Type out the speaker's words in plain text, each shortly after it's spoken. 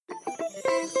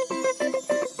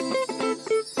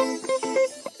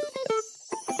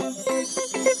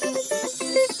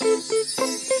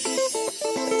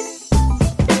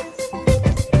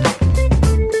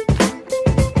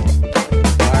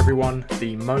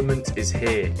The moment is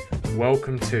here.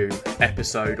 Welcome to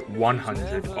episode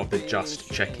 100 of the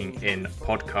Just Checking In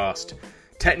podcast.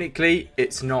 Technically,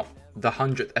 it's not the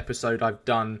 100th episode I've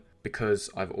done because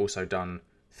I've also done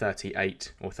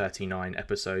 38 or 39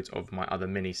 episodes of my other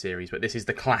mini-series, but this is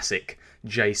the classic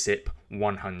JCIP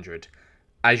 100.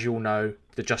 As you all know,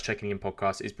 the Just Checking In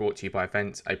podcast is brought to you by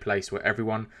Vent, a place where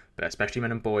everyone, but especially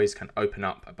men and boys, can open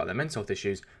up about their mental health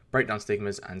issues, break down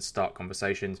stigmas and start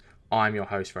conversations. I'm your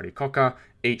host, Freddie Cocker.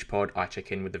 Each pod, I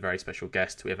check in with a very special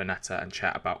guest. We have a natter and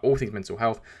chat about all things mental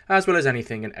health, as well as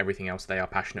anything and everything else they are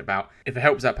passionate about. If it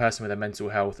helps that person with their mental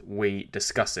health, we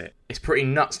discuss it. It's pretty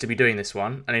nuts to be doing this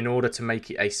one, and in order to make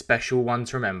it a special one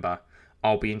to remember,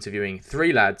 I'll be interviewing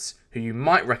three lads who you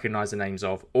might recognise the names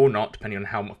of, or not, depending on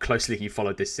how closely you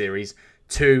followed this series.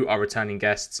 Two are returning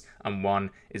guests, and one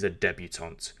is a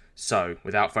debutante. So,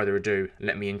 without further ado,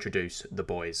 let me introduce the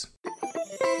boys.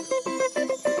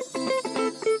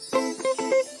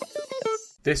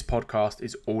 This podcast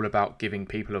is all about giving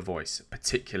people a voice,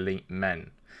 particularly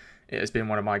men. It has been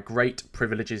one of my great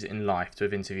privileges in life to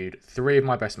have interviewed three of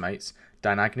my best mates,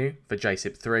 Dan Agnew for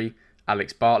JCIP 3,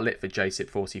 Alex Bartlett for JCIP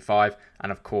 45,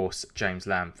 and of course James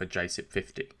Lamb for JCIP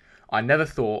 50. I never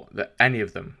thought that any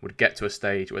of them would get to a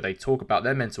stage where they talk about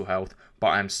their mental health, but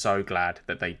I am so glad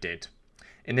that they did.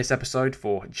 In this episode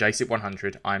for JCIP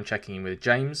 100, I am checking in with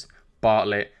James,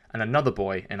 Bartlett, and another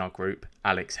boy in our group,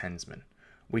 Alex Hensman.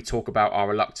 We talk about our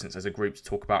reluctance as a group to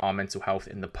talk about our mental health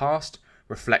in the past,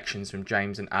 reflections from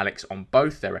James and Alex on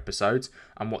both their episodes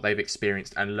and what they've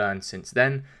experienced and learned since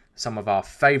then, some of our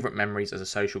favourite memories as a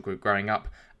social group growing up,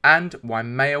 and why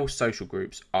male social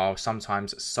groups are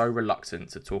sometimes so reluctant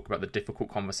to talk about the difficult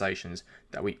conversations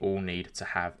that we all need to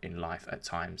have in life at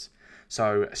times.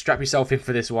 So strap yourself in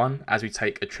for this one as we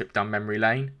take a trip down memory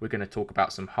lane. We're going to talk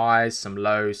about some highs, some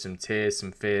lows, some tears,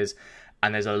 some fears,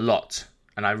 and there's a lot.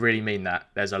 And I really mean that.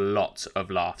 There's a lot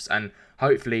of laughs. And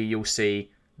hopefully you'll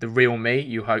see the real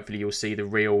me. Hopefully you'll see the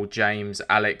real James,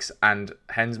 Alex and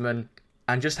Hensman.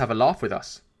 And just have a laugh with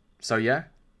us. So yeah,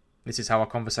 this is how our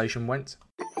conversation went.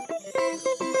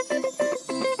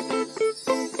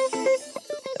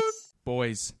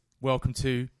 Boys, welcome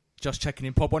to Just Checking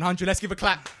In Pod 100. Let's give a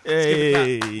clap.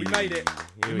 Hey. We made it.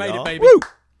 Here we made it, baby. Woo.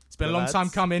 It's been a long time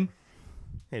coming.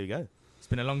 Here we go. It's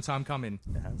been a long time coming.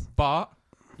 It has. Bart,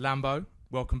 Lambo,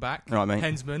 welcome back. All right, mate.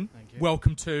 Hensman,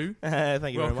 welcome to.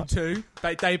 Thank you very much. Welcome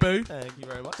to. Debut. Thank you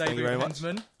very much. Debut Thank you very much.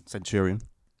 Hensman. Centurion.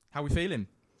 How we feeling?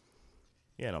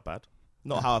 Yeah, not bad.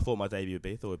 Not how I thought my debut would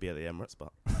be. Thought it would be at the Emirates,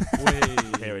 but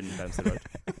here in Dempsey Road.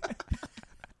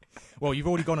 Well, you've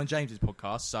already gone on James's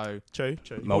podcast, so True.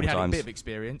 you've already had a bit of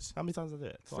experience. How many times did I do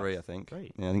it? 3, I think.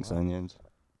 Great. Yeah, I think so in the end.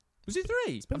 Was it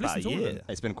 3? It's been about a year.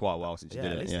 It's been quite a while since you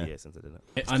did At it. least Yeah, a year since I did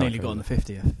it. I nearly got on the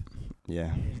 50th.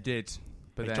 yeah. You did.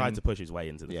 But He then tried to push his way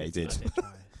into the Yeah, he 50s. did.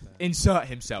 insert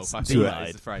himself, I think Insert. that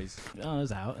is the phrase. I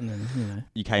was out, and then, you know.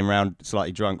 You came round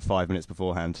slightly drunk 5 minutes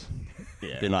beforehand.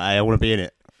 Yeah. Being like, hey, I want to be in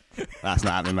it. That's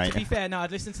not happening, To be mate. fair, no,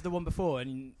 I'd listened to the one before,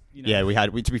 and, you know. Yeah,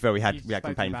 to be fair, we had You've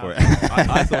campaigned for spoken it.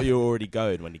 I thought you were already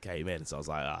going when he came in, so I was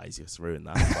like, he's just ruined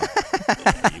that.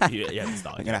 But you haven't I'm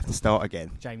started. going to have to start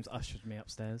again. James ushered me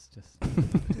upstairs, just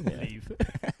leave.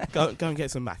 Go and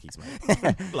get some Mackies,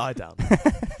 mate. Lie down.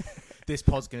 This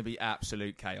pod's going to be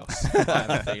absolute chaos. I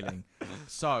have a feeling.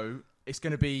 So, it's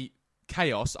going to be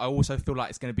chaos. I also feel like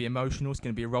it's going to be emotional. It's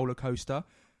going to be a roller coaster.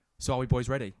 So, are we boys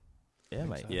ready? Yeah,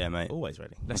 mate. Yeah, mate. Always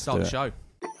ready. Let's start the show.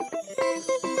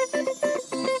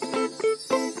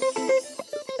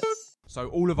 So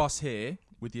all of us here,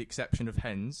 with the exception of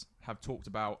Hens, have talked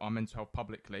about our mental health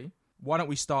publicly. Why don't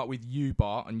we start with you,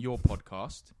 Bart, and your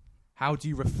podcast? How do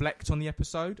you reflect on the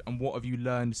episode, and what have you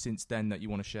learned since then that you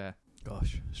want to share?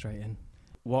 Gosh, straight in.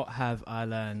 What have I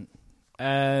learned?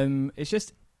 It's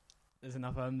just... There's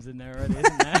enough ums in there already,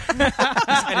 isn't there? This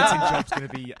editing job's going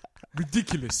to be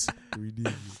ridiculous.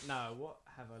 No, what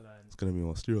have I learned? It's going to be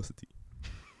monstrosity.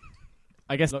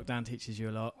 I guess lockdown teaches you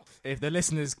a lot. If the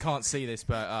listeners can't see this,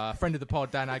 but a friend of the pod,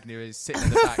 Dan Agnew, is sitting in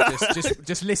the back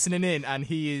just listening in, and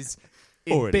he is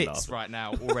in Already bits laughing. right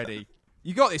now already.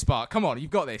 You got this, Bart. Come on,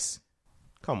 you've got this.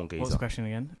 Come on, geezer. What's the question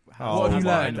again? What have you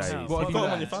learned? What What What have have you you got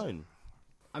learned? on your phone?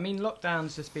 I mean,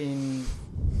 lockdown's just been...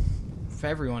 For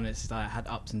everyone, it's like had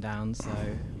ups and downs, so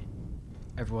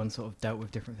everyone sort of dealt with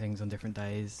different things on different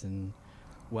days and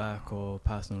work or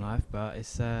personal life, but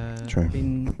it's True.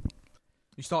 been...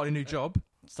 You started a new job.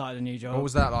 Started a new job. What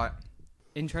was that like?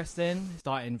 Interesting.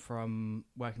 Starting from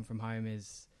working from home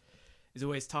is is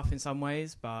always tough in some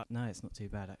ways, but no, it's not too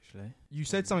bad actually. You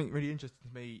said something really interesting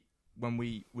to me when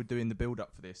we were doing the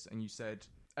build-up for this, and you said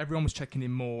everyone was checking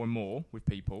in more and more with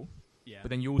people, Yeah. but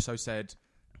then you also said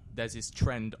there's this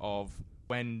trend of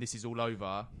when this is all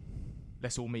over,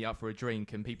 let's all meet up for a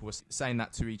drink, and people were saying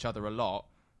that to each other a lot,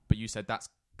 but you said that's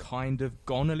kind of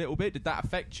gone a little bit. Did that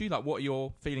affect you? Like, what are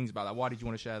your feelings about that? Why did you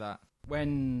want to share that?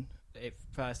 When it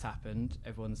first happened,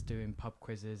 everyone's doing pub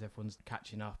quizzes, everyone's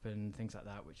catching up and things like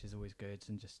that, which is always good,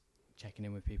 and just checking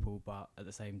in with people. But at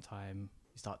the same time,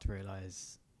 you start to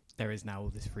realise there is now all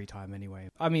this free time anyway.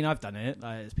 I mean, I've done it.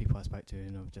 Like, there's people I spoke to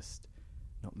and I've just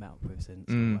not met up with since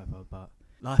or whatever. But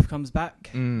life comes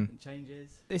back and changes.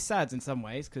 It's sad in some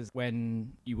ways because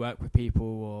when you work with people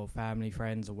or family,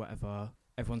 friends or whatever,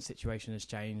 everyone's situation has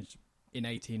changed in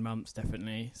 18 months,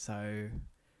 definitely. So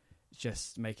it's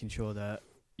just making sure that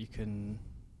you can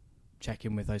check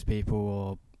in with those people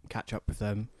or catch up with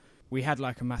them. We had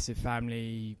like a massive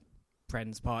family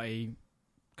friends party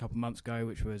a couple months ago,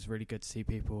 which was really good to see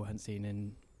people I hadn't seen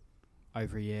in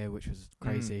over a year, which was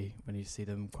crazy when you see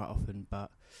them quite often.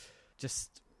 But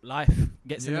just life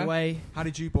gets in the way. How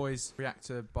did you boys react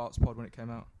to Bart's pod when it came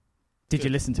out? Did you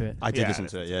listen to it? I did listen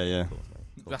to it, yeah. Of course,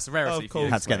 mate. That's a rarity. Of course.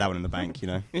 Had to get that one in the bank, you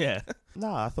know. Yeah.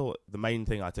 No, I thought the main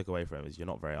thing I took away from it is you're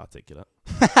not very articulate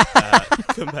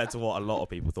compared to what a lot of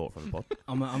people thought from the pod.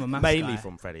 I'm a maths Mainly guy.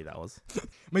 from Freddie, that was.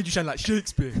 Made you sound like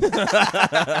Shakespeare.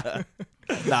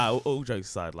 No, all jokes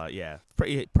aside, like, yeah,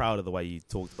 pretty proud of the way you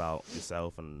talked about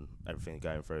yourself and everything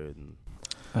you're going through, and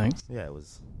Thanks. yeah, it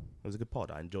was a good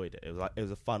pod. I enjoyed it. It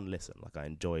was a fun listen. Like, I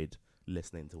enjoyed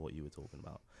listening to what you were talking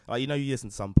about. Like, you know, you listen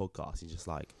to some podcasts, you just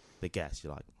like the guest,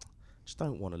 you're like, just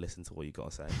don't want to listen to what you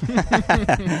got to say.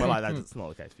 But like, that's not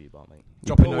the case for you, Bart, mate.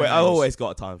 I've always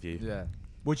got a time for you. Yeah.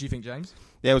 What do you think, James?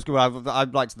 Yeah, it was good. I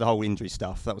liked the whole injury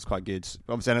stuff. That was quite good.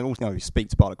 Obviously, I also know we speak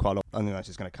to Bartlett quite a lot. I think that's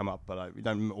just going to come up, but like, we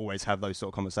don't always have those sort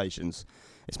of conversations.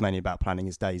 It's mainly about planning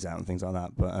his days out and things like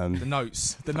that. But The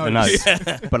notes. the notes.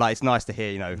 But like, it's nice to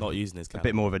hear, you know, Not using his a calendar.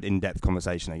 bit more of an in-depth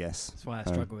conversation, I guess. That's why I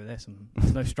struggle with this.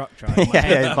 There's no structure. In my Yeah,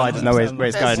 head. yeah, I just know where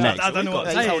it's going next. I don't know what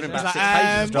to He's say. holding It's back like, 6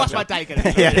 pages of what's my structure. day going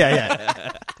to be?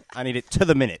 yeah. I need it to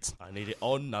the minute. I need it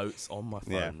on notes on my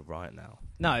phone Yeah. right now.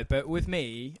 No, but with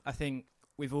me, I think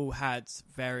we've all had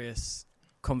various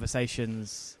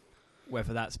conversations,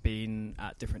 whether that's been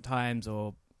at different times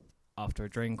or after a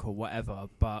drink or whatever,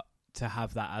 but to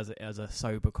have that as a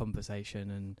sober conversation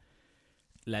and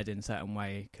led in a certain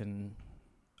way can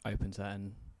open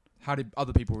certain How did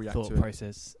other people react thought to it?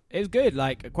 process. It was good.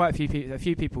 Like, quite a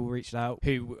few people reached out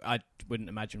who I wouldn't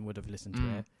imagine would have listened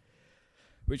to it,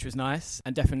 which was nice.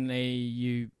 And definitely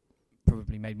you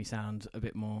probably made me sound a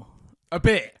bit more... A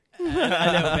bit.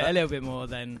 a little bit more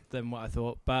than what I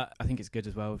thought, but I think it's good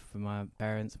as well for my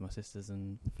parents, my sisters,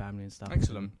 and family and stuff.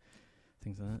 Excellent. And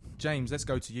things like that. James, let's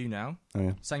go to you now. Oh,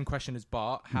 yeah. Same question as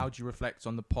Bart. How do you reflect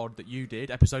on the pod that you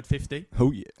did, episode 50?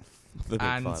 Oh, yeah. The big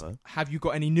And fiver. have you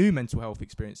got any new mental health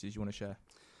experiences you want to share?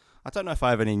 I don't know if I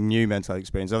have any new mental health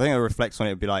experience. I think I reflect on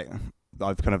it would be like,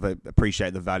 I've kind of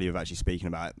appreciated the value of actually speaking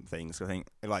about things. I think,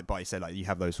 like Barty said, like you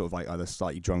have those sort of like either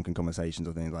slightly drunken conversations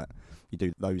or things like you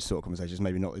do those sort of conversations.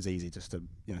 Maybe not as easy just to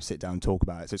sit down and talk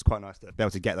about it. So it's quite nice to be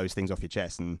able to get those things off your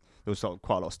chest. And there was sort of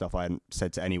quite a lot of stuff I hadn't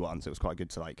said to anyone, so it was quite good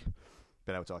to like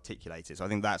be able to articulate it. So I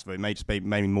think that's very made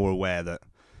me more aware that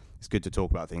it's good to talk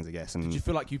about things, I guess. And Did you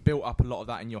feel like you built up a lot of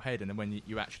that in your head, and then when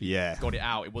you actually Yeah. got it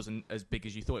out, it wasn't as big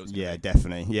as you thought it was? Yeah, Be?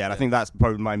 definitely. Yeah, and I think that's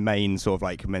probably my main sort of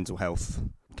like mental health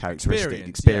characteristic.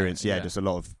 Experience, Yeah, yeah. just a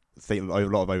lot of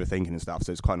overthinking and stuff.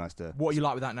 So it's quite nice to. What are you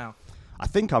like with that now? I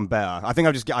think I'm better. I think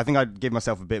I'd give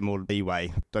myself a bit more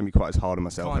leeway. Don't be quite as hard on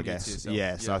myself, I Kinder to guess. yourself,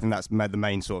 Yeah, so yeah. I think that's the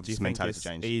main sort Do you of think mentality it's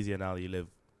change. easier now that you live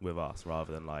with us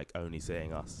rather than like only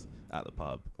seeing us at the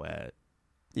pub where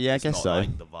Yeah, I it's guess not so.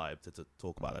 like the vibe to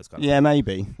talk about those kind Yeah, of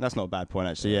maybe. That's not a bad point,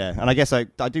 actually, yeah. And I guess I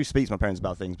do speak to my parents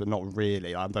about things, but not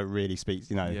really. I don't really speak,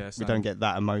 Yeah, we same. don't get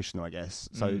that emotional, I guess.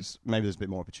 So Mm. maybe there's a bit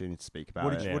more opportunity to speak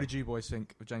about it. Yeah. What did you boys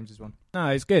think of James's one? No,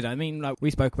 it's good. I mean, like,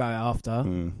 we spoke about it after.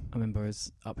 Mm. I remember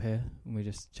us up here and we were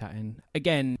just chatting.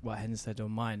 Again, what Hen said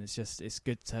on mine, it's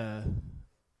good to...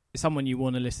 It's someone you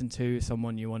want to listen to,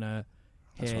 someone you want to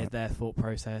That's hear right. their thought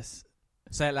process.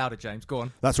 Say it louder, James. Go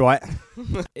on. That's right.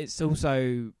 It's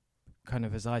also... kind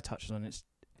of as I touched on, it's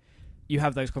you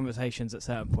have those conversations at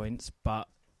certain points, but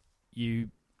you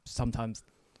sometimes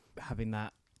having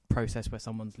that process where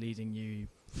someone's leading you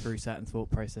through certain thought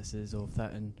processes or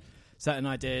certain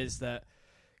ideas that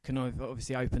can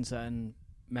obviously open certain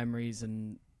memories,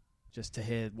 and just to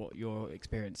hear what your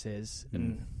experience is.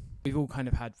 And we've all kind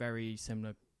of had very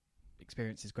similar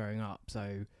experiences growing up,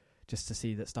 so just to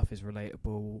see that stuff is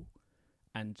relatable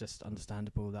and just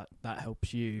understandable that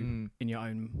helps you in your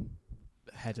own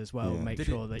head as well. Yeah. Make Did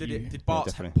Yeah,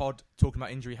 Bart's definitely. pod talking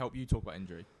about injury help you talk about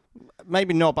injury?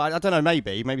 Maybe not, but I don't know.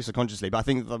 Maybe subconsciously. But I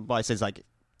think what it says, like,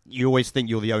 you always think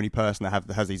you're the only person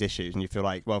that has these issues, and you feel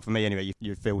like, well, for me anyway,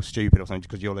 you feel stupid or something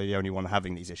because you're the only one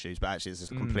having these issues. But actually, it's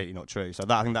just completely not true. So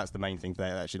I think that's the main thing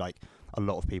there. Actually, like, a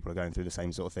lot of people are going through the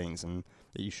same sort of things, and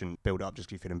that you shouldn't build up just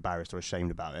because you feel embarrassed or ashamed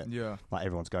about it. Yeah. Like,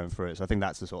 everyone's going through it. So I think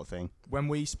that's the sort of thing. When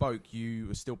we spoke, you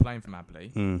were still playing for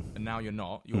Mabley, and now you're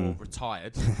not. You're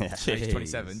retired. Age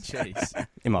 27. Jeez.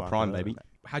 In my prime, baby.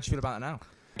 How do you feel about that now?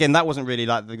 Again, that wasn't really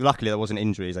like. Luckily, there wasn't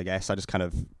injuries. I guess I just kind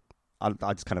of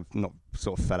not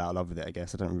sort of fell out of love with it. I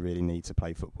guess I don't really need to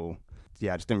play football.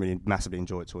 Yeah, I just didn't really massively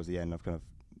enjoy it towards the end. I've kind of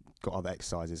got other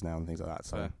exercises now and things like that.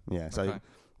 So yeah,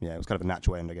 it was kind of a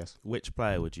natural end, I guess. Which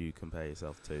player would you compare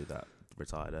yourself to that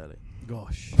retired early?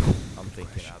 Gosh. I'm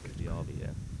thinking Abu Dhabi,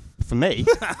 yeah. For me,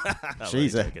 No,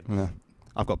 Jesus, really joking.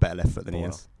 I've got better left foot than he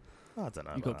has. I don't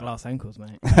know. You've got glass ankles,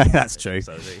 mate. That's true.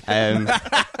 So is he.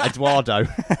 Eduardo.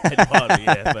 Eduardo,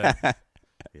 yeah, but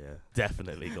yeah,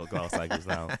 definitely got glass ankles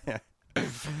now.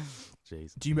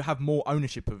 Jeez. Do you have more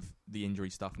ownership of the injury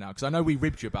stuff now? Because I know we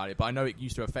ribbed you about it, but I know it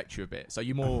used to affect you a bit. So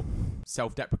you're more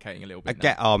self-deprecating a little bit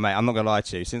now. Oh, mate, I'm not going to lie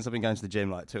to you. Since I've been going to the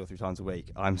gym like 2 or 3 times a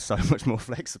week, I'm so much more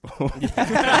flexible. You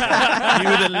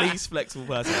were the least flexible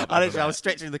person. I was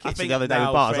stretching in the kitchen the other day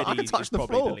with bars. I can touch the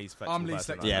floor. I'm least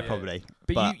flexible. Yeah, probably.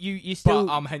 But you still.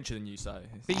 But I'm hencher than you, so.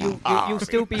 But you'll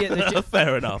still be at the gym.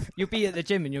 Fair enough. You'll be at the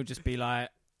gym and you'll just be like,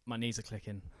 my knees are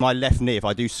clicking. My left knee, if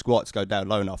I do squats, go down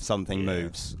low enough, something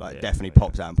moves. Definitely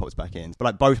pops out and pops back in. But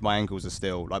like both my ankles are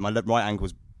still like my right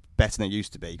ankle's better than it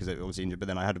used to be because it was injured. But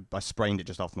then I sprained it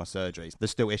just after my surgery. There's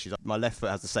still issues. My left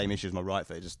foot has the same issues as my right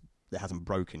foot. It hasn't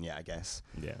broken yet, I guess.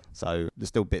 Yeah. So there's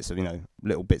still bits of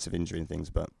little bits of injury and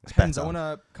things, but it's Hens, I better.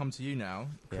 want to come to you now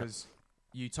because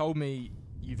you told me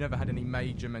you've never had any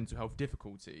major mental health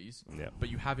difficulties, but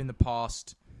you have in the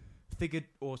past figured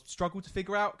or struggled to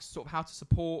figure out sort of how to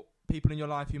support people in your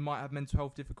life who might have mental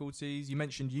health difficulties. You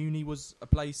mentioned uni was a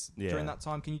place during that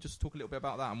time. Can you just talk a little bit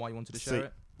about that and why you wanted to share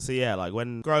it? So yeah, like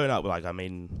when growing up, like I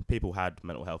mean, people had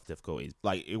mental health difficulties.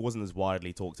 Like it wasn't as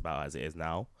widely talked about as it is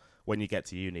now. When you get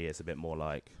to uni, it's a bit more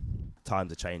like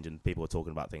times are changing. People are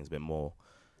talking about things a bit more.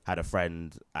 Had a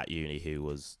friend at uni who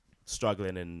was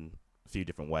struggling in a few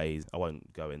different ways. I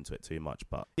won't go into it too much,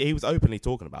 but he was openly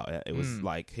talking about it. It was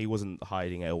like he wasn't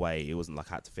hiding it away. It wasn't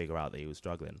like I had to figure out that he was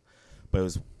struggling. But it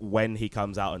was when he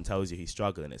comes out and tells you he's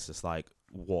struggling, it's just like,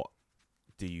 what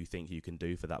do you think you can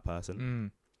do for that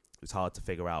person? It's hard to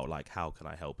figure out, like, how can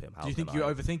I help him? How do you think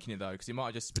you're overthinking it, though? Because it might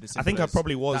have just been as simple I think I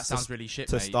probably was that sounds really shit,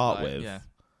 to mate. start like, with. Yeah.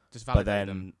 Just validate but then,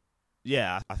 them.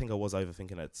 yeah, I think I was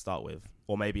overthinking it to start with.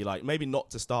 Or maybe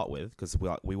not to start with, because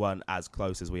we weren't as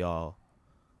close as we are.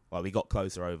 Like, we got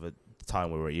closer over the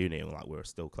time we were at uni, and like we're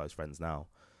still close friends now.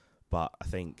 But I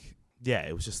think, yeah,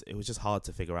 it was just hard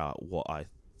to figure out what I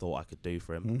thought I could do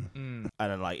for him. And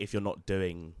then, like, if you're not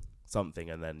doing something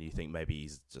and then you think maybe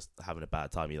he's just having a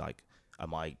bad time, you're like,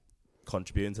 am I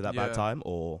contributing to that bad time,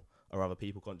 or are other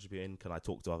people contributing? Can I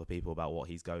talk to other people about what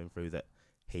he's going through that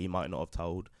he might not have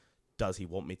told? Does he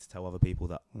want me to tell other people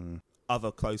that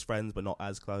other close friends but not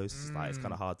as close? Like, it's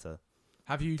kind of hard to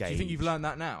do you think gauge. you've learned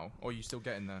that now, or are you still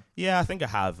getting there? Yeah, I think I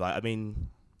have. Like, I mean,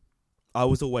 I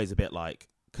was always a bit like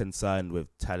concerned with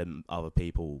telling other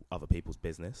people's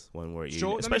business when we're at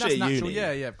uni, especially that's at natural.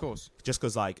 uni. Yeah, of course. Just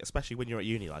because, like, especially when you're at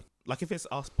uni, like if it's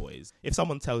us boys, if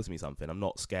someone tells me something, I'm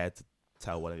not scared to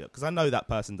tell one of you because I know that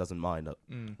person doesn't mind.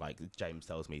 Like James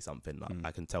tells me something, like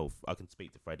I can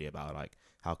speak to Freddie about like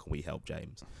how can we help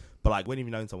James. But like when you've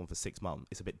known someone for 6 months,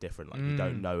 it's a bit different. Like you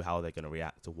don't know how they're going to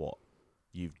react to what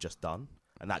you've just done,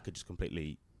 and that could just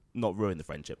completely not ruin the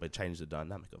friendship, but change the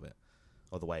dynamic of it,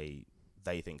 or the way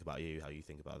they think about you, how you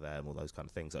think about them, all those kind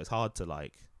of things. So it's hard to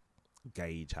like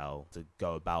gauge how to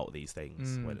go about these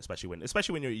things, especially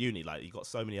when you're at uni. Like you've got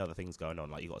so many other things going on.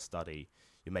 Like you got to study,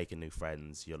 you're making new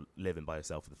friends, you're living by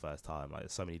yourself for the first time. Like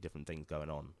there's so many different things going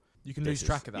on. You can lose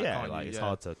track of that. Yeah, can't like you? it's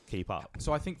hard to keep up.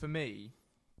 So I think for me,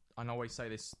 and I always say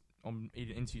this on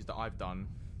interviews that I've done,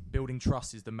 building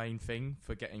trust is the main thing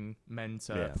for getting men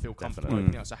to feel comfortable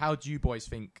opening up. So how do you boys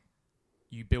think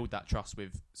you build that trust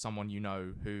with someone you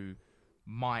know who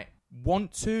might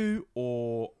want to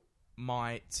or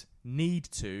might need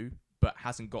to but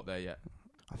hasn't got there yet?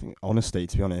 I think honesty,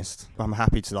 to be honest. I'm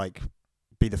happy to like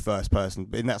be the first person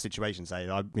in that situation. Say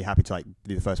I'd be happy to like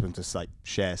be the first one to like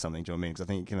share something. Do you know what I mean? Because I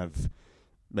think you can have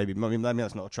maybe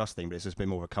that's not a trust thing, but it's just a bit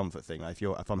more of a comfort thing. Like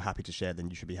if I'm happy to share, then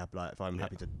you should be happy. Like if I'm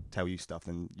happy to tell you stuff,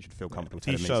 then you should feel comfortable. If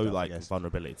you telling me show stuff, like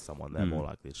vulnerability to someone, they're more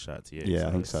likely to share it to you. Yeah,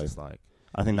 I think it's so. Just like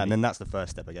I think then that's the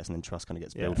first step, I guess, and then trust kind of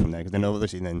gets built from there. Because then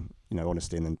obviously,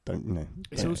 honesty, and then don't.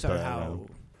 It's also how,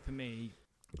 for me,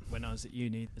 when I was at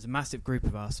uni, there's a massive group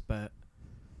of us, but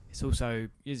it's also,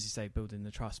 as you say, building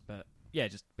the trust, but yeah,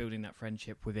 just building that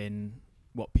friendship within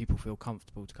what people feel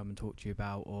comfortable to come and talk to you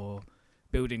about, or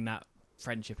building that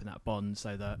friendship and that bond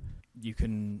so that you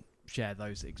can share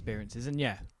those experiences. And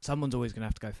yeah, someone's always going to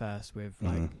have to go first with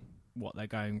like what they're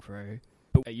going through.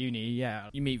 But at uni, yeah,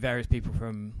 you meet various people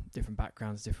from different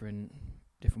backgrounds, different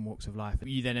walks of life.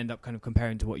 You then end up kind of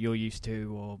comparing to what you're used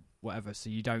to or whatever. So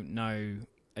you don't know,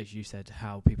 as you said,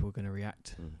 how people are going to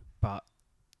react. But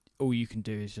all you can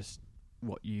do is just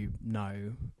what you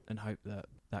know and hope that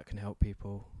that can help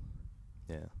people.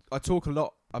 Yeah. I talk a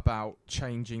lot about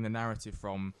changing the narrative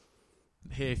from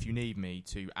here if you need me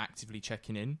to actively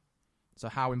checking in. So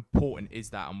how important is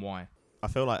that and why? I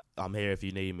feel like I'm here if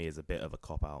you need me is a bit of a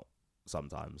cop-out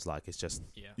sometimes. Like, it's just,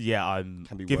 I'm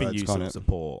Can be giving words, you can't some it?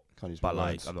 support, Can't use but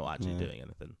like, words. I'm not actually doing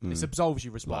anything. It absolves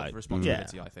you Like,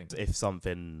 responsibility, I think. If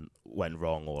something went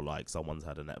wrong or like someone's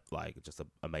had just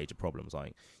a major problem,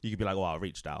 something, you could be like, well, I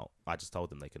reached out. I just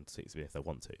told them they can speak to me if they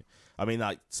want to. I mean,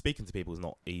 like, speaking to people is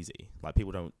not easy. Like,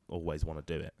 people don't always want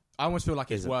to do it. I almost feel like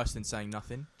it's worse than saying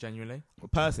nothing, genuinely. Well,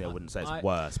 personally, I wouldn't say it's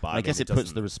worse, but I guess it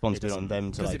puts the responsibility on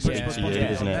them to like speak to you,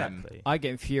 doesn't it? Exactly. I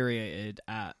get infuriated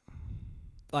at,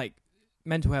 like,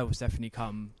 mental health has definitely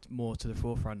come more to the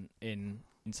forefront in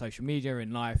social media,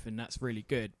 in life, and that's really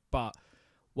good. But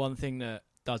one thing that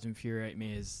does infuriate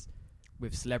me is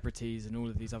with celebrities and all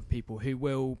of these other people who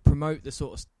will promote the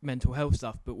sort of mental health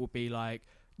stuff, but will be like,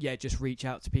 yeah, just reach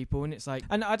out to people. And it's like,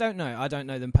 and I don't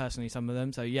know them personally, some of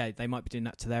them, so yeah, they might be doing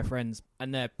that to their friends,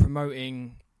 and they're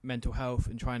promoting mental health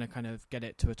and trying to kind of get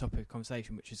it to a topic of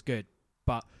conversation, which is good.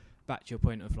 But back to your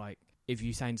point of like, if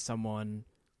you're saying to someone,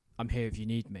 I'm here if you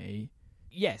need me,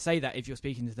 yeah, say that if you're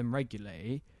speaking to them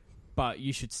regularly, but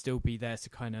you should still be there to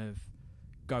kind of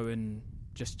go and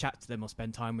just chat to them or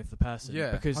spend time with the person.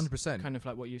 Yeah, because 100%. Kind of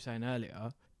like what you were saying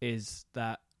earlier, is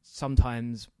that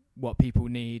sometimes what people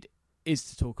need is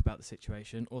to talk about the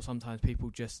situation, or sometimes people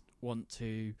just want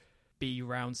to be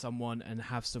around someone and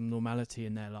have some normality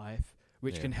in their life,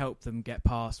 which can help them get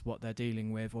past what they're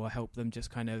dealing with, or help them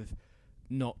just kind of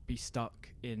not be stuck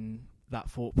in that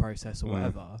thought process or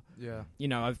whatever. Yeah. You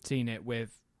know, I've seen it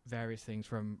with various things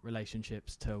from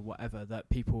relationships to whatever, that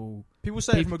people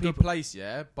say it from a good place,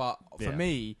 yeah, but for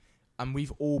me, and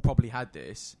we've all probably had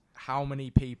this, how many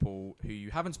people who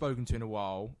you haven't spoken to in a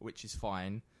while, which is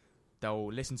fine,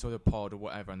 they'll listen to the pod or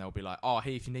whatever, and they'll be like, oh,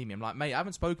 hey, if you need me. I'm like, mate, I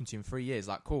haven't spoken to you in 3 years.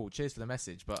 Like, cool, cheers for the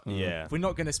message, but if we're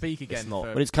not going to speak again,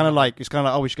 but it's kind of like,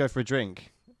 oh, we should go for a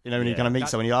drink. You know, when you kind of meet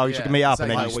someone, you're we should meet up,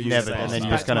 exactly. and then you just never, and then you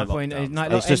just kind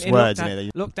of, it's just words, isn't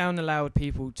it? Lockdown allowed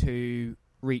people to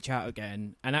reach out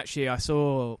again, and actually I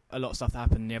saw a lot of stuff that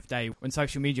happened the other day when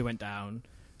social media went down.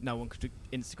 No one could do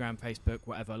Instagram, Facebook,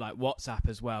 whatever. Like WhatsApp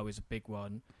as well is a big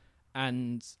one,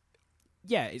 and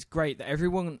yeah, it's great that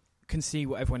everyone can see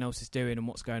what everyone else is doing and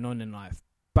what's going on in life.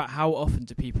 But how often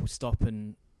do people stop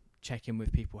and check in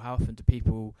with people? How often do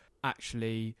people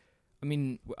actually? I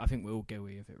mean, I think we're all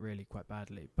guilty of it really quite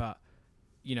badly, but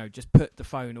you know, just put the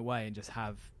phone away and just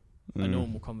have a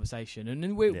normal conversation. And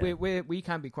then we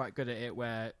can be quite good at it,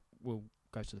 where we'll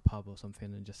go to the pub or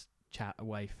something and just chat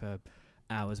away for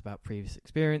hours about previous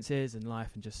experiences and life,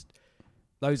 and just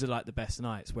those are like the best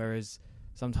nights. Whereas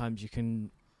sometimes you can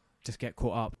just get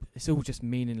caught up. It's all just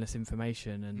meaningless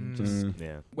information,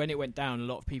 and when it went down, a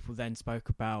lot of people then spoke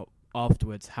about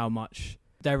afterwards how much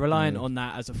they're reliant on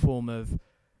that as a form of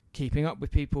keeping up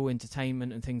with people,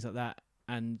 entertainment and things like that,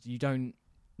 and you don't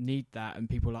need that. And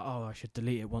people are like, oh, I should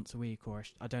delete it once a week, or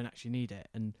I don't actually need it.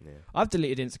 And I've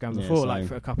deleted Instagram before, like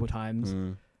for a couple of times,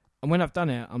 and when I've done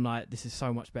it, I'm like, this is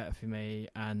so much better for me,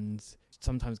 and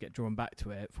sometimes get drawn back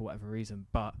to it for whatever reason.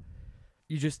 But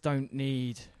you just don't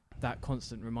need that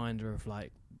constant reminder of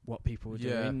like what people are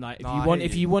doing. Like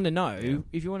if you want to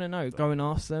know, go and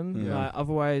ask them. Like,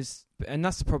 otherwise, and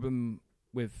that's the problem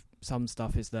with some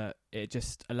stuff, is that it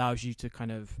just allows you to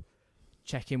kind of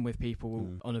check in with people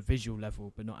on a visual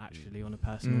level, but not actually on a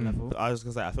personal level. I was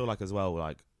gonna say, I feel like as well,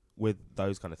 like with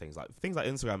those kind of things like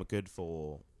Instagram are good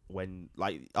for when,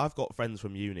 like, I've got friends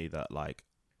from uni that like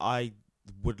I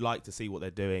would like to see what they're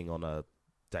doing on a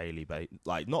daily basis,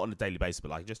 like not on a daily basis,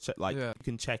 but like just check, like you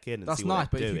can check in and see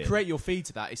what they're doing. But if you create your feed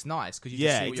to that, it's nice because you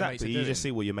just see what your mates are doing. You just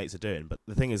see what your mates are doing. But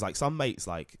the thing is, like, some mates,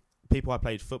 like people I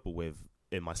played football with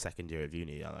in my second year of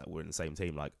uni, like, we're in the same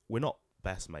team. Like, we're not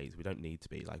best mates, we don't need to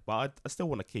be, like, but I still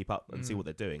want to keep up and see what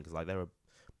they're doing, because like they're a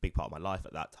big part of my life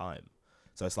at that time.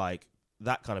 So it's like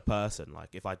that kind of person, like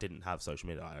if I didn't have social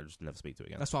media, I'd just never speak to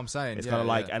again. That's what I'm saying. It's kind of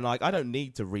like, and like I don't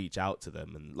need to reach out to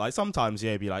them, and like sometimes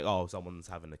be like, oh, someone's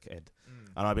having a kid,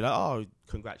 and I'd be like, oh,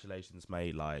 congratulations,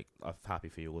 mate, like I'm happy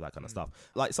for you, all that kind of stuff.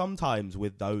 Like sometimes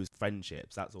with those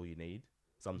friendships, that's all you need.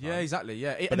 Sometimes. Yeah, exactly.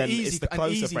 Yeah, but then it's the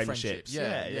closer friendships.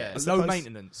 Yeah. It's low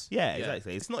maintenance. Yeah,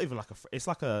 exactly. It's not even like it's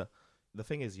like a. The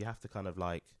thing is, you have to kind of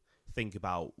like think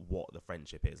about what the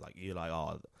friendship is. Like you're like,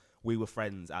 oh, we were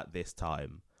friends at this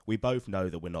time. We both know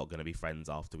that we're not going to be friends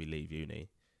after we leave uni.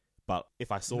 But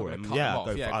if I saw him,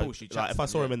 if I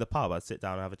saw him in the pub, I'd sit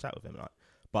down and have a chat with him. Like,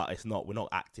 but it's not. We're not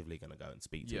actively going to go and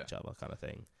speak to each other, kind of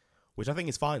thing. Which I think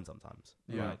is fine sometimes.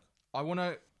 Yeah. Like, I want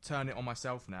to turn it on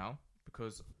myself now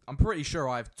because I'm pretty sure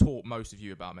I've taught most of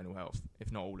you about mental health,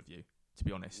 if not all of you, to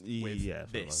be honest.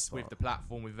 With this, with the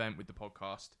platform, with the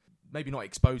podcast. Maybe not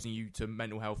exposing you to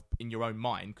mental health in your own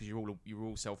mind because you're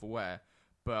all self-aware.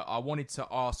 But I wanted to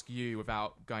ask you,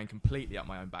 without going completely up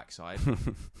my own backside,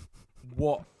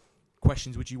 what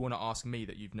questions would you want to ask me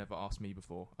that you've never asked me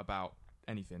before about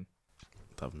anything?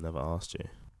 I've never asked you.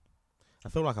 I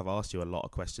feel like I've asked you a lot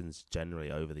of questions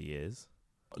generally over the years.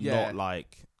 Yeah. Not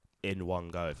like in one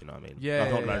go, if you know what I mean.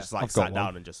 Yeah. I've not just like sat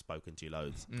down and just spoken to you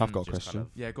loads. I've got a question. Kind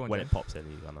of, yeah, go on. When James. it pops in,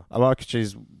 you kind of. My question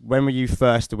is, when were you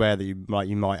first aware that you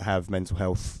might have mental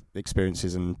health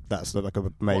experiences, and that's like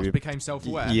a maybe What, became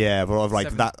self-aware? Yeah, or of like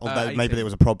 7, that, or that maybe there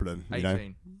was a problem. 18. You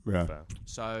know, yeah. Fair.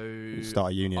 So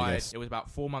Start of uni, I guess. It was about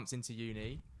 4 months into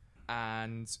uni,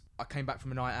 and I came back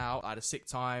from a night out. I had a sick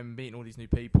time, meeting all these new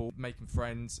people, making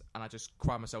friends, and I just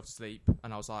cried myself to sleep.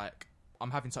 And I was like, I'm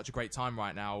having such a great time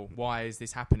right now. Why is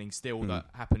this happening still that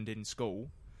happened in school?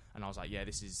 And I was like, yeah,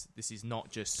 this is not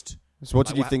just. So what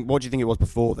did you think? What do you think it was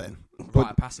before then?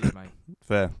 Rite of passage, mate.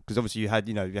 Fair, because obviously you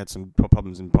had some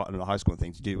problems in high school and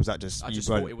things. Was that just? I just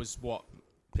thought it was what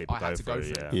people I had to go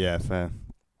through. Yeah, fair.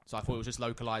 So I thought it was just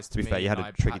localized To be me. fair, you had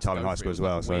a tricky time in high school as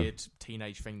well. Like so weird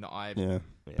teenage thing that I. Yeah.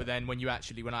 But then when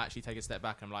I actually take a step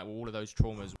back, I'm like, well, all of those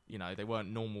traumas, they weren't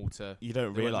normal to. You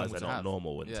don't realise they're not have.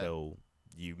 normal until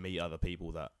you meet other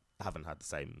people that haven't had the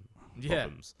same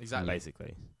problems. Exactly.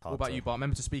 Basically. What about you, Bart?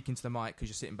 Remember to speak into the mic because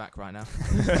you're sitting back right now.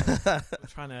 I'm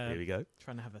trying to. Here we go.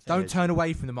 Trying to have a thing. Don't turn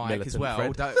away from the mic Militant as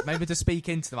well. Remember to speak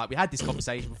into the mic. We had this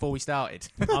conversation before we started.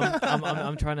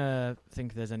 I'm trying to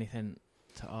think if there's anything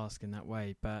to ask in that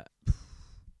way, but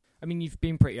I mean, you've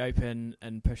been pretty open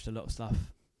and pushed a lot of stuff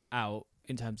out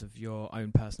in terms of your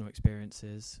own personal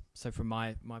experiences. So from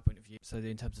my point of view,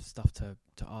 in terms of stuff to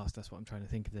ask, that's what I'm trying to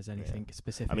think if there's anything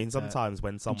specific. I mean, sometimes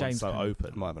when someone's so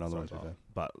open, might have another one.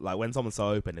 But like when someone's so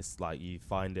open, it's like you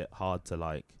find it hard to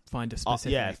like find a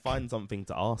specific. find something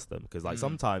to ask them, because like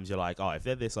sometimes you're like, oh, if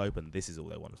they're this open, this is all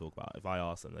they want to talk about. If I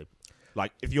ask them,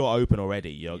 if you're open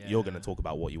already, you're going to talk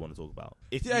about what you want to talk about.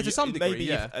 To some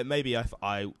degree, maybe if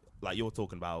I like you're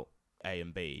talking about A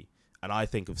and B, and I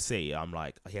think of C, I'm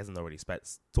like, he hasn't already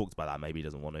talked about that. Maybe he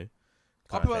doesn't want to.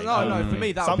 No, for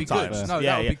me that would be good. No,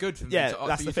 that would be good for me. Yeah,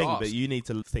 that's the thing. But you need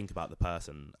to think about the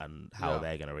person and how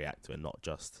they're going to react to it. Not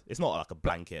just. It's not like a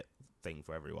blanket thing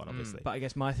for everyone, obviously. But I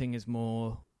guess my thing is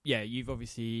more. Yeah, you've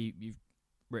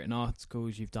written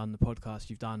articles, you've done the podcast,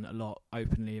 you've done a lot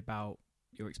openly about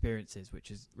your experiences,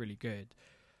 which is really good.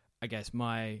 I guess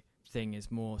my thing is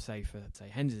more, say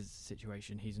Hens'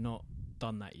 situation, he's not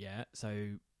done that yet. So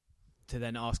to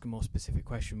then ask a more specific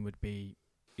question would be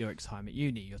your time at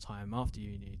uni, your time after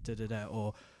uni,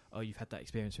 or you've had that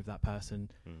experience with that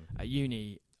person at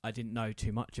uni. I didn't know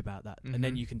too much about that, and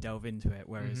then you can delve into it.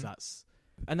 Whereas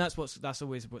that's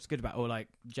always what's good about, or like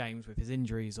James with his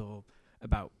injuries, or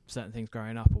about certain things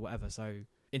growing up or whatever. So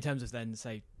in terms of then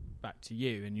say back to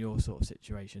you and your sort of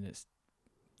situation, it's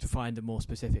to find a more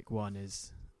specific one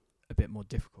is a bit more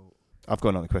difficult. I've got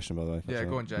another question, by the way. Yeah,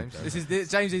 go on, James. This is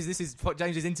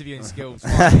James's interviewing skills.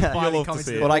 Finally coming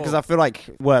to well, like, because I feel like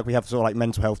work, we have sort of like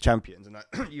mental health champions, and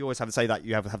you always have to say that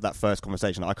you have that first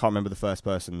conversation. I can't remember the first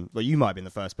person. Well, you might have been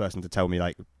the first person to tell me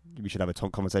like we should have a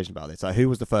conversation about this. Like, who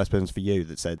was the first person for you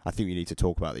that said, I think we need to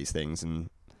talk about these things?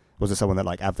 And was there someone that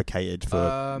like advocated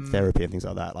for therapy and things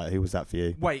like that? Like, who was that for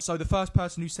you? Wait, so the first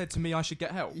person who said to me I should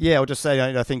get help? Yeah, I'll just say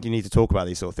I think you need to talk about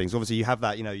these sort of things. Obviously, you have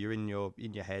that, you're in your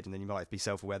head, and then you might be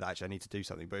self-aware that actually I need to do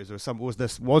something. But was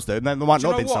there? There might not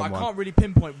have been someone. I can't really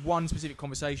pinpoint one specific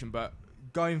conversation, but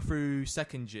going through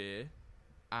second year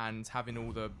and having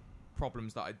all the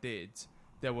problems that I did,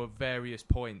 there were various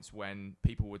points when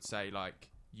people would say like,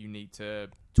 you need to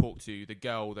talk to the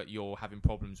girl that you're having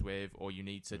problems with, or you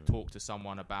need to talk to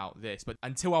someone about this. But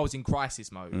until I was in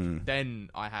crisis mode, then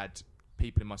I had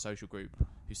people in my social group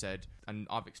who said, and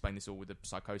I've explained this all with the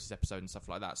psychosis episode and stuff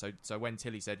like that. So when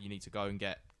Tilly said you need to go and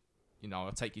get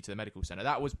I'll take you to the medical centre.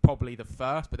 That was probably the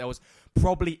first, but there was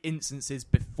probably instances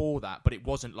before that, but it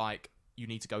wasn't like you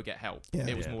need to go get help. Yeah.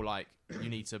 It was more like you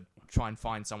need to try and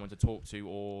find someone to talk to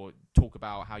or talk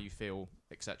about how you feel,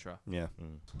 etc. Yeah.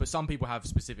 But some people have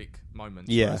specific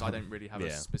moments, Yeah. whereas I don't really have a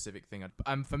specific thing.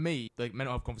 For me, the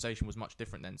mental health conversation was much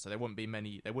different then, so there wouldn't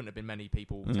have been many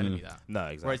people telling me that. No,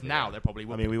 exactly. Whereas now there probably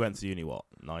would. I mean, we went to uni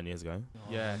 9 years ago.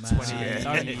 Yeah, man.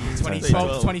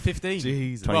 2012, 2015.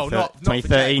 Jesus. Well, not 2013, for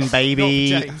James.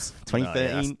 Baby. Not for James.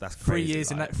 2013. That's 3 crazy.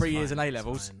 years like, in 3 years in A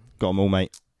levels. Got them all,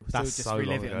 mate. Still That's just so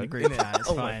relive long it on the ago. group chat. It's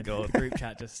Oh my fine. God. The group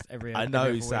chat just every. I every know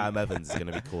other Sam week. Evans is going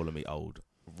to be calling me old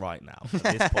right now at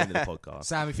this point in the podcast.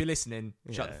 Sam, if you're listening,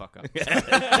 shut the Yeah. fuck up.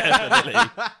 Definitely.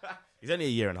 He's only a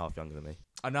year and a half younger than me.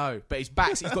 I know, but he's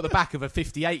got the back of a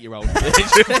 58-year-old. He's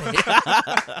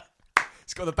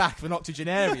got the back of an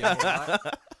octogenarian. Right?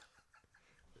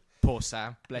 Poor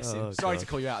Sam, bless him. Oh, Sorry God. to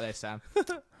call you out there, Sam.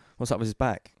 What's up with his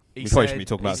back? He We probably said- should be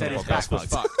talking about he this on said the his back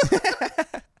podcast. was fucked.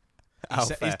 Oh,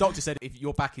 His fair. doctor said if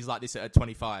your back is like this at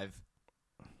 25,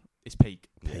 it's peak.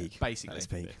 Peak. Basically. That is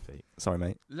peak. Sorry,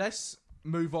 mate. Let's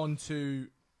move on to,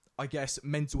 I guess,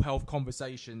 mental health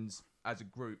conversations as a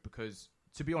group, because,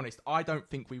 to be honest, I don't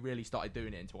think we really started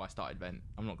doing it until I started Vent.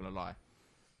 I'm not going to lie.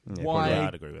 Yeah, Why? Yeah,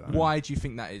 I'd agree with that. Why do you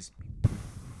think that is?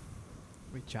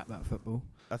 We chat about football.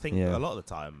 I think Yeah. a lot of the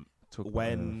time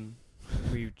when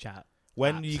We chat.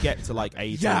 you get to like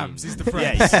 18, Yams is the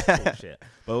yeah, phrase. yeah, bullshit.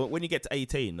 But when you get to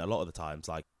 18, a lot of the times,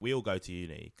 like we all go to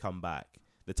uni, come back.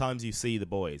 The times you see the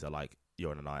boys are like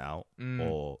you're on a night out,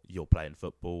 or you're playing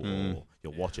football, or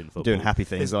you're watching football, Doing happy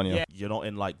things, aren't you? Yeah, you're not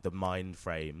in like the mind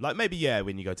frame. Like maybe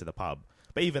when you go to the pub,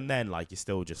 but even then, like you're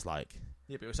still just like.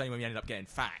 Yeah, but it was only when we ended up getting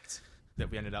fact that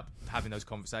we ended up having those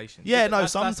conversations. Yeah, no,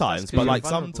 That's sometimes, 'cause but you're like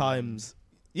vulnerable. sometimes,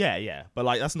 yeah. But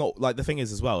like that's not like the thing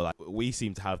is as well. Like we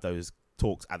seem to have those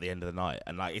talks at the end of the night,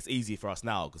 and like it's easy for us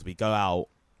now because we go out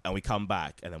and we come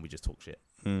back and then we just talk shit.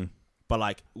 But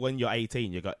like when you're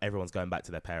 18, everyone's going back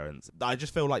to their parents. I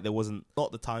just feel like there wasn't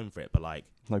not the time for it, but like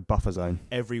No buffer zone.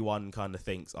 everyone kind of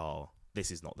thinks, oh, this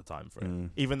is not the time for it,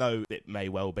 even though it may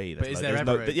well be. But is there there's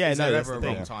ever, but yeah, is no, there that's ever the a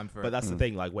thing. wrong time for But it? that's the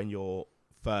thing. Like when you're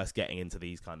first getting into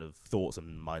these kind of thoughts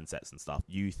and mindsets and stuff,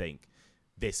 you think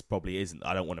this probably isn't.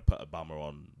 I don't want to put a bummer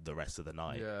on the rest of the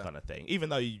night, kind of thing. Even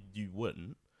though you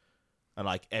wouldn't, and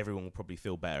like everyone would probably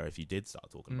feel better if you did start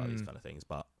talking about these kind of things.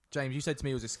 But James, you said to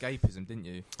me it was escapism, didn't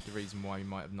you? The reason why you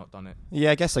might have not done it.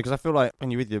 Yeah, I guess so, because I feel like when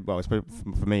you're with your, well, I suppose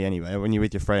for me anyway, when you're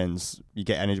with your friends, you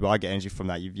get energy. Well, I get energy from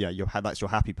that. That's your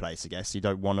happy place, I guess. You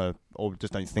don't want to, or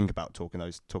just don't think about talking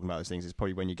about those things. It's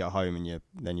probably when you go home and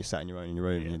you're sat in your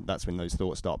room, and that's when those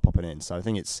thoughts start popping in. So I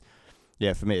think it's,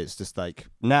 for me, it's just like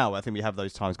now I think we have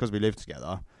those times because we live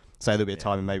together. Say there'll be a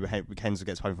time and maybe Kenzo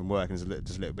gets home from work and is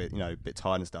just a little bit, a bit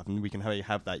tired and stuff, and we can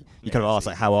have that. You kind of ask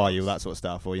like, "How are you?" that sort of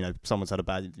stuff, or someone's had a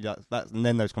bad and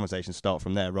then those conversations start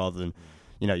from there rather than,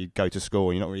 you go to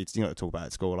school and you're not talk about it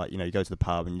at school. Like you go to the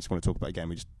pub and you just want to talk about a game.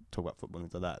 We just talk about football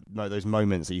and things like that. No, those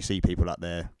moments that you see people out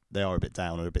there, they are a bit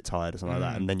down or a bit tired or something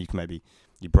like that, and then you can maybe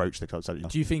broach the club.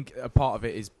 Do you think a part of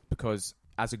it is because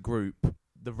as a group,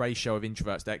 the ratio of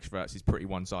introverts to extroverts is pretty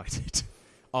one-sided?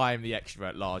 I am the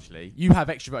extrovert largely. You have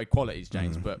extroverted qualities,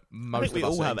 James, but most I think we of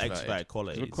us all are have introverted. extroverted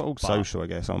qualities. We're all but- social, I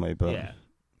guess, aren't we? But yeah,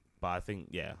 but I think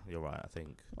you're right. I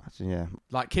think yeah,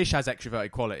 Like Kish has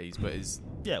extroverted qualities, but is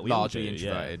we largely all do,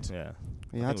 introverted. Yeah,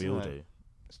 yeah, I think we all do.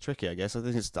 It's tricky, I guess. I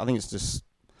think it's just.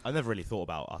 I never really thought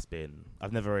about us being.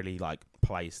 I've never really like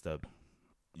placed a.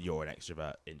 You're an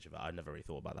extrovert, introvert. I never really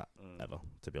thought about that ever,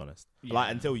 to be honest. Yeah.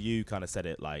 Like until you kind of said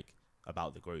it, like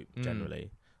about the group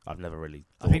generally. I've never really.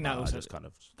 I think thought that about also it. I just kind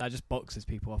of. that just boxes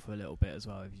people off a little bit as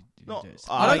well. If you Not. do it.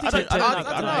 I don't don't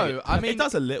know. I mean, it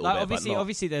does a little Like, bit.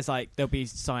 obviously, there's like there'll be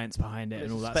science behind it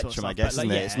and all that spectrum, sort of I stuff. guess, but, isn't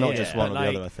like, it? It's not just one or the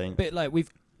other, I think. But like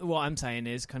what I'm saying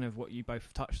is kind of what you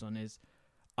both touched on is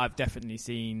I've definitely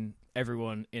seen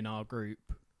everyone in our group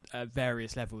at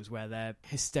various levels where they're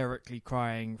hysterically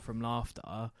crying from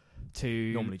laughter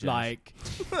to Normally James. like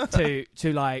to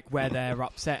like where they're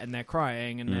upset and they're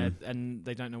crying and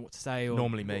they don't know what to say, or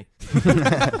Normally me.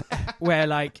 where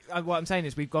like what I'm saying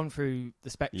is we've gone through the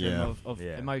spectrum Yeah. of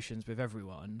emotions with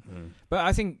everyone. Mm. But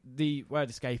I think the word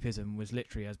escapism was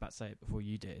literally, I was about to say it before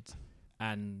you did,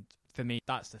 and for me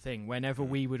that's the thing. Whenever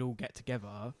we would all get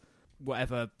together,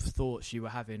 whatever thoughts you were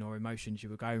having or emotions you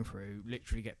were going through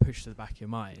literally get pushed to the back of your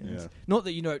mind. Yeah. Not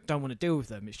that you don't want to deal with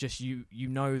them, it's just you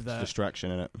know It's that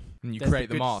distraction, innit? And you there's create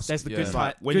the good, mask. there's the yeah. good,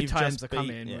 Right, when good you've times just are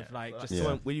coming beat- with like just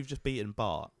Yeah. When you've just beaten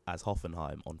Bart as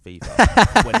Hoffenheim on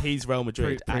FIFA when he's Real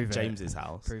Madrid Prove at it. James's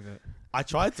house. prove it. I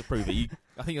tried to prove it.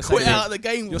 I think you're Quit saying out of the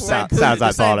game. You're before I saying put sounds it.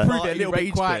 like Barlet. prove it a little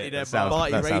bit quietly there, That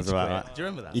Barty sounds rage about quit. right. Do you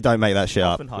remember that? You don't make that shit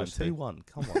up. Hoffenheim 2-1.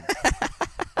 Come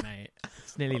on. Mate,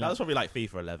 it's nearly That like was probably like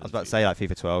FIFA 11. I was about to say like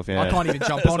FIFA 12. Yeah. I can't even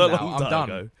jump It's on a now. long I'm time done.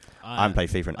 ago. I haven't played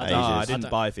FIFA in I ages. don't- I didn't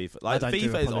don't- buy FIFA. Like I don't do FIFA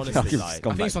is apologies. honestly It's like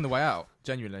gone I think it's back. on the way out.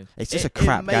 Genuinely. It's just a it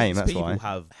crap makes game. That's people why.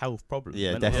 have health problems.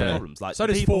 Yeah, mental health definitely. Problems. Like So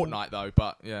does people, Fortnite though,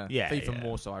 but yeah, Yeah, FIFA yeah.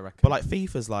 more so, I reckon. But like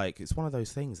FIFA's like it's one of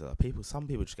those things that some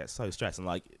people just get so stressed and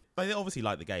like they obviously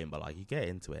like the game, but like you get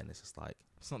into it and it's just like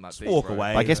it's not that just deep. walk bro.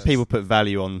 away. But I guess It's- people put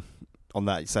value on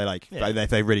that. Say like Yeah. if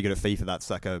they're really good at FIFA, that's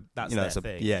like a That's you know their that's a,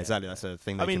 thing, yeah, yeah. exactly. That's a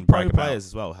thing they I mean, can pro brag about. players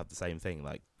as well have the same thing.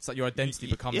 Like It's like your identity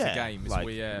becomes yeah, the game. It's like-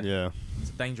 weird. Yeah,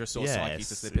 It's a dangerous sort of Yeah, psyche to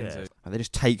it's- slip yeah. into. and they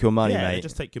just take your money, yeah, mate. they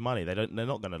just take your money. They're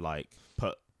not gonna like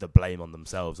put the blame on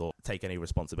themselves or take any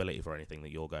responsibility for anything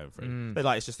that you're going through. Mm. They're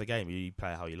like it's just a game. You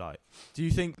play it how you like. Do you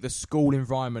think the school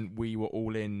environment we were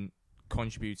all in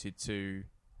contributed to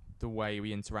the way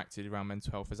we interacted around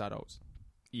mental health as adults?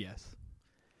 yes.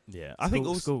 Yeah, I think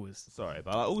also school was sorry,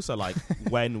 but also like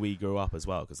when we grew up as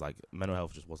well, because like mental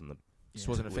health just wasn't Just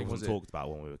wasn't a thing, was it? talked about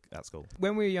when we were at school.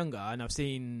 when we were younger, and I've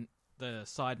seen the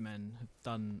Sidemen have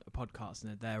done a podcast,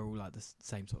 and they're all like the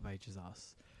same sort of age as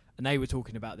us, and they were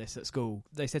talking about this at school.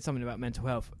 They said something about mental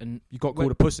health, and You got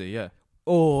called a pussy, yeah.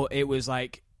 or it was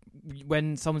like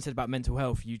when someone said about mental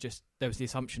health, there was the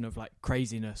assumption of like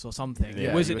craziness or something.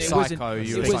 Yeah, It wasn't. You It were wasn't. psycho, you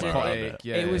it were wasn't- psychotic.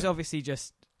 Yeah, It was yeah. obviously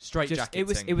just straight just jacket. it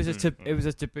was thing. it was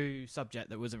a taboo subject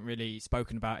that wasn't really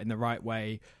spoken about in the right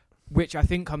way, which I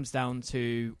think comes down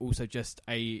to also just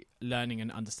a learning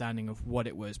and understanding of what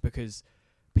it was, because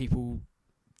people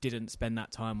didn't spend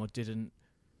that time or didn't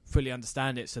fully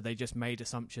understand it, so they just made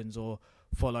assumptions or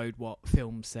followed what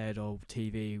films said or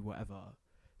TV, whatever.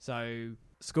 So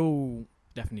school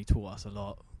definitely taught us a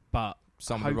lot, but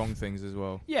Some of the wrong things as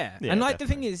well. yeah, Yeah, and like the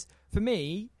definitely. thing is, for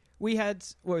me, we had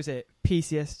what was it,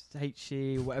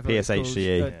 PCSHE or whatever, it's called,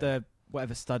 PSHCE. the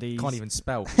whatever studies. Can't even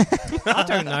spell. I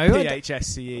don't know.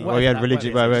 PHSCE. Well, we had that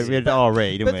religion. was. We had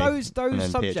RE, didn't But we? those And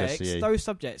then those PHSCE.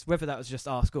 subjects, whether that was just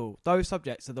our school, those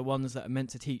subjects are the ones that are meant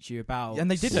to teach you about.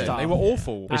 And they didn't. stuff. They were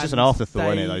awful. It's just an And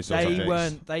afterthought, innit, those sort of They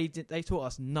subjects. weren't. They taught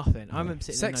us nothing. I remember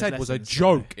sitting. Sex in those ed was a lessons,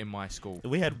 joke in my school.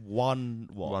 We had one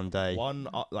day. one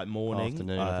like morning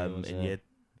Afternoon, I think it was, in yeah. year.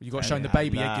 You got Yeah, shown the yeah.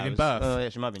 baby Nah, giving it was- birth. Oh, yeah,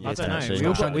 she might have been I year don't 10, know. actually. We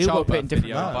all got- we all got put in different-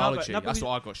 video, No, biology. but That's we-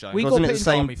 what I got shown. we got Wasn't put it in the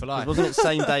same? me for life. Wasn't it the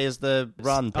same day as the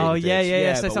run? Oh people yeah, did?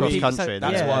 yeah. So but some cross people, country, so,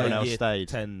 that's yeah. why everyone else year stayed.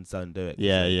 10s don't do it. 'cause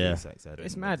Yeah, they do yeah. sex ed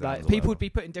It's and mad. exams Like or people whatever. would be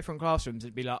put in different classrooms.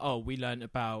 It'd be like, oh, we learned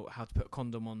about how to put a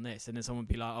condom on this, and then someone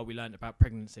would be like, oh, we learned about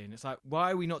pregnancy, and it's like, why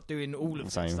are we not doing all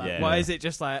of Same. this? Like, Yeah. why is it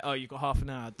just like, oh, you got half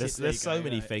an hour? There's there you so go,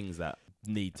 many like- things that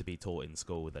need to be taught in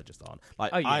school that just aren't. Like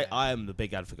Oh, yeah. I am the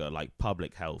big advocate of, like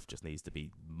public health just needs to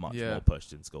be much Yeah. more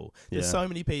pushed in school. There's Yeah. so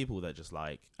many people that just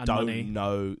like And don't money.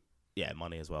 know. Yeah,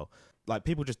 money as well. Like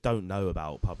people just don't know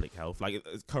about public health. Like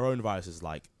coronavirus has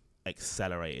like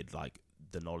accelerated like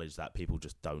the knowledge that people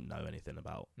just don't know anything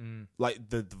about. Mm. Like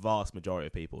the vast majority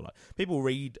of people, like people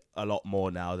read a lot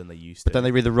more now than they used But to. don't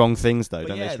they read the wrong things though? But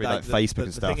Don't yeah, they just read like, like the- Facebook the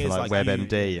and thing stuff and is, like like,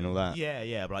 WebMD and all that?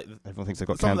 Yeah, but like Everyone thinks they've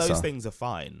got some cancer. of those things are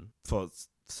fine for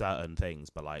certain things,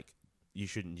 but like you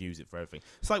shouldn't use it for everything.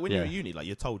 It's like when you're Yeah. at uni, like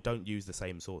you're told don't use the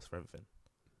same source for everything.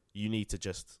 You need to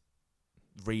just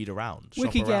read around, shop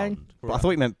Wiki gang. around. But I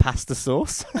thought you meant pasta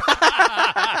sauce.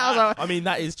 I mean,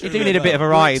 that is true. You do need a bit of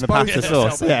variety in the pasta Exposed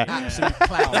sauce. yourself, Yeah. you absolute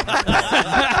clown.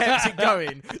 You kept it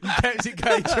going. You kept it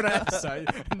going to an episode.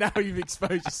 Now you've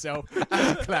exposed yourself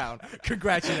as a clown.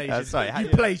 Congratulations. Sorry, you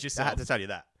played yourself. to tell you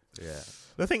that. Yeah.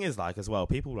 The thing is, like, as well,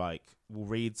 people like will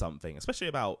read something, especially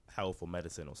about health or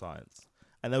medicine or science,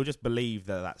 and they'll just believe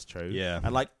that that's true. Yeah.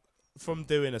 And like from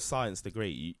doing a science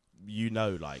degree, you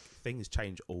know, like things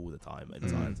change all the time in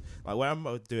science. Like when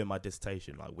I'm doing my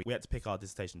dissertation, like we had to pick our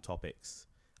dissertation topics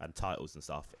and titles and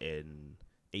stuff in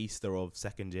Easter of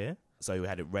second year, so we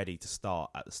had it ready to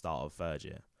start at the start of third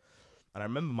year. And I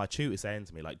remember my tutor saying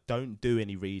to me, like, don't do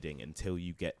any reading until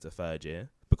you get to third year,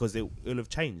 because it'll have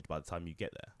changed by the time you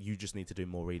get there. You just need to do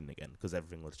more reading again because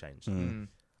everything will have changed. Mm. And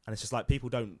it's just like people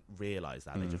don't realise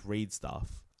that. They just read stuff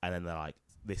and then they're like,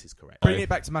 this is correct. Bringing it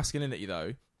back to masculinity,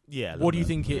 though, Yeah. what do you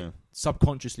think it Yeah.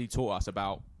 subconsciously taught us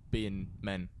about being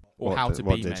men or What how did- to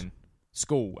what be did? men?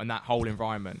 School and that whole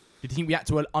environment. Did you think we had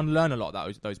to unlearn a lot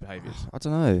of those behaviours? I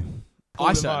don't know.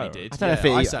 I certainly did. I don't know if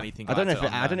it. I certainly think I don't know had if to it.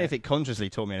 I don't know unlearn if it consciously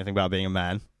taught me anything about being a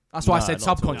man. That's why I No, said not at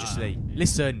all. subconsciously.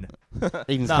 Listen. Even No, I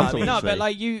mean- subconsciously. No, but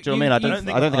like you. Do you know what I mean?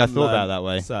 I don't think I thought about it that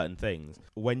way. Certain things.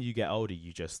 When you get older,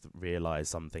 you just realise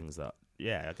some things that,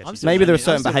 yeah, I guess I'm you still Maybe there were learning-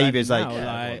 certain I'm still learning behaviours now,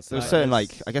 like like- there was certain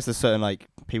like I guess there's certain like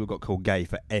people got called gay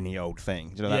for any old thing.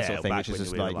 Do you know that Yeah, sort of thing, back which is when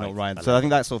just we were, like not like, right. So I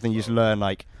think that sort of thing you just learn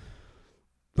like.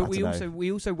 But don't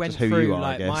we also went Just who through you are, I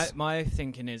like guess. my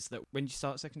thinking is that when you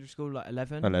start secondary school, like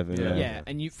 11, Yeah.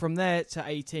 and you from there to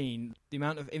 18, the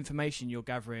amount of information you're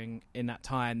gathering in that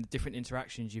time, the different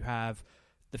interactions you have,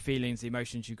 the feelings, the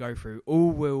emotions you go through, all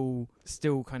will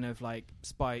still kind of like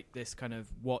spike this kind of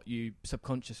what you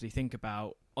subconsciously think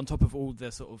about, on top of all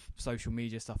the sort of social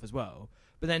media stuff as well.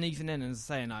 But then even then, as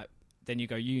I say, like then you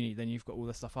go uni, then you've got all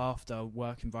the stuff after,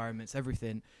 work environments,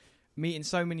 everything. Meeting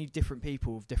so many different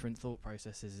people with different thought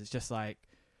processes, it's just like,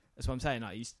 that's what I'm saying,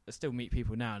 like I still meet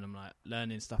people now and I'm like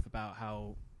learning stuff about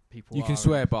how people You are. can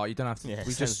swear, but you don't have to. Yeah, We've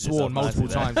censor just sworn yourself multiple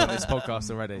nicely times on this podcast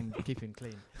already. I'm keeping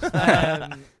clean.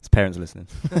 His parents are listening.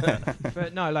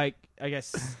 But no, like, I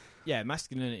guess, yeah,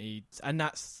 masculinity, and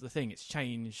that's the thing, it's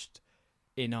changed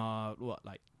in our,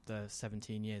 the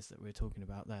 17 years that we're talking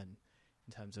about then,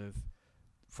 in terms of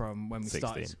from when we 16.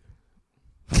 started.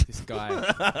 This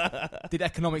guy did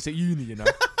economics at uni, you know.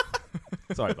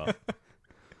 Sorry, Bob.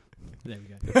 There we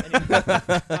go.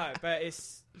 Anyway, no, but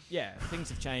it's, yeah, things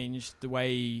have changed. The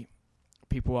way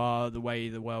people are, the way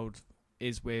the world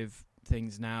is with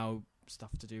things now,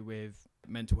 stuff to do with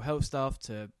mental health stuff,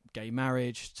 to gay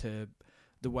marriage, to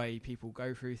the way people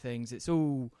go through things. It's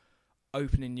all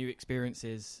opening new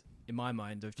experiences in my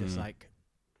mind of just like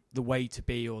the way to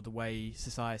be or the way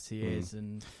society is.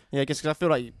 And yeah, I guess 'cause I feel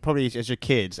like probably as your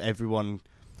kids, everyone,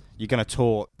 you're going to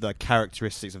taught the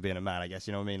characteristics of being a man, I guess,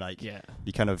 you know what I mean? Like, yeah,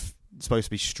 you kind of supposed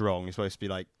to be strong, you're supposed to be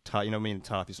like tough, you know what I mean?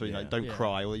 Tough, you're supposed to, like, don't Yeah.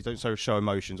 cry, or you don't sort of show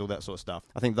emotions, all that sort of stuff.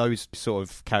 I think those sort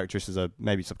of characteristics are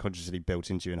maybe subconsciously built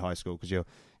into you in high school, because it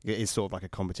is sort of like a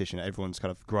competition. Everyone's kind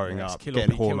of growing Yeah, it's up, kill or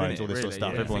getting be killed, hormones, innit, all this sort of really?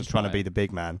 stuff. Yeah. Everyone's Think trying to about be it. the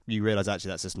big man. You realise actually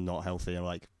that's just not healthy, and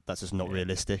like that's just not Yeah.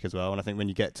 realistic as well. And I think when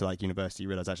you get to like university, you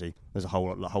realise actually there's a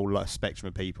whole lot of spectrum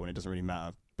of people, and it doesn't really matter.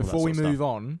 all that Before we sort of move stuff.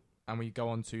 on and we go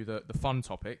on to the fun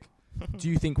topic, do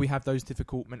you think we have those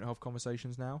difficult mental health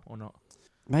conversations now or not?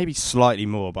 Maybe slightly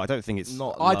more, but I don't think it's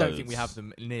Not I don't loads. think we have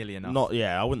them nearly enough. Not,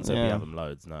 yeah, I wouldn't say we Yeah. have them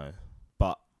loads, no.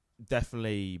 But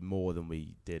definitely more than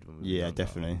we did when we were yeah, younger.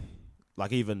 definitely.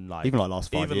 Like even like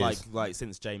last 5 even years. like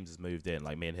since James has moved in,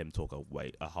 like me and him talk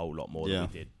a whole lot more Yeah. than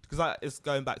we did. Because like, it's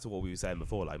going back to what we were saying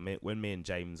before. Like when me and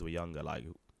James were younger, like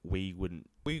we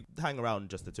hang around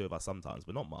just the two of us sometimes,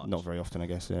 but not much. Not very often, I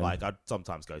guess. Yeah. Like I'd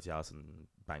sometimes go to your house and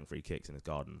bang free kicks in his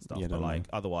garden and stuff. Yeah, but don't like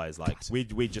otherwise, like we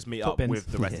just meet Top up bins. with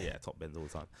the rest. Yeah. Yeah, top bins all the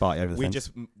time. Bite over the We fence.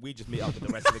 just meet up with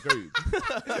the rest of the group.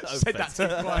 Said that too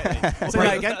quietly. Say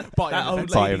that again. Bite That over the old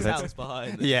fence. Bite lady's over the house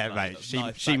behind. Yeah, Like, mate. a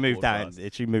nice She moved backboard out. for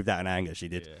us. She moved out in anger. She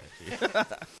did. Yeah,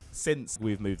 Since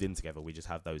we've moved in together, we just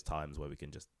have those times where we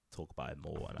can just talk about it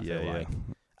more. And I feel like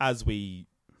as we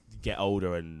get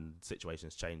older and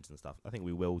situations change and stuff, I think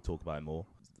we will talk about it more.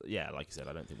 Yeah, like you said,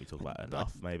 I don't think we talk about it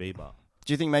enough, maybe, but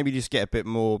Do you think maybe you just get a bit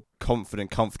more confident,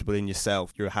 comfortable in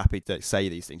yourself? You're happy to say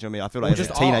these things. You know what I mean, I feel like Or as just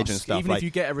a teenager and ask, stuff, even like if you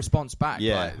get a response back.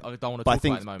 Yeah. Like, I don't want to But I talk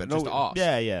think- about it at the moment. but Just no- ask.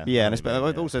 yeah. yeah, and I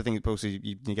I also think also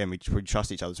again we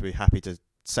trust each other to be happy to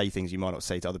say things you might not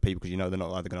say to other people because you know they're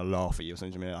not either going to laugh at you or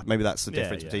something. I mean, like, maybe that's the Yeah,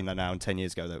 difference yeah. between that now and 10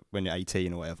 years ago. That when you're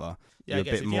 18 or whatever, Yeah, I you're a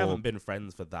guess bit if you more haven't been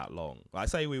friends for that long, like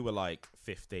say we were like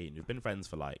 15, we've been friends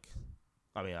for like,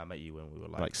 I mean, I met you when we were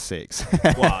like 6.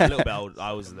 well, a little bit old.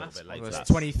 I was a little bit late Well, to it's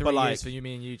that. 23 But, like, years for you,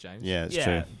 me and you, James. Yeah, it's yeah,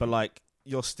 true. but like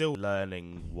you're still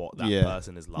learning what that Yeah.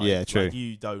 person is like. Yeah, true. Like,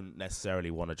 you don't necessarily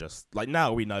want to just like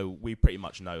now we pretty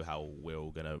much know how we're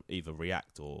all gonna either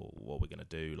react or what we're gonna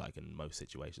do. Like in most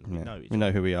situations, we Yeah. know each We know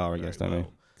other who we are, I very guess, don't we?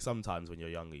 well. Sometimes when you're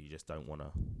younger, you just don't want to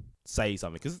say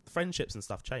something because friendships and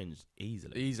stuff change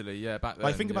easily. Easily, yeah. Back then,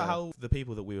 Like think about yeah. how the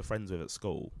people that we were friends with at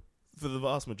school, for the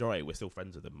vast majority, we're still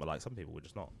friends with them. But like some people, we're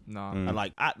just not. No, Mm. And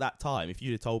like at that time, if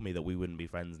you'd have told me that we wouldn't be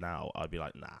friends now, I'd be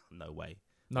like, nah, no way.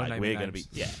 no like naming we're gonna names.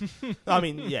 be, yeah. I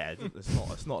mean, yeah,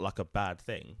 it's not like a bad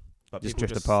thing. But Just people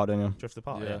drift apart, don't you? Drift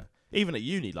apart, Yeah. yeah. Even at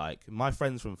uni, like my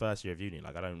friends from first year of uni,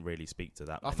 like I don't really speak to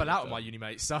that. I many fell out of with my them. uni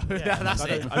mates, so Yeah, that's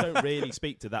like, it. I don't really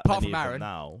speak to that Apart many from of them Aaron.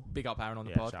 now. Big up Aaron on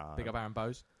the Yeah, pod. shout Big out. up Aaron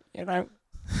Bose. You know.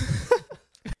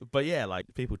 But yeah, like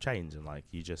people change and like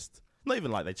you just not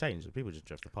even like they change. People just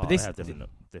drift apart. this- They have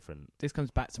different. this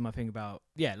comes back to my thing about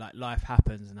like life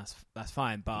happens and that's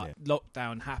fine, but Yeah.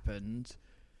 lockdown happened.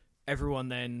 Everyone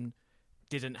then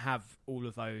didn't have all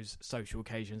of those social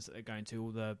occasions that they're going to,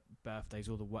 all the birthdays,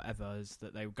 all the whatevers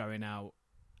that they were going out,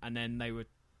 and then they were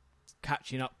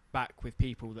catching up back with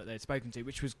people that they'd spoken to,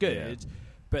 which was good.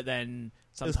 But then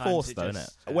It was sometimes forced, though,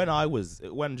 just,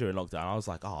 innit? When during lockdown, I was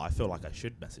like, oh, I feel like I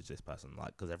should message this person,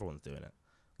 like, because everyone's doing it.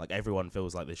 Like everyone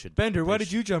feels like they should. Bender, why they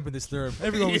did you jump in this theorem?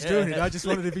 Everyone was Yeah. doing it. I just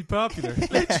wanted to be popular.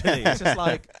 Literally, it's just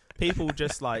like people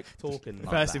just like talking. Like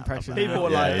First that. impression. People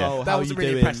were Yeah, like, yeah. oh, That how wasn't you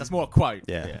really doing? impressed. That's more a quote.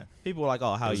 Yeah. Yeah. People were like,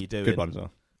 oh, how That was you a doing? Good one as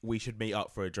well. we should meet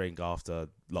up for a drink after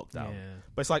lockdown. Yeah.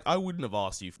 But it's like, I wouldn't have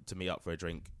asked you to meet up for a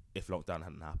drink if lockdown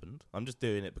hadn't happened. I'm just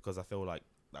doing it because I feel like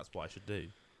that's what I should do.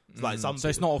 It's like So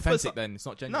it's not authentic then? It's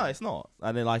not genuine? No, it's not.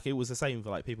 And then like it was the same for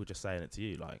like people just saying it to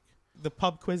you, like the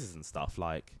pub quizzes and stuff.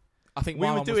 Like I think we my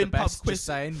were one was doing the best, pub quiz. just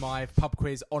saying my pub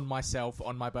quiz on myself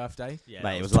on my birthday. yeah,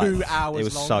 Mate, it was 2 like hours it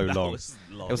was long. so that long. was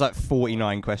long. It was like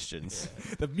 49 questions.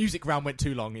 The music round went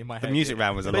too long in my head. The music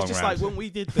round was a But long it's just round. like when we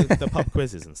did the pub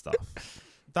quizzes and stuff.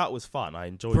 That was fun. I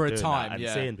enjoyed for a doing time, that and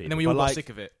yeah. seeing people. And then we But all got like, sick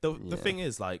of it. The Yeah. thing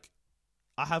is, like,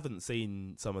 I haven't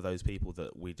seen some of those people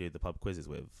that we do the pub quizzes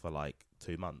with for like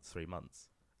 2 months, 3 months,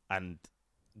 and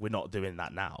we're not doing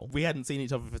that now. We hadn't seen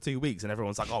each other for 2 weeks, and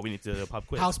everyone's like, "Oh, we need to do a pub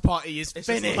quiz." House party is It's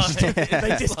just finished. like-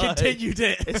 They it's discontinued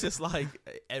it. It's just like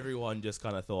everyone just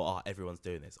kind of thought, "Oh, everyone's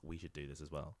doing this. We should do this as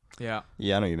well." Yeah.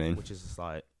 Yeah, I know what you mean. Which is just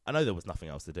like, I know there was nothing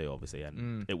else to do, obviously, and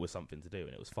Mm. it was something to do, and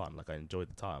it was fun. Like I enjoyed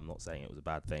the time. I'm not saying it was a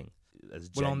bad thing. As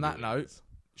Well, on that genuine note, as-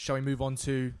 shall we move on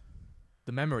to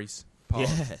the memories part?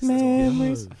 yes, let's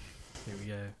Memories. go. Here we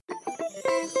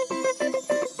go.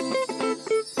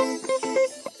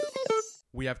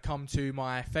 We have come to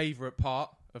my favourite part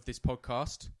of this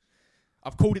podcast.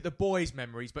 I've called it the boys'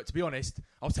 memories, but to be honest,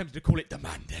 I was tempted to call it the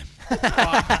man dem.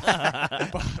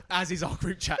 but as is our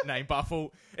group chat name, but I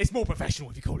thought it's more professional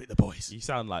if you call it the boys. You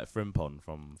sound like Frimpong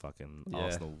from fucking Yeah.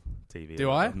 Arsenal TV.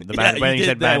 Do I? The man, when he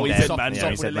said there, man, we dem, said Soft- man yeah, soft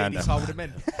he with said a man. lean, dem. hard with the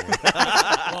men.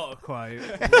 What a quote.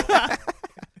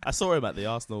 I saw him at the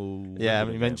Arsenal. Yeah, Wimbledon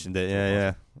you game. mentioned it. Yeah,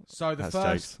 yeah. So the That's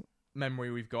first jokes.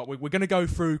 memory we've got, we're going to go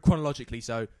through chronologically.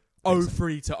 So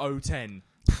 03 to 010,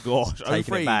 Gosh, Taking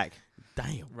 03. it back.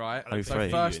 Damn. right? I don't So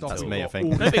think first you off, until- we've me, I got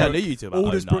think. I don't think I knew Aldersbrook, you two about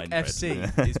Aldersbrook 09,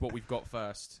 FC is what we've got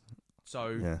first. So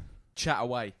Yeah. chat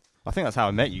away. I think that's how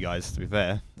I met you guys, to be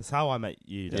fair. That's how I met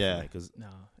you, definitely. Yeah. Because No.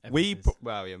 we, emphasis.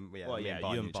 Well, yeah, well, me yeah, and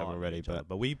Bart you knew and each other Bart already, knew each other, but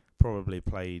but we probably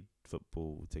played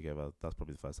football together. That's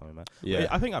probably the first time we met. yeah,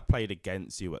 I think I played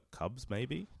against you at Cubs,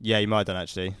 maybe. yeah, you might have done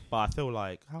actually. But I feel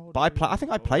like, how old But were you? I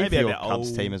think I Or played maybe for a your bit Cubs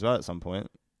old. team as well at some point.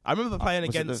 I remember playing was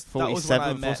it the against. That was when I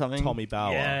 47th or met something? Tommy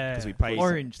Bauer Yeah. because we played.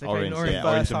 Orange. They played in Orange, orange. yeah, First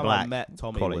orange and time black I met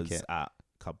Tommy quality was kit. at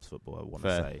Cubs football. I want to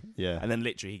Fair. say, Yeah, and then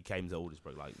literally he came to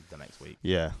Aldersbrook like the next week.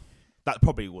 yeah. That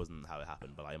probably wasn't how it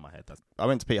happened, but like in my head, that's I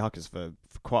went to Pete Huckers for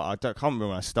quite. Can't remember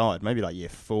when I started. Maybe like year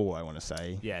 4, I want to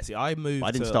say. yeah. See, I moved. But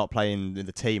I didn't to, start playing in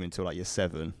the team until like year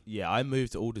 7. Yeah, I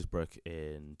moved to Aldersbrook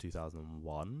in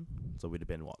 2001, so we'd have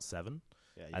been what 7,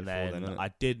 Yeah, and then I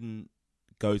didn't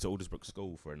go to Aldersbrook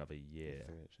school for another year.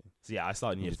 So yeah, I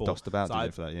started in you year just 4. dossed about So did I-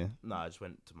 you, for that year. No, I just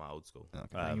went to my old school. Okay.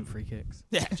 Banging free kicks.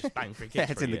 Yeah, just bang free Yeah,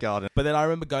 kicks. it's for a in the year. garden. But then I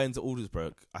remember going to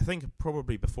Aldersbrook, I think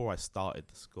probably before I started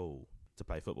the school to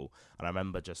play football. And I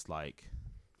remember just like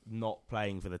not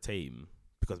playing for the team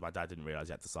because my dad didn't realise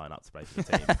you had to sign up to play for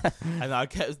the team. And I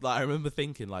kept like, I remember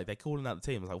thinking like they're calling out the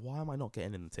team. I was like, why am I not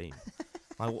getting in the team?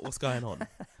 Like, what's going on?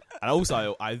 And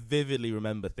also, I vividly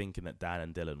remember thinking that Dan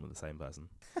and Dylan were the same person.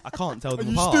 I can't tell them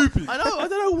apart. stupid? I know. I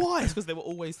don't know why. It's because they were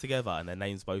always together and their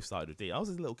names both started with D. I was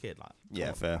a little kid. Like, Yeah,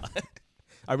 come fair. on.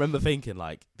 I remember thinking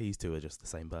like these two are just the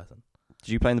same person. Did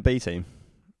you play in the B team?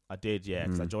 I did, yeah,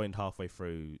 because I Mm. joined halfway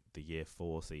through the year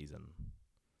 4 season,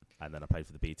 and then I played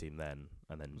for the B team then,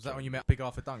 and then Was that when you met Big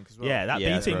Arthur Dunk as well? Yeah, that Yeah,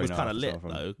 B that's team very was nice kind of as lit well from-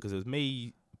 though, because it was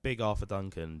me, Big Arthur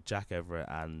Duncan, Jack Everett,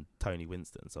 and Tony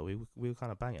Winston. So we were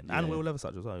kind of banging, and Yeah. Will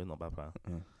Leversuch as well. He's not a bad player.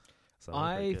 Yeah. So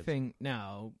we're pretty I good. think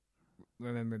now,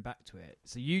 remembering back to it,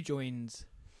 so you joined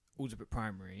Aldersbrook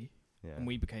Primary, yeah. and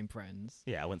we became friends.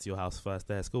 I went to your house first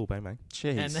day of school, bang bang.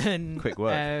 Jeez. And then Quick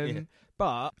work. Yeah.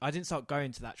 But I didn't start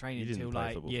going to that You training didn't until play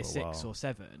like football year for a 6 while. or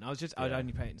 7. I'd Yeah.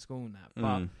 only play it in school and that. But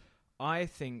Mm. I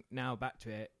think now back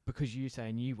to it, because you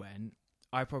saying you went,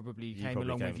 I probably You came probably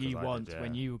along came with you 'cause I did, once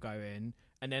when yeah. you were going.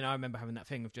 And then I remember having that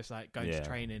thing of just like going Yeah. to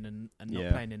training and not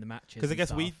Yeah. playing in the matches. Because I and guess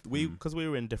stuff. we Mm. because we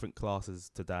were in different classes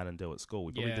to Dan and Dill at school,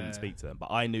 we probably Yeah. didn't speak to them, but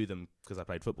I knew them because I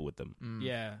played football with them. Mm.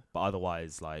 Yeah. But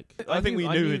otherwise, like I I think we knew-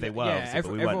 I knew knew who they that- were, yeah, obviously,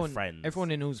 but we everyone- weren't friends. Everyone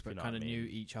in Aldersbrook you know kind of what I knew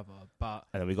mean. each other. But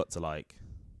And then we got to like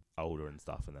older and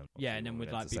stuff, and then yeah, obviously and then when we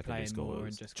we'd went like to be secondary playing school, more it and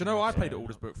was- just. Do you know I played at Yeah.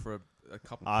 Aldersbrook for a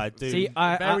couple? I do. See,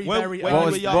 very, well, very when What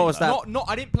we was- were what young, was that? Not.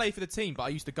 I didn't play for the team, but I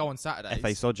used to go on Saturdays. F.A.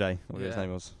 Sojay, whatever his Yeah.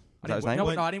 name was. I Is that his didn't,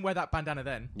 name? no, I didn't wear that bandana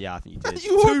then. Yeah, I think you did.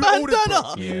 You wore To a bandana.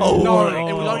 Aldersbrook. Yeah. Oh, No, my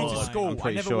it was only to God. school. I'm I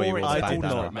pretty never sure wore he it wore to a I did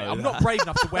bandana. Aldersbrook, mate. know I'm that. not brave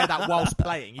enough to wear that whilst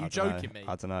playing. You I dunno. joking me?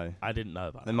 I don't know. I didn't know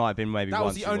about There that. might have been maybe That once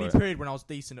was the you only wore it. period when I was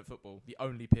decent at football. The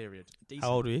only period. Decent.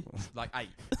 How old were you? Like 8.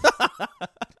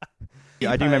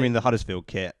 Yeah, I do remember in the Huddersfield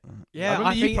kit. Yeah, remember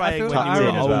I you think I playing feel when like tucked you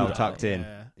in were as well, older. tucked in.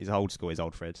 Yeah. He's old school, he's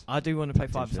old Fred. I do want to play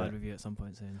Tucked in 5-a-side shirt. with you at some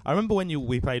point soon. I remember when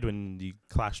we played when you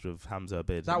clashed with Hamza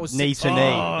Abid. That was Knee 16. to knee.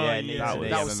 Oh, Yeah, yeah. knee That to was- knee.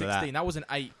 That I was remember 16. That wasn't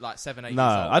 8, like 7, 8 no,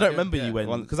 years old. I don't remember Yeah. you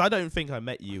when because I don't think I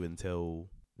met you until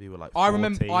We were like. I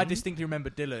 14. distinctly remember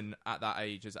Dylan at that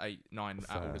age as 8, 9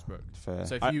 at Aldersbrook. Fair.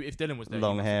 So if Dylan was there,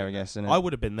 Long hair, I guess. Isn't it? I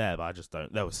would have been there, but I just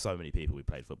don't. There were so many people we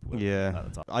played football with at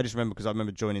the time. I just remember because I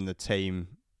remember joining the team.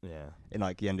 Yeah. In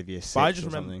like the end of year 6. But I just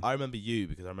remember. I remember you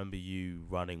because I remember you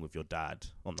running with your dad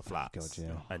on the flats,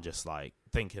 and just like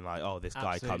thinking like, oh, this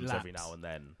guy comes every now and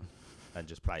then, and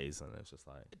just plays, and it's just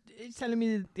like. He's telling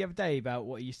me the other day about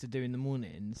what he used to do in the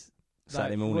mornings.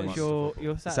 Saturday mornings. What's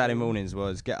your Saturday mornings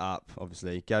was get up,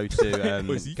 obviously, go to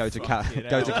go to Cattle.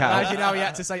 Imagine how he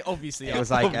had to say obviously. It was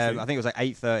like I think it was like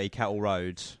 8:30 Cattle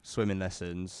Road swimming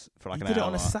lessons for like you an hour. did it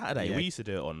on a Saturday. Yeah. We used to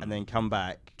do it on, and then come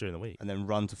back during the week, and then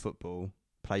run to football,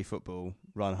 play football,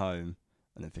 run home,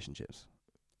 and then fish and chips,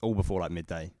 all before like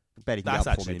midday. Barely that's get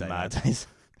up actually before midday mad. Nowadays.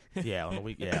 Yeah, on a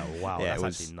week. Yeah, wow. Yeah, that's it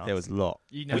was. actually nuts. There was a lot.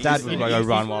 You My dad would go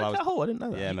run while I was. I didn't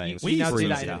know that. Yeah, mate. You now do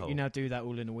freezing. that. You now do that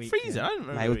all in a week. Freezing. I don't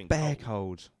remember. Mate, it was being bare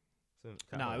cold. cold.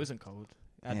 No, it wasn't cold.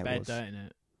 It had Yeah, it bad was. dirt in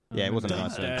it. Yeah, it wasn't a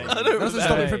nice Dirty. one. I don't That doesn't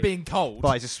stop it Dirty. from being cold. But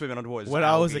I just swimming underwater. When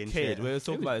I was a algae and kid, shit. we were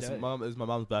talking It about was this. dirty. It was my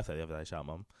mum's birthday the other day. Shout out,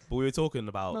 mum. But we were talking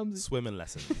about Mumsy. swimming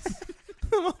lessons.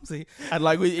 Mumsy. And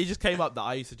like, it just came up that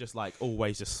I used to just like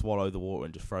always just swallow the water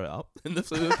and just throw it up in the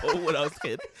swimming pool when I was a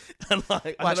kid. And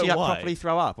like, Well, I actually, don't know why. properly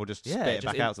throw up or just Yeah, spit it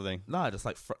just back out to the thing. No, just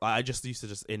like I just used to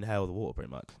just inhale the water pretty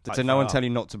much. Did Like, no one throw tell up. you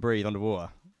not to breathe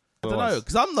underwater? I don't know,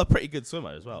 because I'm a pretty good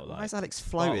swimmer as well. Why Like, is Alex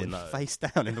floating no. face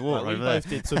down in the water like, we over there? both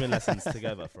did swimming lessons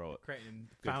together for a Creating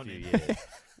good fountain. few years.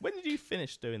 When did you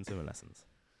finish doing swimming lessons?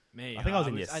 Me. I think I was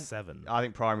in year 7. I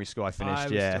think primary school I finished, I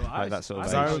was yeah, still- I like that was- sort of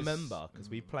Because age. I was- remember, because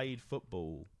we played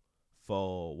football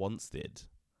for Wanstead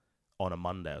on a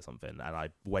Monday or something, and I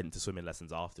went to swimming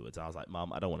lessons afterwards, and I was like,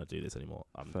 Mum, I don't want to do this anymore.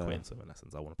 I'm Fair. quitting swimming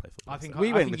lessons. I want to play football. I think We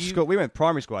I went think to you- school. We went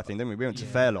primary school, I think, didn't we? We went to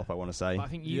Yeah. Fairlop, I want to say. I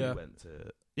think you. you went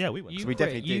to... Yeah, we went You to... So we quit-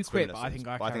 definitely you did swimming quit, but I lessons, think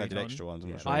I but I think I carried did on. extra ones. I'm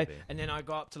Yeah. not sure. And then I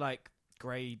got up to like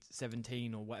grade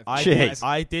 17 or whatever. I Jeez. did,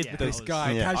 I did Yeah, this I was-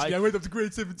 guy. Yeah. Casually, I went up to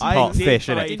grade 17. Pot did fish,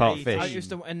 innit? grade Pot 18. fish. I used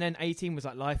to, and then 18 was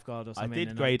like lifeguard or I something. did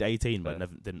and grade 18, but Fair.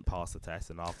 never didn't pass the test,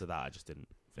 and after that, I just didn't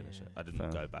finish Yeah. it. I didn't Fair.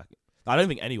 go back. I don't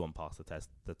think anyone passed the test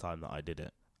the time that I did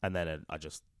it, and then I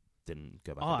just didn't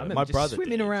go back. Oh, and I do it. remember My just brother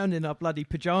swimming did. around in our bloody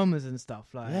pajamas and stuff.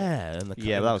 Like, Yeah, and the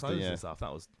Yeah, and that the was the- clothes yeah. and stuff.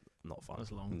 That was not fun. that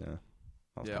was long. Yeah.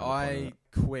 That was Yeah, kind of fun,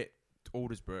 I innit? quit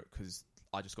Aldersbrook because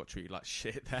I just got treated like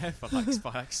shit there for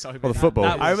like so many. Well, the football.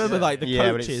 That was- I remember like the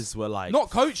Yeah, but it's- coaches were like not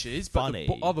coaches, but funny.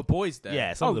 the other boys there.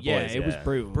 Yeah, some Oh of the yeah, boys. it was yeah.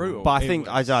 brutal. Brutal. But I It think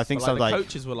was- I think But, some like, the like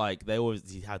coaches were like they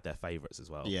always had their favourites as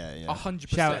well. yeah, yeah.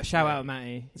 100%. Shout out,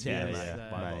 Matty. Yeah, Yeah, yeah. yeah.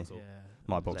 My Mate. Vauxhall.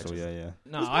 My Boxall, Legends.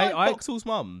 yeah. No, Was I Boxall's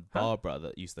mum, Huh? Barbara,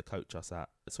 that used to coach us at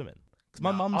swimming. Because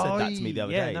my No. mum said that to me the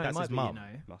other yeah, day. No, it That's might his be, mum. You know.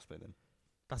 Must be then.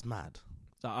 That's mad.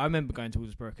 So I remember going to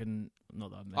Aldersbrook and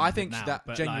not that I'm I think now, that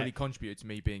but, genuinely like, contributed to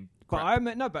me being. but crap. I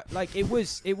remember no, but like it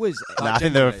was. Nah, Like, I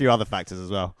think there were a genuinely. few other factors as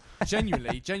well.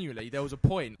 genuinely, there was a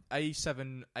point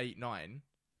A7, 8, 9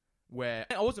 where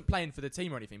I wasn't playing for the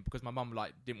team or anything because my mum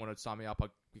like didn't want to sign me up. I'd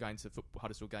be going to football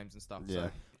Huddersfield games and stuff. Yeah.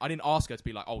 So I didn't ask her to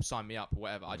be like, "Oh, sign me up" or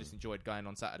whatever. I just enjoyed going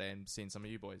on Saturday and seeing some of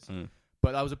you boys. Mm.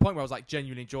 But there was a point where I was like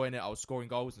genuinely enjoying it. I was scoring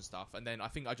goals and stuff, and then I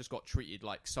think I just got treated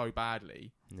like so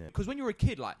badly. Yeah. Because when you're a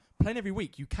kid, like playing every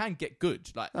week, you can get good.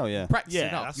 Like Oh yeah. practicing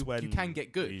Yeah, up, that's you when can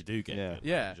get good. You do get Yeah. good.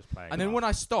 Yeah. You're just playing And then hard. when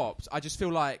I stopped, I just feel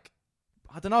like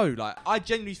I don't know. Like I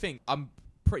genuinely think I'm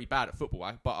pretty bad at football,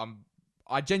 but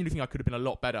I genuinely think I could have been a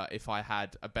lot better if I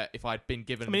had if I'd been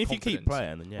given. I mean, if you confidence. keep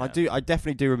playing, then yeah. I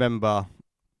definitely do remember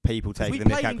people 'Cause taking we the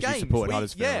mick played out in because you games. supported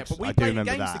Huddersfield. Yeah, but we I do played in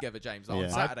remember games that. together, James, like, Yeah. on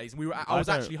Saturdays, and we were. I I was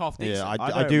don't- actually half Yeah, decent. I don't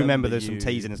do remember remember there's some you-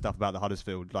 teasing and stuff about the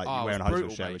Huddersfield, like Oh, you it wearing was a Huddersfield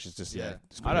brutal, shirt, mate. which is just Yeah.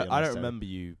 it's I don't completely remember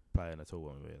you playing at all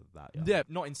when we were that young. Yeah,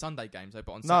 not in Sunday games though,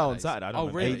 but on No, Saturdays. on Saturday, I don't Oh,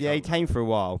 remember. really? unnecessary. Yeah, he came for a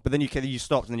while, but then you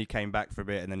stopped and then you came back for a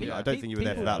bit, and then Yeah. I don't think you were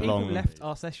there for that people long. left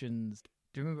our sessions.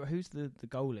 Do you remember who's the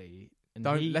goalie?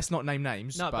 And Let's not name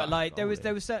names. No, but like there was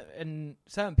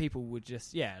certain people would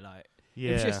just like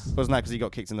it was Yeah. just Wasn't that because he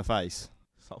got kicked in the face?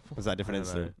 Was that a different I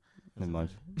don't know. incident? Never mind.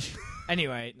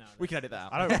 anyway. No, we can edit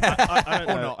that out. I don't. I don't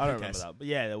Or know. not, I who don't remember cares? that. But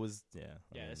yeah, there was. Yeah.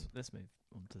 yeah. Let's move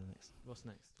on to the next. What's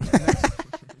next?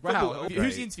 Wow, Football,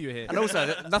 who's the interviewer here? And also,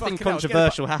 Fucking nothing hell,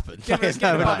 controversial happened. Get There's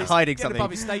above no like his- hiding get above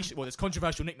something. his station. Well, there's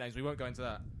controversial nicknames. We won't go into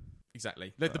that.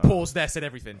 Exactly. The pause there said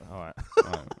everything. All right.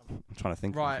 Right, I'm trying to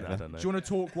think. Right. I don't know. Do you want to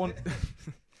talk one?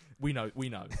 We know. Do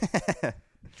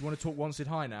you want to talk Wanstead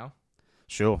High now?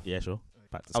 Sure. Yeah, sure.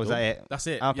 Back to Oh, school. was that it? That's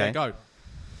it. Okay. Yeah, go.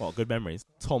 What good memories?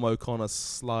 Tom O'Connor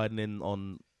sliding in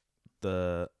on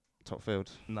the Top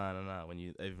field. no. When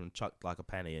you even chucked like a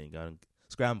penny and going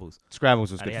scrambles.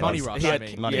 Scrambles was And good he fun. Money had- rush, he I had-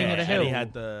 mean. Money yeah, King of the and he Hill.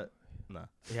 had the No,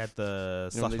 he had the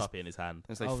You know slush these- puppy in his hand.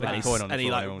 It's like Oh, flip right. a coin on the And he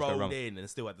floor, like everyone's gonna rolled run. in and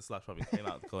still had the slush puppy came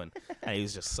out of the coin. And he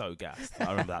was just so gassed.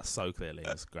 I remember that so clearly. It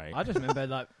was great. I just remember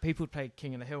like people played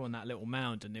King of the Hill on that little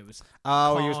mound, and it was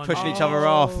Oh, he was Can't- pushing each other Oh,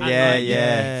 off. and, Yeah, like,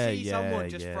 yeah. see someone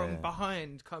just yeah. from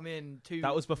behind come in to.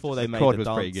 That was before they The made COD the was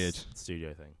dance pretty good.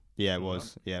 studio thing. Yeah, it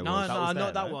was. Yeah, it No, was. That no, was there,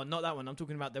 not that no? one. Not that one. I'm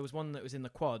talking about. There was one that was in the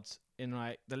quads. In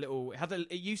like the little.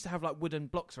 It used to have like wooden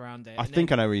blocks around it. I and think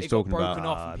then I know what he's it got talking broken about.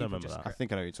 off I and don't people remember just that. I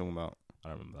think I know what you're talking about. I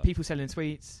don't remember that. people selling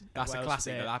sweets. That's What a else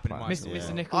classic was that there? happened in my Mr. school. Yeah.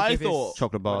 Mr. Nichols. I gave his- thought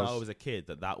Chocolate when bars. I was a kid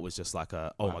that was just like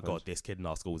a oh What my god, happened? this kid in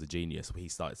our school was a genius. He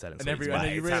started selling And sweets. everyone-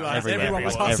 and you It's realise happening everyone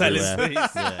was selling everywhere.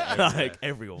 sweets. Yeah, like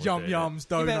everyone was Yum doing it. yums,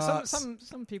 Yeah, donuts. but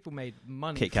some people made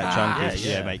money. Kit Kat from that. Chunkies.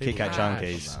 yeah, Yeah, mate. people Kit Kat made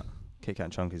money Chunkies. from that. Kit Kat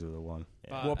Chunkies were the one.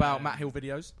 Yeah. What about Matt Hill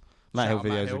videos? Matt Hill Shout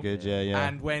out Matt videos Hill. are good. Yeah, yeah.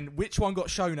 And which one got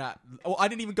shown at? Oh, I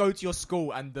didn't even go to your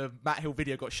school, and the Matt Hill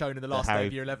video got shown in the last day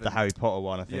of year 11. The Harry Potter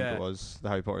one, I think Yeah. it was. The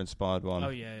Harry Potter inspired one. Oh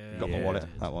yeah. Got my Yeah. wallet.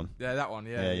 That one. Yeah, that one.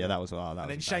 Yeah, Yeah, that was. Oh, that And was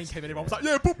then the Shane best. came in, and everyone was like,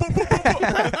 "Yeah, boop, boop, boop, boop,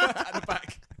 boop," at the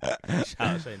back. Shout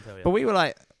out Shane Taylor. But we were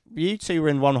like, you two were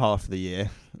in one half of the year.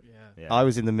 Yeah. Yeah. I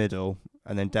was in the middle,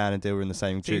 and then Dan and Dill were in the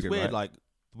same See, it's tutor group. weird. right? Like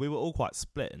we were all quite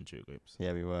split in tutor groups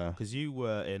Yeah, we were because you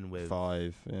were in with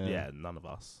 5. yeah, none of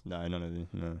us. No, none of you.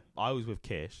 No. I was with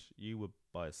Kish. You were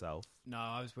by yourself. No,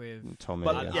 I was with. Tommy.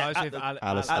 But, yeah. I was at with the- Alistair.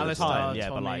 At the Alistair, time, yeah,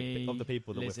 but like Tommy, of the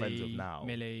people that Lizzie, we're friends with now.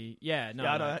 Millie. Yeah, no.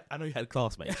 Yeah, I know you had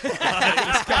classmates. no,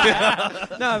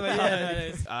 but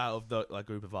yeah. Out of the like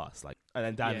group of us, like, and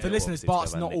then Dan. Yeah. For Dill, listeners, obviously,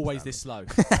 Bart's together, not Nick's always Dan. this slow.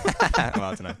 Well,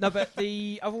 I don't know. No, but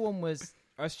the other one was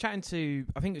I was chatting to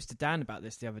I think it was to Dan about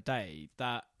this the other day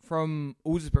that from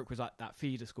Aldersbrook was like that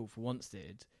feeder school for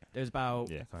Wanstead. There was about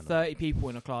Yeah, kind of. 30 people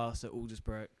in a class at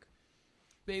Aldersbrook.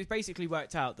 But it was basically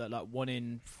worked out that like 1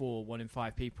 in 4, 1 in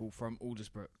 5 people from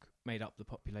Aldersbrook made up the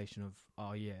population of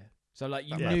our year. So like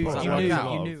you Yeah, knew probably. you Worked knew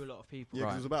out. you knew a lot of people. Yeah, 'cause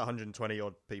Right. there was about 120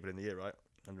 odd people in the year, right?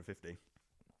 150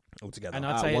 altogether. And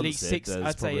I'd At say at least Wanstead, 6. There's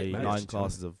I'd say probably at 9 least-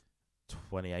 classes of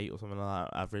 28 or something like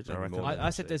that average. I Maybe reckon. more.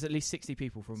 I said there's at least 60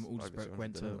 people from It's like Aldersbrook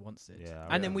went to 100, Wanstead. Yeah,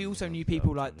 And then yeah. we also knew Yeah,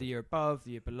 people yeah. like the year above,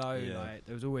 the year below. Yeah. Like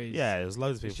there was always Yeah, there's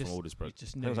loads of it's people from just- Aldersbrook. you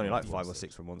just there was knew only like people. 5 or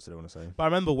 6 from Wanstead, I want to say. But I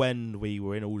remember when we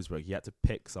were in Aldersbrook, you had to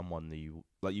pick someone that you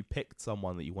picked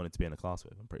someone that you wanted to be in a class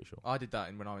with. I'm pretty sure. I did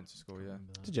that when I went to school. Yeah,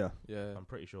 Did you? yeah. I'm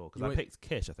pretty sure because You I went- picked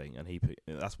Kish, I think, and he picked,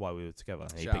 that's why we were together.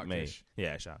 He Shout picked out me. Kish.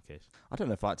 Yeah, shout out Kish. I don't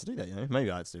know if I had to do that. You know, maybe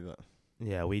I had to do that.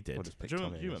 Yeah, we did. Or just pick do you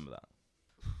Tommy, I remember that?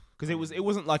 Because it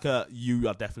wasn't like a you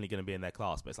are definitely going to be in their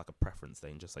class, but it's like a preference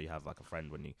thing, just so you have like a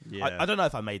friend when you. Yeah. I don't know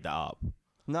if I made that up,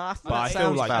 No, I but I that feel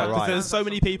sounds like about because right. there's so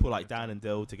many people like Dan and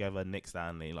Dill together, Nick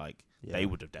Stanley, like Yeah. they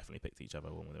would have definitely picked each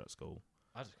other when we were at school.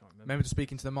 I just can't remember. Remember to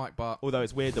speak into the mic, but Although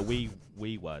it's weird that we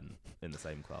weren't in the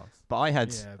same class. But I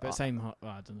had. Yeah, but same.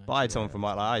 I don't know. But I had someone Yeah. from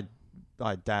I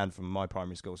had Dan from my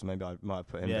primary school, so maybe I might have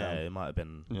put him Yeah, down. it might have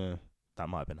been. Yeah, That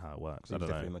might have been how it works. because he I was don't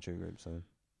definitely in know. my tutor group. So,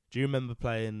 Do you remember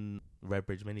playing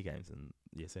Redbridge mini games in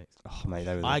year 6? oh mate,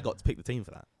 they were I got to pick the team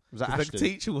for that. Was that 'Cause Ashton? the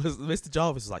teacher was Mr.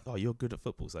 Jarvis was like, "Oh, you're good at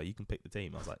football, so you can pick the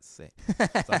team." I was like, "Sick." So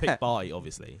I picked Barty,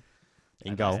 obviously. in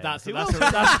And goal? then- That's Who that's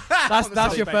else?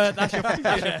 that's your first that's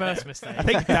your first mistake.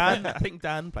 I think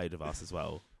Dan played with us as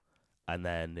well, and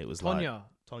then it was like Tonya.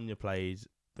 Tonya played.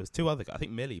 There was 2 other guys. I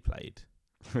think Millie played.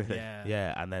 Really? Yeah.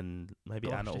 Yeah, and then maybe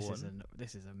Gosh, Anna this Orton.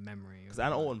 is a memory. Because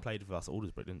Anna Orton played with us at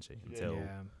Aldersbrook, didn't she?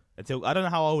 Yeah. Until I don't know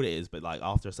how old it is, but like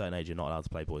after a certain age, you're not allowed to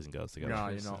play boys and girls together. no,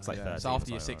 you're not. It's like yeah. 13 So or after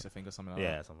year something 6, I like think, or something that. like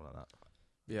Yeah, that. something like that.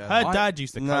 Yeah. Her dad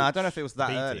used to coach. No, I don't know if it was that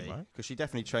B team, early because right? she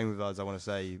definitely trained with us. I want to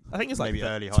say I think it's like maybe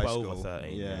early 12 high school. or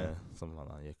 13. Yeah. Yeah. Something like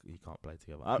that. You can't play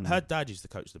together. Mm. Her dad used to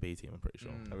coach the B team, I'm pretty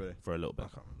sure. Mm. Oh, really? For a little bit.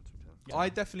 I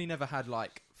definitely never had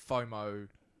like FOMO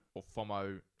or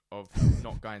FOMO of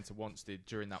not going to Wanstead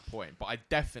during that point, but I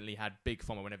definitely had big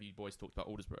FOMO whenever you boys talked about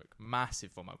Aldersbrook.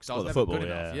 Massive FOMO because I was the never football, good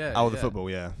enough. yeah. Yeah. Oh, the yeah. football,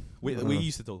 yeah. We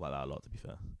used to talk about that a lot, to be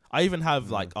fair. I even have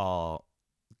Mm. like our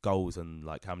goals and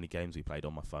like how many games we played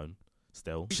on my phone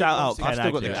still. You Shout did out obviously- I've Ken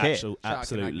still got the Agnew, kit. actual Shout out Ken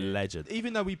absolute Agnew. legend.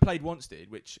 Even though we played Wanstead,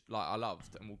 which like I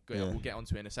loved, and Yeah. we'll get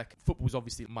onto it in a second. Football's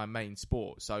obviously my main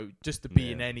sport, so just to be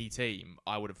Yeah. in any team,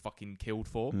 I would have fucking killed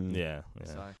for. Mm. Yeah, yeah.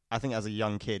 So I think as a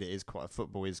young kid,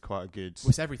 football is quite a good well,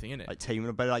 it's everything, isn't it? like team,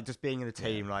 but like just being in a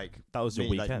team, like That was your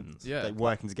me, like, weekends. Yeah. like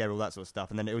working together, all that sort of stuff.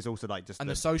 And then it was also like just And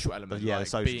the social element, yeah, the like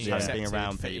social being side, accepted, being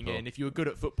around fitting people. in. If you were good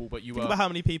at football, but you Think were, about how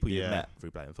many people you Yeah. met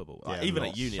through playing football. Like, Yeah, even at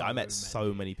lots. uni, I So met so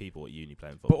many. many people at uni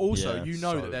playing but football. also Yeah. you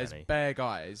know So that there's many. bare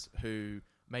guys who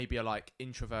maybe are like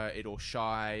introverted or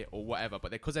shy or whatever, but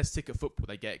because they're sick at football,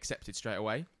 they get accepted straight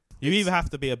away. You either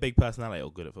have to be a big personality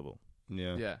or good at football.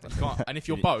 yeah. Yeah, you can't, and if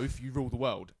you're both, you rule the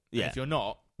world. And Yeah. if you're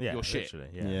not, Yeah, you're shit. literally,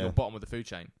 yeah. Yeah. You're bottom of the food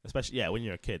chain. Especially when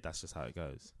you're a kid, that's just how it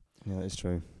goes. Yeah, it's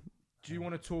true. Do you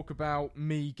want to talk about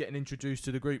me getting introduced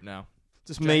to the group now?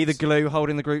 Just me, the glue,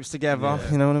 holding the groups together.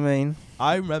 Yeah. You know what I mean?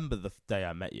 I remember the day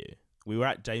I met you. We were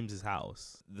at James's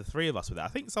house. The three of us were there. I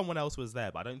think someone else was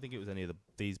there, but I don't think it was any of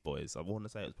these boys. I want to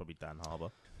say it was probably Dan Harbour.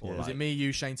 Yeah. Was it me,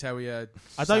 you, Shane Terrier?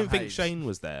 I Sam don't think Hayes? Shane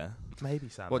was there. Maybe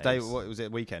Sam. What day? Hayes. What was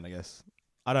it? Weekend, I guess.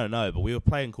 I don't know, but we were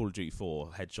playing Call of Duty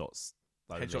 4 headshots.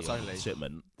 Headshots on only.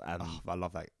 Shipment, and Oh, I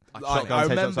love that. I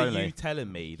remember only. you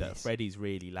telling me that Yes. Freddie's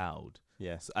really loud.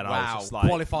 Yes. And I Wow, was just like,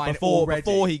 qualifying before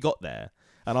already. he got there,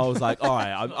 and I was like, all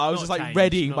right, I was Not just like changed,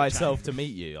 readying not myself changed. to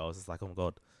meet you. I was just like, oh my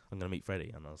god, I'm gonna meet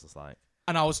Freddie, and I was just like,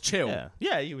 And I was chill.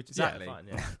 yeah, you would Exactly. yeah, fine,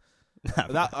 yeah.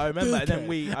 But that I remember, and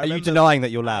then Are you denying that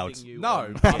you're loud?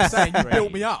 No, I'm saying you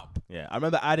built me up. Yeah, I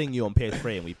remember adding you on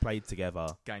PS3, and we played together.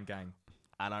 Gang, gang.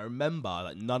 And I remember,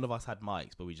 like, none of us had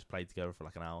mics, but we just played together for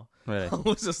like an hour. Really? I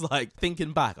was just like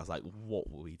thinking back. I was like,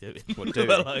 "What were we doing?" What we doing?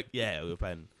 were like, yeah, we were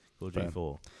playing Call of Duty Fair.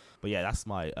 4. But yeah, that's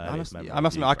my earliest memory. I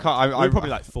must of admit, you, I can't. Fred. I We were probably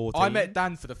like 14. I met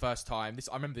Dan for the first time.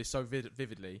 I remember this so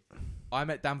vividly. I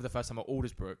met Dan for the first time at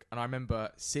Aldersbrook, and I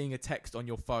remember seeing a text on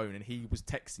your phone, and he was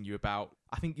texting you about,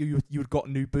 I think you had got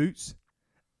new boots,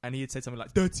 and he had said something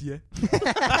like, dirty, yeah?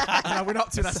 And I went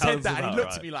up to him and I said Sounds that, and he about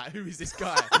looked at right. me like, who is this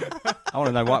guy? I want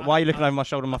to know why are you looking over my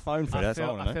shoulder on my phone for? I That's what I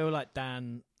feel, want to I know. feel like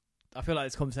Dan. I feel like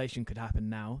this conversation could happen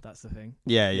now. That's the thing.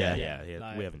 Yeah, Yeah, yeah, yeah.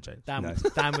 Like, We haven't changed. Dan, No.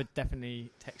 Dan would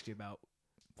definitely text you about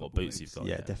What boots you've got?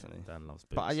 Yeah, definitely. Dan loves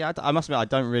boots. But yeah, I must admit, I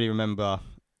don't really remember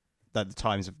the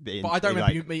times of being. But I don't like,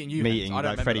 remember you meeting you. meeting, I don't like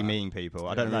remember Freddie that. meeting people.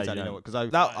 I Yeah, don't no, really you exactly know don't. what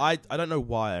because That I don't know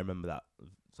why I remember that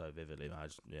so vividly.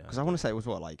 because I want to say it was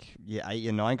what, like year 8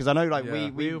 or 9, because I know like Yeah.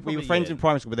 we We were were probably friends year- in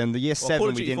primary school, but then the year Call 7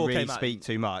 of we Duty didn't 4 really came out speak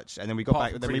too much, and then we got Apart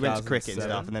back, from then we went to cricket and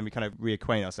 2007. stuff, and then we kind of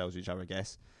reacquainted ourselves with each other, I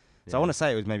guess. So Yeah. I want to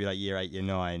say it was maybe like year 8, year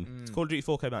 9. Mm. Call of Duty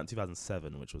 4 came out in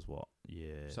 2007, which was what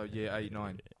year? So year 8,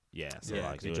 9. Yeah, so Yeah,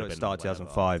 like 'cause it it would have been started whatever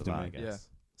 2005, after that, didn't I we? guess.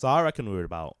 So I reckon we were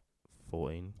about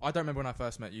 14. I don't remember when I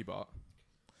first met you, Bart.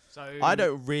 So I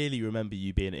don't really remember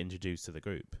you being introduced to the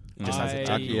group. Just as a I-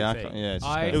 general yeah, thing. yeah. It's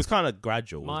just I- It was kind of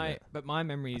gradual. my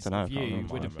memories I don't know, I of can't you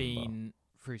remember. would have I remember. been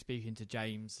through speaking to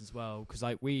James as well, because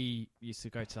like we used to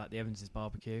go to like the Evans's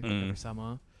barbecue Mm. every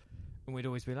summer, and we'd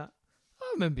always be like,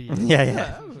 "I remember you." Yeah,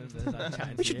 yeah. I remember, like,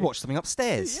 chatting We to should you. watch something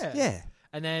upstairs. Yeah. Yeah.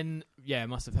 And then, I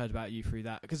must have heard about you through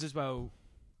that. Because as well,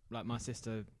 like my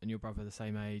sister and your brother are the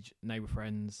same age, and they were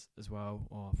friends as well,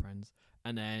 or are friends.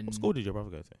 And then... What school did your brother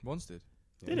go to? Wanstead.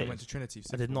 Did He he? went to Trinity.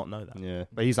 I did not know that. Yeah,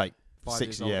 but he's like 5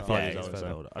 6 years yeah, older. 5 Yeah, years he's older. further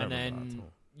So. older. I And don't remember that then,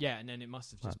 at all. and then it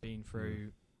must have just been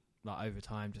through, like, over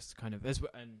time, just kind of...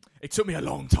 And It took me a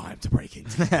long time to break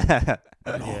into. Yeah.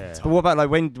 But what about like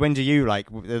when do you like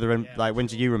Yeah, like when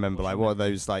do you remember like what are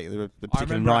those like the I particular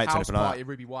remember a nights and house everything like party at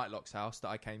Ruby Whitelock's house that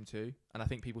I came to, and I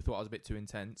think people thought I was a bit too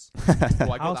intense.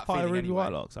 Well, I got House that Party feeling Ruby anyway.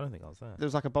 Whitelocks? I don't think I was there. there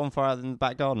was like a bonfire in the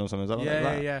back garden or something. Is that what Yeah,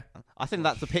 that? yeah. I think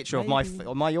that's the picture of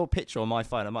my your picture on my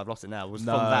phone. I might have lost it now. Was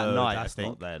No, from that night. I that's think.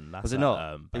 not then. That's Was it at,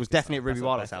 not? It was Becca's definitely at house. Ruby That's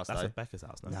Whitelock's Becca- house, That's though. at Becca's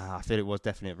house, no? Nah, I feel it was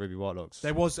definitely at Ruby Whitelock's.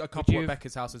 There was a couple you- at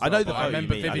Becca's house as I well. know the but I photo you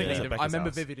remember mean. I vividly. think it's at I remember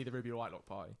Becca's house. vividly the Ruby Whitelock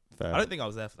party. Fair. I don't think I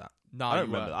was there for that. No, I don't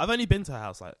you remember. were. I've only been to her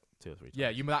house like 2 or 3 times.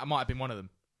 Yeah, that might have been one of them.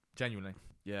 Genuinely.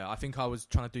 Yeah, I think I was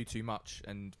trying to do too much,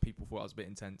 and people thought I was a bit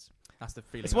intense. That's the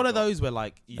feeling. It's I one of got. those where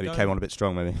like you Maybe don't- came on a bit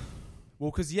strong, maybe. Well,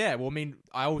 because I mean,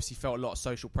 I obviously felt a lot of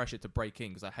social pressure to break in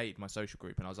because I hated my social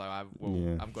group, and I was like, I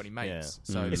haven't got any mates.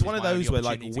 Yeah. So Mm. this It's is one of my only those where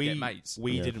like opportunity to get mates.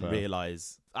 we Yeah, didn't fair.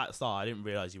 realize at the start. I didn't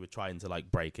realize you were trying to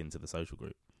like break into the social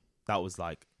group. That was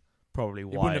like probably It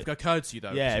why. wouldn't have occurred to you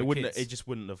though. Yeah, 'cause it we're wouldn't. kids. It just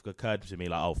wouldn't have occurred to me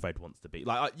like, oh, Fred wants to be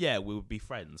like, yeah, we would be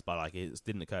friends, but like it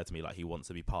didn't occur to me like he wants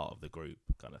to be part of the group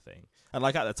kind of thing. And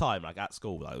like at the time, like at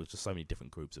school, like it was just so many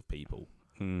different groups of people.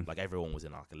 Like everyone was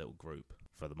in like a little group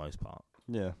for the most part.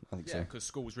 Yeah, I think Yeah, so. because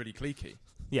school was really cliquey.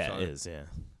 Yeah, So- it is. Yeah,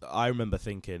 I remember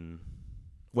thinking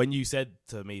when you said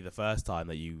to me the first time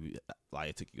that you like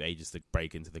it took you ages to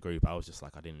break into the group. I was just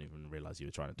like, I didn't even realize you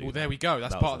were trying to do. Well, that. there we go.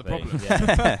 That's That part of the was problem. thing.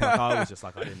 Yeah. Like, I was just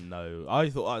like, I didn't know. I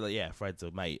thought, yeah, Fred's a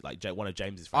mate, like one of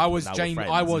James's friends. I was now we're James.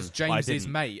 friends, I was but I James's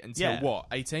didn't- mate until Yeah. what?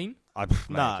 18. Nah,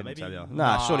 Nah, maybe. maybe- Tell you.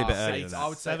 Nah, Nah, surely a bit six. earlier than I that.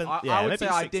 would say. Seven- I yeah, would say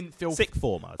maybe I sixth- didn't feel. Sixth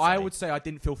form, I'd say. I would say I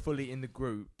didn't feel fully in the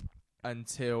group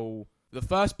until the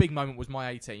first big moment was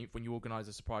my 18th when you organised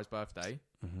a surprise birthday,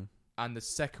 Mhm. and the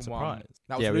second one Surprise.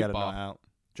 that was Yeah, we had a Luke night out.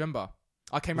 Do you remember?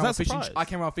 I came Was around that fishing. surprise? I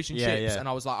came around fishing Yeah, chips, yeah. and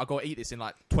I was like, I got to eat this in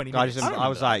like 20 I, minutes. just, I remember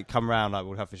was that. like, come round, like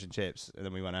we'll have fish and chips, and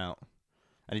then we went out.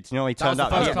 And you know, he That was turned the up.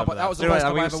 first yeah. time. That was the You know, first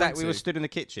time we I were ever sat, went we were to. stood in the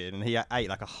kitchen, and he ate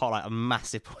like a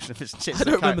massive portion of fish and chips. I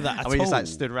don't and remember that and at we just all. like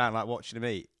stood around like watching him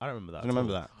eat. I don't remember that. Do you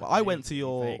remember at all. that? Well, I went to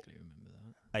your vaguely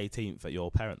remember that. 18th at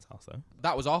your parents' house though.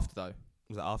 That was after though.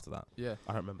 Was that after that? Yeah.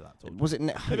 I don't remember that at all. Was it?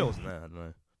 Maybe I wasn't there. I don't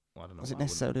know. Well, I don't know. Was it why I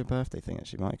necessarily a birthday thing?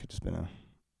 Actually, Mike could just been a.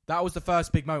 That was the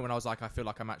first big moment when I was like, I feel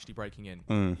like I'm actually breaking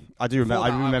in. I do remember. Before I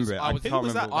that, remember it. I I was- can't who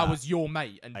was remember. that? I was your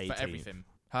mate and for 18th. everything.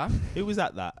 Huh? Who was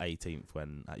at that 18th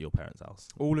when at your parents' house?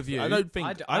 All of you. I don't think.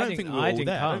 I don't think we were all didn't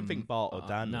there. I don't come. think Bart or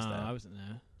Dan was No, there. I wasn't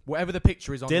there. Whatever the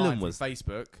picture is online Dylan from was-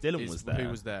 Facebook. Dylan is was there. Who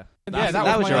was there? That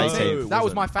that was was your my 18th. That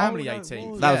was my wasn't it? family Oh, no, it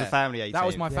 18th. was. That was Yeah. a family 18th. That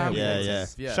was my family Yeah,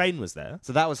 18th. Yeah. Shane was there.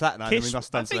 So that was that night. Kish, we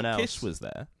must have I done think something else. Kish was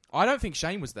there. I don't think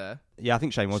Shane was there. Yeah, I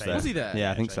think Shane was Shane- there. Was he there?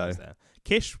 Yeah, I think Shane so. was there.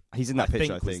 Kish, He's in that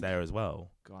picture, I was think. there as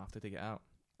well. God, I have to dig it out.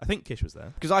 I think Kish was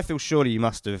there. Because I feel surely you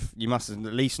must have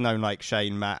at least known like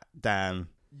Shane, Matt, Dan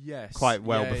Yes. quite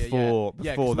well before 'cause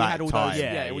before we that had all time. Those,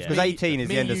 Yeah, it was yeah. Because me- 18 is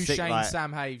me, the end of you, six. Shane, Like,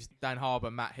 Sam Haves, Dan Harbour,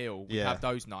 Matt Hill. We'd Yeah. have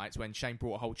those nights when Shane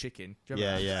brought a whole chicken. Do you yeah,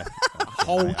 remember yeah. that? A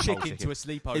whole chicken to a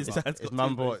sleepover. His dad's His got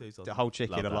mum two bought roast sauces. the whole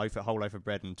chicken, Love a whole loaf of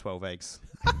bread, and 12 eggs.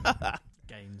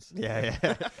 Games. Yeah,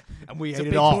 yeah. And we It's a ate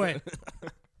big it all. boy.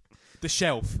 The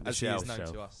shelf, as he shelf. is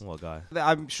known to us. What a guy.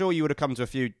 I'm sure you would have come to a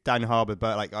few Dan Harbour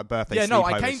birthday. Yeah, no,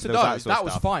 I sleepovers. came to There was those. sort of That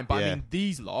was stuff. fine. But Yeah. I mean,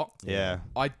 these lot, Yeah.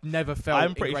 I never felt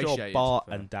I'm pretty sure ingratiated. Bart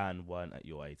and Dan weren't at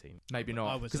your 18th. Maybe I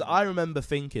not. was. Because I remember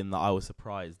thinking that I was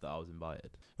surprised that I was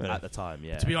invited Really? at the time,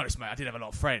 yeah. To be honest, mate, I did have a lot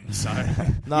of friends. So No, you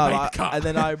made the cut. and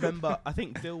then I remember, I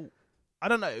think Dill, I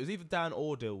don't know, it was either Dan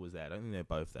or Dill was there. I don't think they were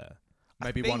both there.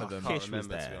 maybe one of them. Kish was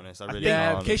remember, to there. be honest. I I really think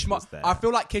Yeah, can't. Kish might. was there. I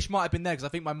feel like Kish might have been there because I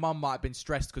think my mum might have been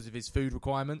stressed because of his food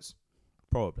requirements.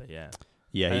 Probably, yeah.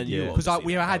 Yeah, And he you did. were- Because Obviously,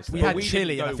 we that had was we there. had But we chili,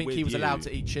 didn't and I go think with he was allowed you.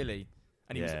 to eat chili,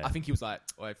 and he was. Yeah. I think he was like,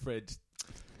 "Oh, Fred,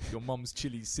 your mum's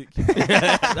chili's sick."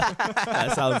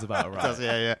 That sounds about right.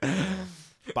 Yeah, yeah.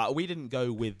 But we didn't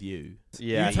go with you.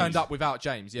 Yeah. You turned up without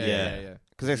James. Yeah, Yeah. yeah.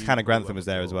 Because there's You Hannah Grantham were was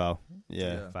there as well. well.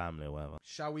 Yeah. Yeah. Family or whatever.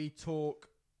 Shall we talk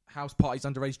house parties,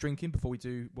 underage drinking before we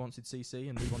do Wanted CC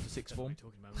and move on to sixth form?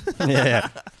 Yeah.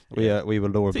 We were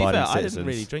law To be fair, abiding I citizens. didn't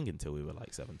really drink until we were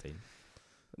like 17.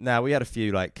 Nah, we had a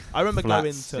few like I remember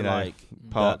flats, going you to know, like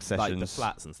park the, sessions. like the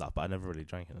flats and stuff, but I never really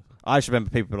drank anything. I just remember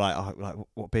people were like, "Oh, like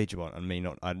what beer do you want?" And me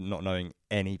not knowing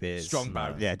any beers. Strong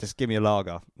No. Yeah, just give me a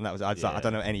lager. And that was I was like, I Yeah.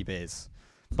 don't know any beers.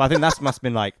 But I think that must have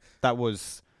been like that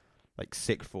was like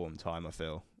sixth form time. I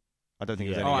feel. I don't think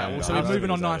it was Yeah. any All right, younger. well, so I we're was moving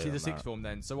on gonna say nicely to on sixth that. form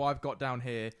then. So I've got down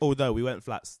here Although we went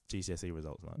flats GCSE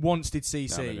results night. Wanted No,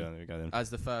 CC there we go then. as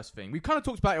the first thing. We've kind of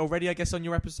talked about it already, I guess, on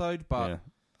your episode, but Yeah.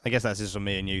 I guess that's just a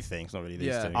me and you thing. It's not really these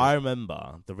Yeah. two. I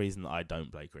remember the reason that I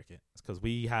don't play cricket is because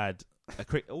we had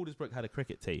Aldersbrook had a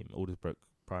cricket team, Aldersbrook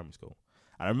Primary School,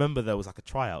 and I remember there was like a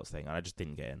tryouts thing, and I just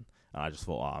didn't get in, and I just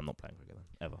thought, I'm not playing cricket then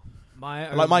ever.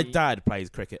 Like my dad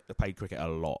played cricket a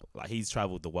lot. Like he's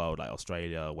travelled the world, like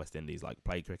Australia, West Indies, like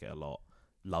played cricket a lot,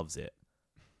 loves it.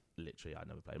 Literally, I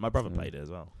never played. My brother played it as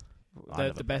well. I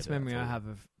never The best played it memory at I all. have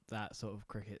of that sort of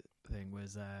cricket thing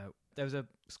was there was a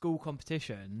school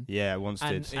competition. Yeah, once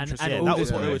And- did. and Interesting. Yeah, that was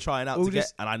Aldersbrook- what we were trying out to Alders-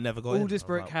 get, and I never got in. I was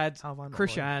Aldersbrook like, had how have I not got in?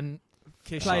 Krishan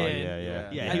Kish. playing. Oh,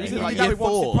 yeah. Yeah, And he was he in like did year that with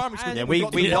Wanted 4. Primary School. And Yeah, We we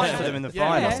got to the lost final. to them in the Yeah, we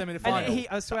final. lost them in the final. And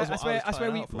I swear, That was what I was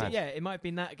trying out for. yeah, it might have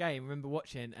been that game. I remember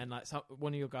watching, and like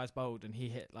one of your guys bowled, and he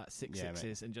hit like six Yeah, mate.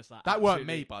 sixes, and just like That weren't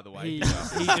absolutely- me, by the way. He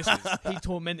just he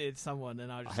tormented someone,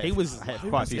 and I just I He was I hit who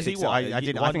quite a was- few is he sixes. what, I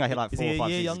did. I think I hit like is 4 he or a 5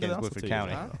 year sixes younger against than us or Woodford 2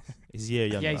 County. years younger? He's a year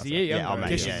younger. Yeah, he's a than year us. younger. Yeah, oh, mate,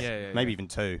 Kish- yeah. yeah. Maybe even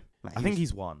 2. Mate, I think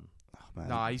he's one. man.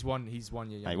 Nah, he's one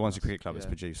year. Mate, once a cricket club has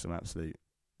produced some absolute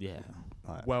Yeah.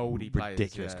 like, Worldy players,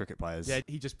 ridiculous yeah. cricket players. Yeah,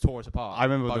 he just tore us apart. I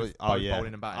remember. both, both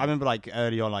bowling and batting. I remember like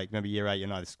early on, like maybe year 8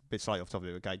 and 9. It's a bit slightly off the top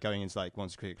of it. Like, going into like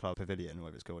once a cricket club pavilion,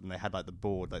 whatever it's called, and they had like the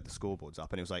board, like the scoreboards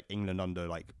up, and it was like England under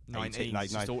like 18, 19s, like,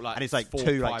 just all, like, and it's like 4 or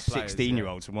 2 like 5 players,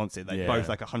 16-year-olds who wants it. They Yeah. both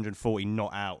like 140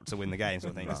 not out to win the game.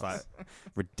 Sort of thing. It's like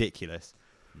ridiculous.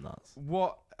 Nuts.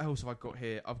 What else have I got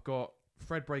here? I've got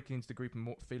Fred breaking into the group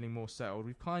and feeling more settled.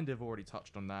 We've kind of already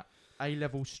touched on that.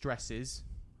 A-level stresses.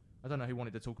 I don't know who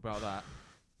wanted to talk about that.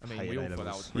 I mean, Hated we all thought that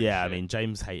A-levels. was pretty Yeah, I shit. mean,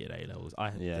 James hated A-levels.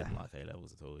 I Yeah. didn't like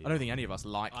A-levels at all. I don't think any of us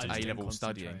liked I just didn't A-level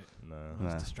studying. concentrate. No.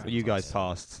 Nah. distracted But you guys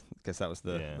myself. passed. I guess that was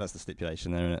the Yeah. that's the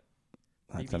stipulation there, isn't it?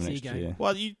 Had to have an BBC extra game. year.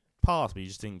 Well, you passed, but you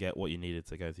just didn't get what you needed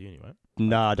to go to uni, right?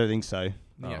 No, I don't think so. You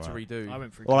had to right. redo. I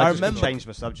went through. Well, I I just remember- changed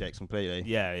my subjects completely.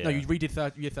 Yeah, yeah. No, you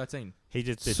redid year 13. he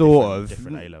just did Sort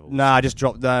different of. A-levels. No, I just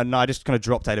dropped. No, I just kind of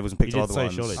dropped A levels and picked You did other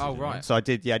ones. sociology. Oh, didn't you? right. So I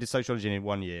did. Yeah, I did sociology in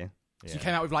 1 year. So you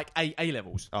came out with like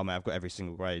A-levels. Oh man, I've got every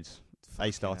single grade. A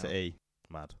star to hell. E.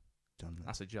 Mad. Done that.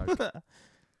 That's a joke.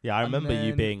 Yeah, I And remember you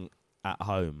then- being at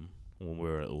home when we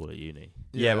were all at uni.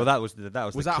 Yeah, well, that was the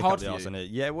Was kick that up hard the for arse, you? wasn't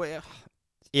it? Yeah, well,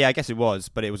 yeah, I guess it was,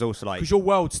 but it was also like. Because your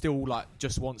world still like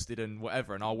just Wanstead and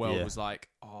whatever, and our world Yeah. was like,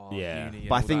 oh, Yeah. uni. And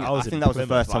But I all think that. I in think that was the Plymouth,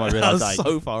 first time I like, realised. was Like,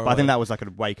 so far but I think away. that was like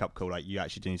a wake up call. Like, you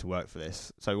actually do need to work for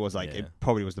this. So it was like Yeah. it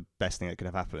probably was the best thing that could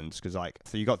have happened because like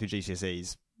so you got through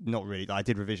GCSEs. Not really. Like, I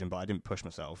did revision, but I didn't push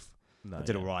myself.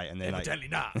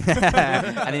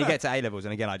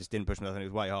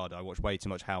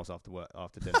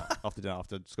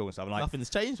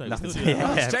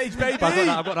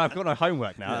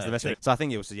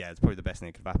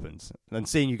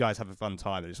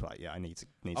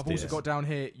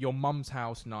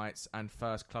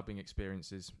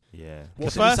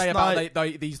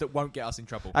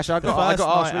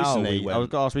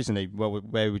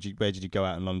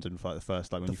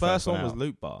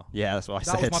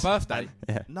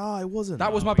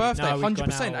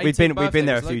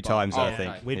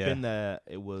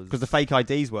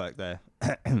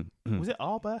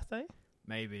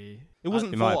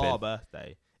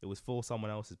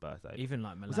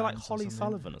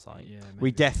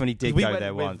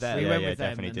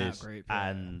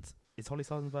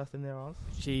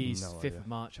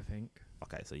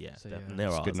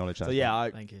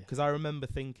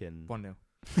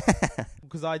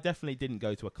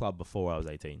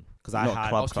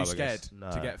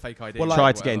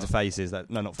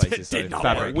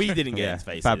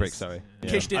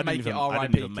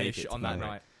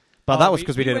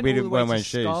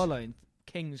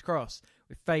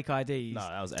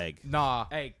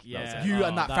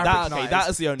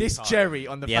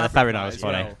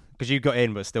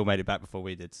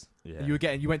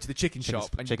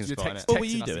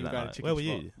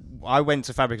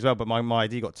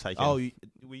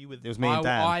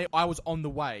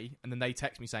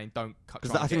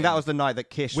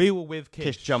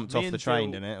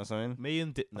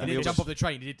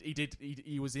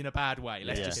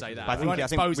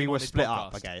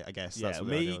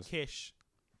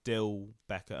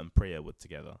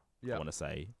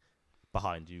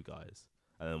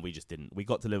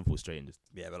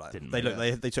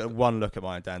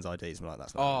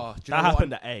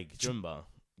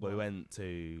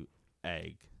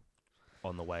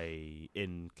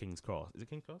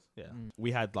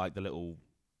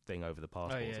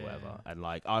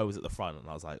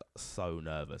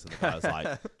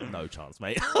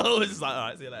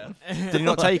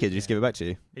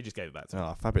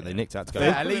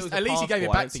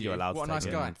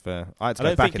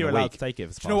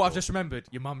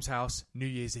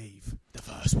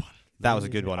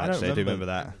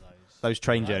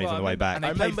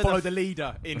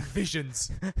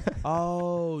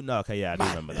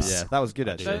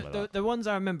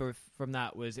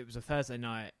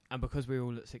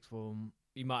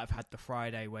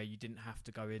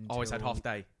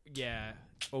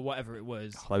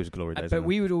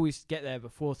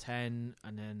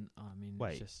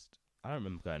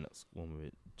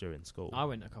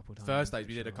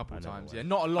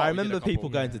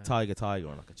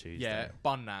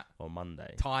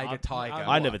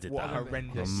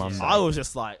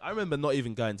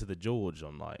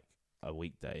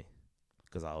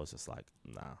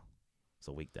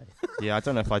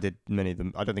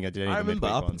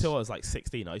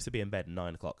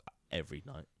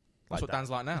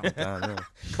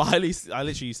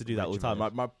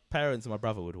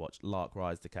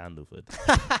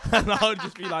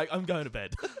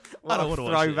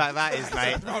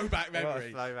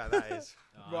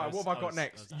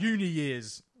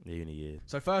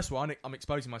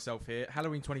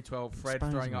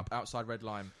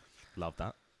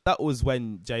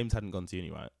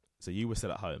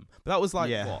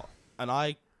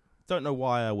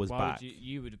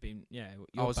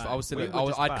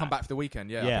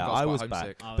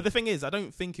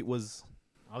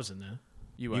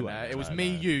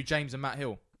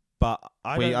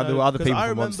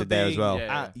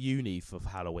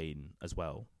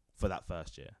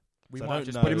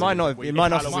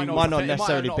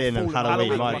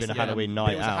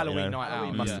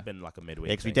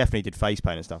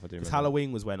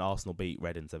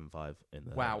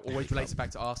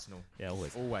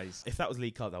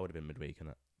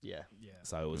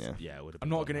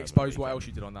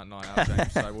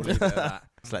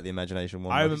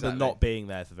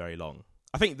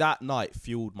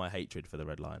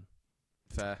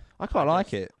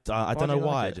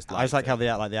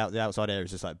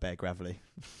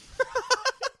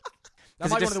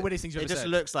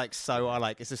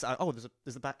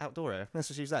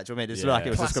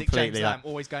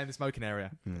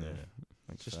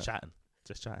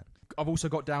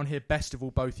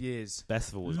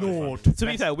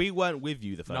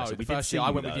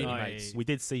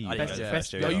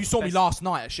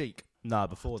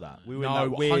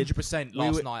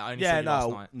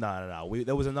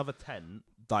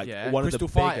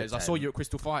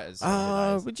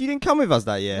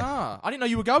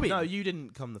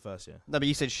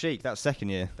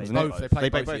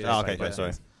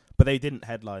 But they didn't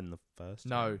headline the first.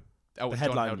 No,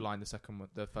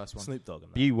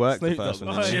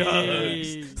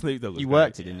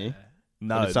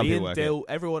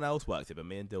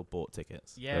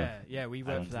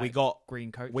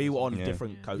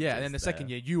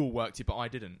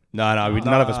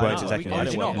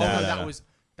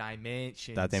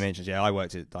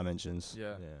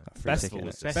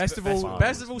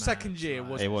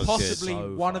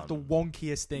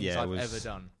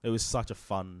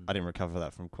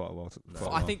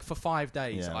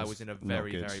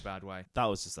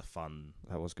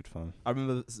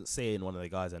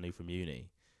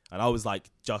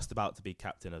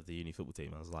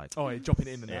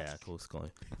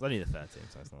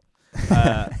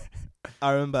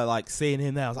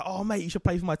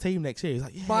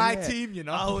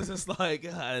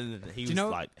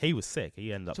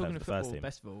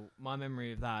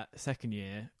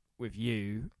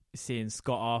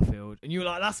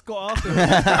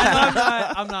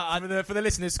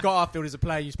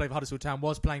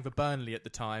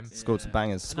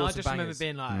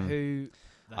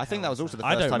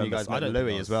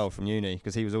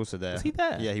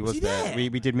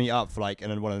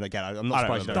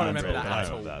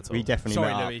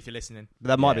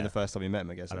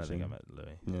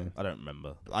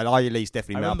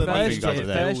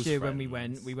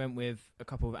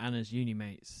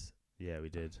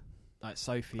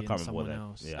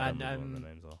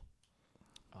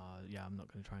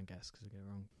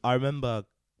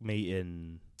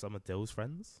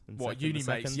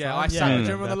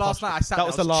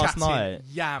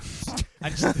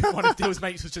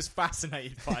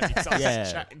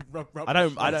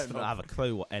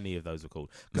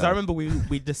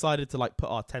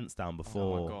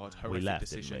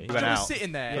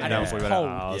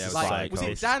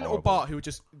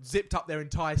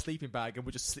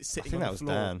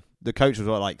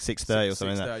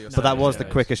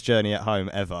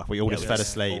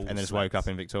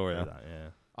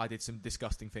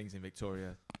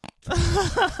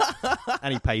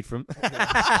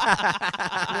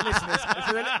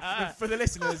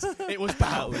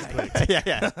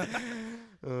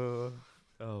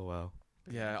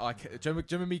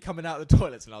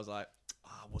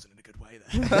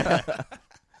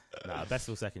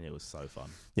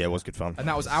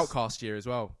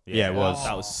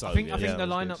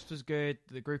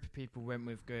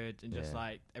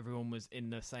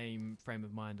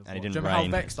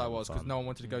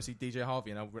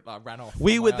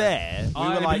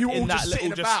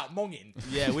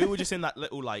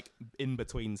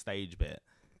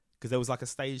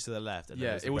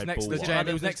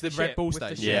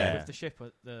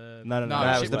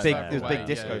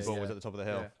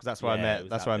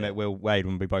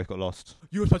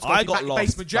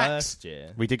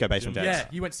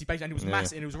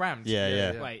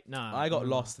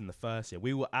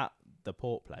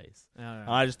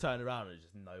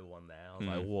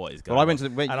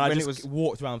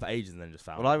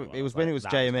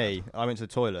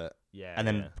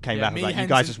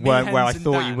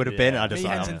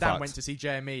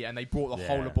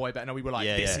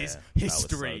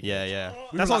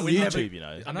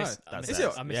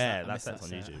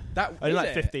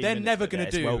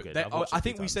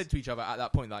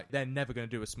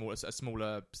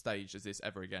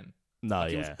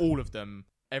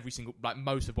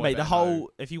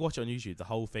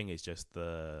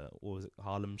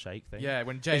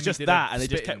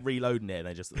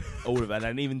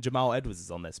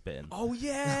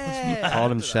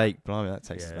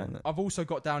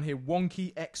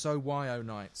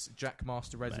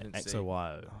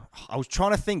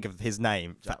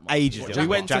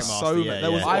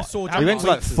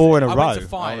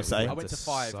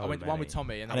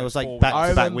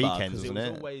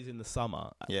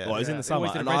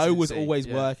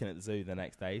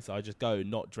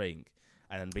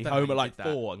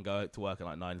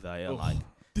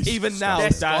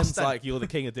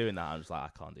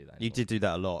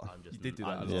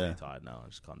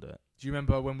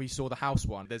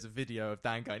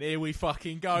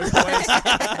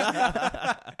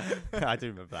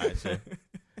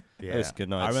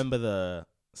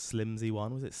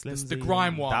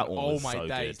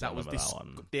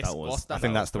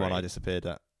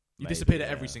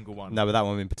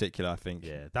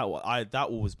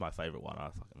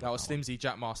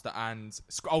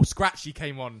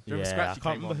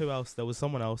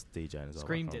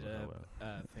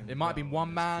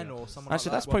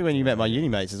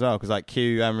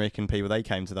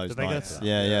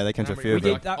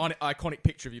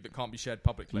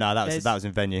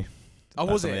 venue? Oh,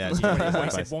 was it? Yeah, He it's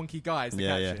said wonky guys to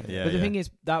catch him. But the thing is,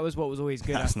 that was what was always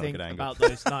good. That's I not think good angle.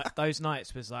 about those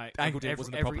nights was like Angle dip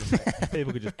wasn't a every, problem.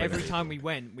 People could just bring every it. time we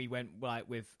went like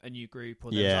with a new group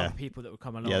or there Yeah. was other people that would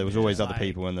come along. Yeah, there was and always just, other like-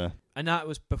 people in there. and that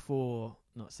was before.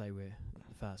 Not to say we're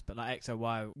the first, but like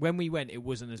XOY. When we went, it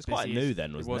wasn't as It's busy. quite new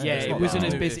then, wasn't was, it? Yeah, It's it not wasn't that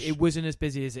as old. busy. It wasn't as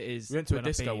busy as it is. We went to a when I've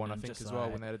disco been, one, I and think, just as well,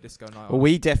 like- when they had a disco night. Well,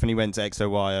 we definitely went to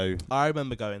XOYO, I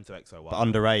remember going to XOY. but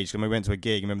underage, and we went to a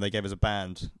gig. Remember, they gave us a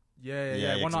band.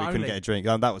 Yeah. One so we night couldn't only. get a drink.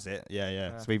 Oh, that was it. Yeah.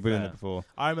 Yeah. So we've been Fair. there before.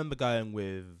 I remember going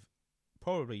with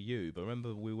probably you, but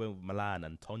remember we went with Milan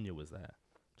and Tonya was there.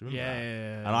 Do you remember that?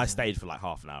 Yeah. And I stayed for like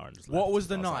half an hour and just What left. was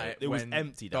the I like, night it was when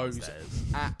empty those- downstairs.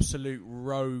 Absolute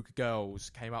rogue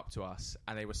girls came up to us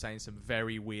and they were saying some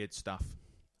very weird stuff.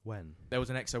 When? There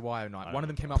was an XOYO night. I One of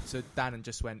them came up to Dan and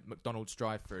just went McDonald's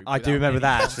drive-through. I do without remember any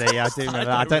that context. actually. I do remember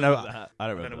that. I don't know. I don't I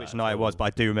don't remember know which that night at it was, all. but I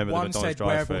do remember the One McDonald's said,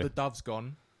 "Where have all drive-through. the doves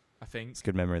gone?" I think. It's a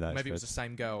good memory though. Maybe it was the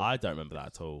same girl. I don't remember that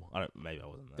at all. Maybe I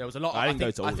wasn't there. There was a lot. I didn't go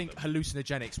think, to all I of think them.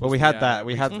 hallucinogenics. Was Well, we had the, that.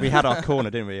 We reason. had our corner,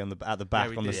 didn't we, at the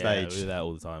back we on the did. Yeah, stage. we were there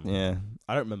all the time. Yeah.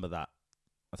 I don't remember that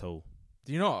at all.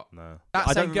 Do you not? No. That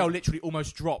I same don't girl rem- literally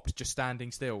almost dropped just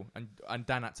standing still, and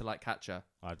Dan had to like catch her.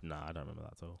 I don't remember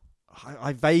that at all.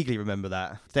 I vaguely remember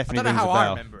that. Definitely I don't know rings how a I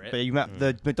bell. remember it. But you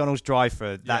the McDonald's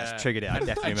drive-through, that's Yeah. triggered it. I And-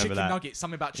 definitely and remember chicken that. nuggets.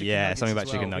 Something about chicken Yeah, nuggets. something as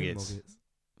about chicken well. nuggets.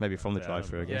 Maybe from the Yeah, I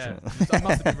drive-through, I guess. Yeah, isn't it? that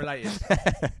must have been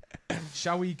related.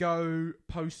 Shall we go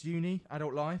post-uni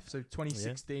adult life? So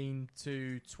 2016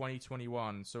 to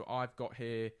 2021. So I've got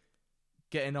here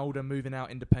getting older, moving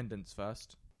out, independence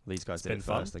first. These guys It's did been it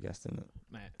fun. first, I guess, didn't it?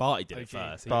 Mate, Barty did it OG.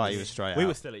 first. Barty was straight We out.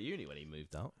 were still at uni when he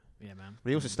moved out. yeah, man. But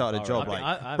he also started a job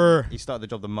he started the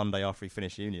job the Monday after he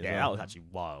finished uni as Yeah, well. that was actually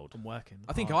wild. I'm working.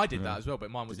 I think hard. I did Yeah. that as well, but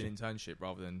mine was Did an internship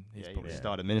rather than his. Yeah, probably. he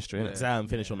started ministry, innit? Yeah. Exam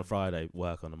finish on a Friday,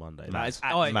 work on a Monday. Mad. That is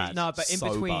Oh, Mad. no, but in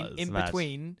so between, butters.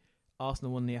 Mad.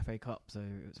 Arsenal won the FA Cup, so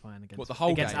it was fine against. What, the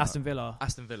whole against game? Aston Villa.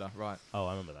 Aston Villa, right? Oh,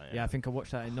 I remember that. Yeah, I think I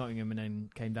watched that in Nottingham and then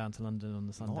came down to London on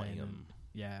the Sunday. And Nottingham. then,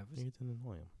 yeah, it was Newton and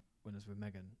Nottingham. when I was with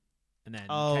Megan, and then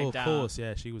Oh, came of down. course.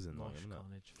 Yeah, she was in Gosh, Nottingham. wasn't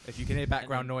carnage. If you can hear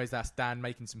background And then- noise, that's Dan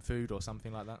making some food or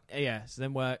something like that. Yeah, so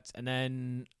then worked, and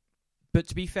then, but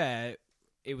to be fair,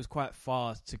 it was quite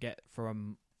far to get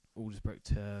from Aldersbrook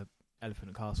to Elephant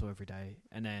and Castle every day,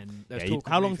 and then there was Yeah, talk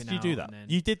of how long moving did you do out, that? and then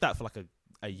You did that for like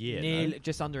a year. nearly no?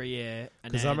 just under a year,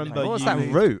 and 'Cause then I remember What was you that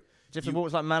moved- route? Just you- what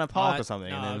was like Manor Park I- or something?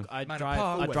 No, and then I'd Manor drive.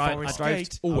 Park, I'd drive. Forest I'd drive.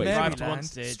 Gate, always drive to Maryland,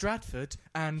 Wanstead. Stratford,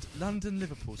 and London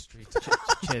Liverpool Street.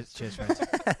 cheers, Fred.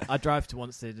 I'd drive to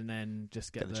Wanstead and then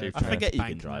just get Get the the tube I train. forget you can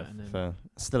bank drive. and then- for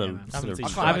still Yeah, a man. still Haven't a seen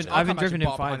you drive. drive. I haven't actually driven in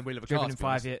part behind five. the wheel of a Driven car, in to be 5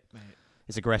 honest. yet, mate.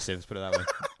 It's aggressive, let's put it that way.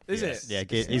 Is Yes. it?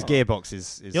 Yeah, his gearbox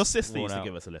is Your sister worn used to out.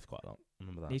 give us a lift quite a lot.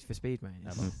 Remember that? Need for Speed, mate. Yeah,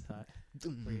 It's man. like-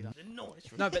 really like-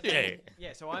 No, but then,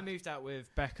 yeah. So I moved out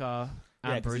with Becca. Yeah,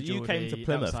 Amber, because and you came to Geordie.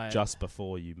 Plymouth That was like- just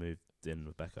before you moved in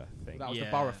with Becca, I think. That was the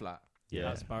Yeah. borough flat. Yeah, Yeah.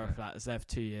 that was Borough Flat. I was there for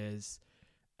 2 years,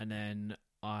 and then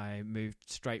I moved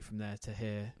straight from there to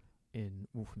here in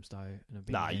Walthamstow. And I've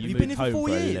been Nah, here. you You've moved been here for home 4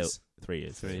 for a years? little, 3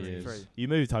 years. 3 years. Three. You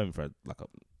moved home for like a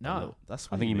No. little- that's I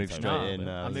when think you moved moved home, straight in, wasn't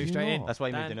it? I you moved straight in. That's why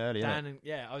you moved in early, Dan innit? and,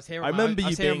 yeah, I was here. I on my remember own. I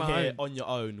you was here on being my here own. on your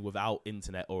own without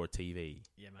internet or a TV.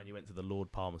 Yeah, man. And you went to the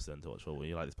Lord Palmerston to watch football.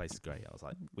 You're like, this place is great. I was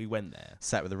like, we went there.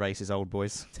 Sat with the racist old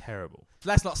boys. Terrible.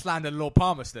 Let's not slander Lord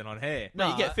Palmerston on here.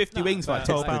 No, you get 50 no, wings for like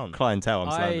but- £12. It's the pound. clientele, I'm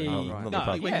I, saying. Oh, right. Not the no,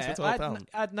 pub. wings yeah, for I £12.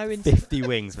 had no internet. 50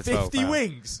 wings for 12 50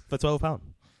 wings. For £12.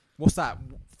 What's that?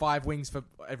 5 wings for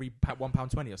every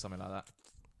 £1.20 or something like that.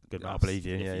 Good I maths. believe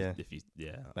you, If yeah. If you,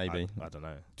 yeah, Maybe. I don't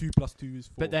know. 2 + 2 is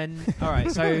 4. But then, all right.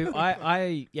 So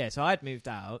so I'd moved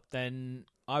out. Then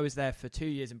I was there for 2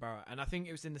 years in Borough, and I think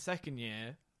it was in the second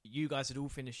year you guys had all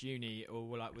finished uni or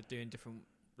were doing different.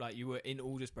 Like you were in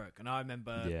Aldersbrook, and I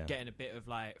remember Yeah. getting a bit of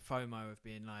FOMO of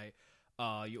being like,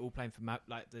 "Oh, you're all playing for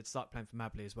they'd start playing for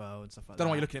Mabley as well and stuff like don't know that."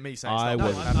 why you're looking at me saying I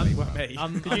stuff. wouldn't. It weren't me.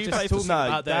 I'm Did you just play for talking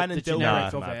about Dan the and Jill generic played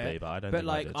of for it. Mabley, but I don't But think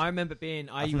I did. I remember being,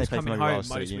 I think was they played for coming Mabley while I home was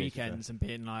still at most uni, to be weekends and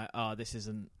being like, "Oh, this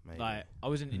isn't Maybe. I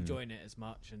wasn't Hmm. enjoying it as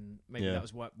much," and maybe Yeah. that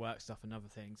was work stuff and other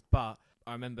things. But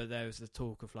I remember there was the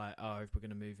talk of "Oh, if we're going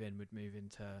to move in, we'd move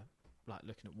into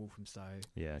looking at Walthamstow."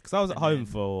 Yeah, because I was at And home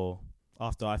then- for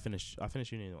after I finished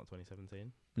uni in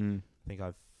 2017. Mm. I think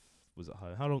I was at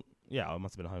home. How long? Yeah, I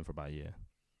must have been at home for about a year.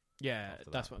 Yeah,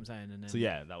 After that's that. what I'm saying. And then So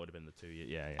yeah, that would have been the 2 years.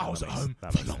 Yeah, I was that at makes- home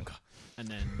that for makes sense. longer. and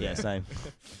then Yeah, same.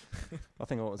 I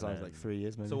think what was I? Um, Like 3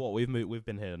 years, maybe. So what? We've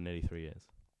been here nearly 3 years.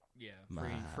 yeah,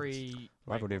 Mad. three.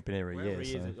 I've already been here a year.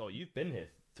 So. Oh, you've been here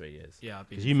 3 years. Yeah, I've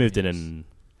been Because here you 3 moved in years. in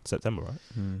September, right?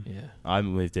 Mm. Yeah, I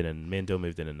moved in, and me and Dill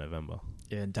moved in November.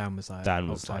 yeah, and Dan was like Dan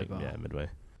was October. midway.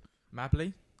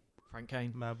 Mabley? Frank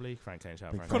Kane. Mabley, Frank Kane, shout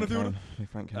out Big Frank Connor Kane. Fielder. Big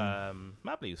Frank Kane.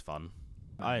 Mabley was fun.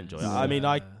 I enjoy it. Yeah. I mean,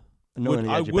 I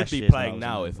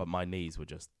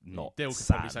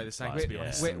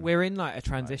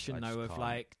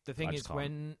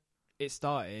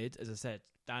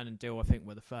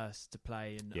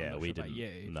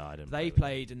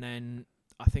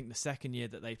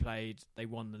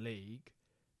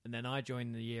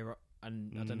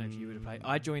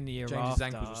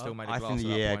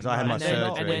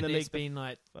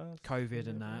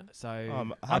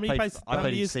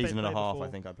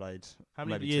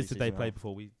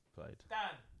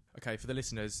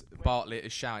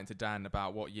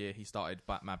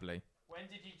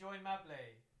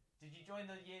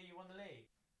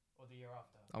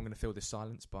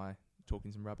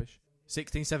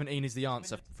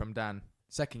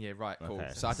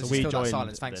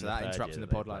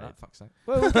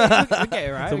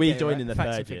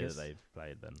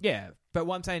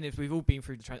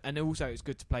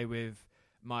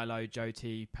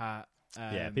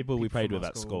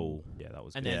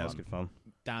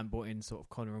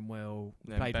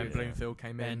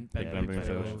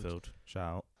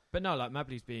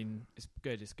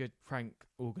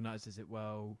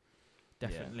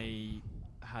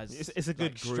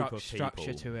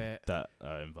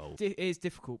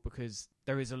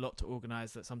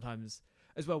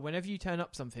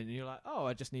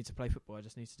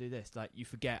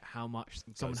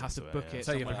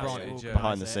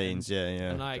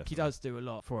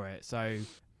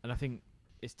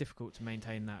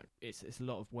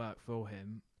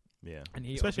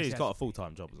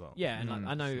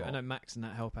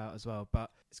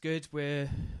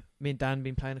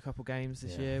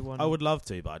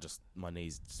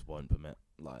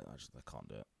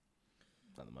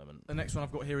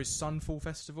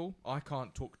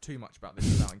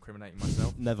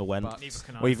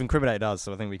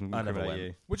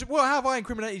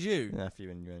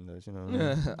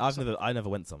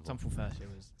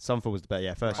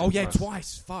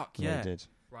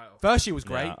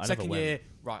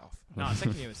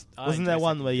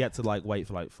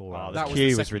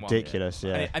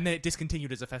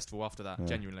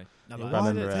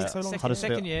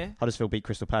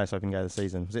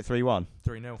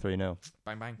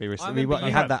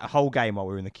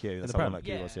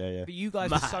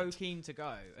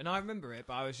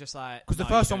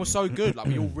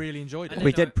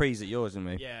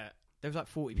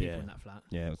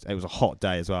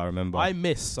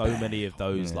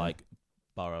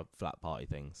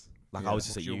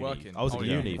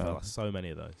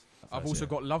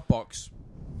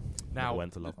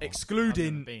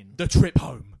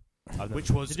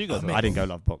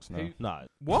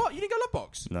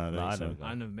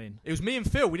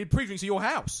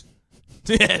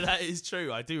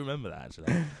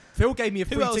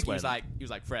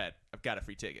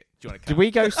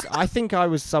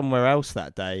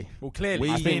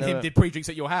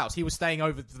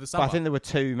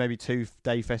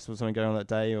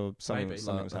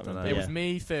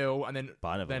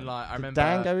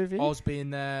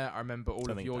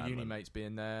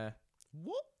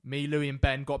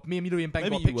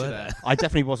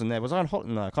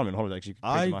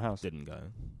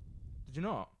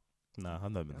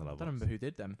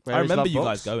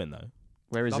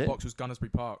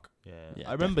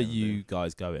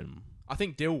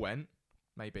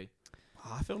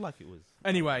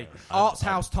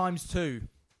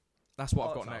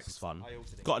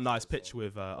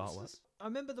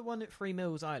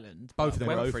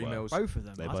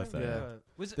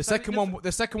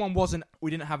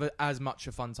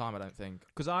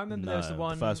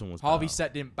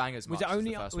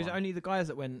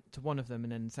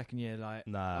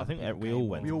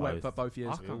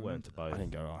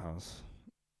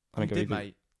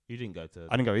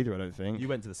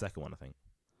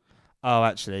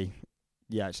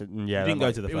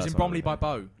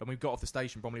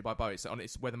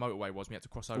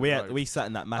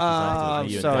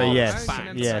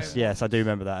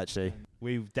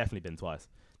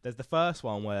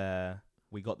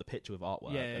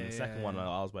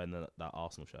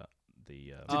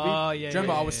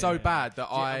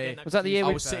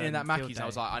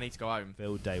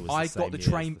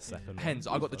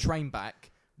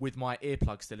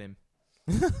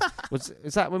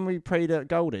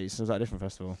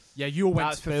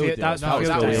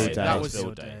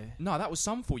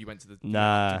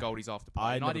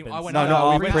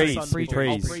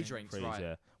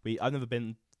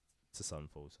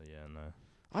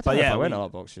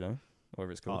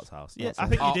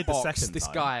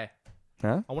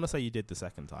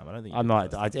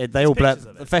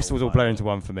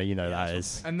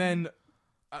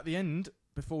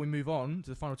move on to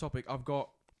the final topic, I've got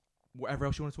whatever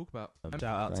else you want to talk about. Shout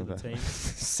out to the team.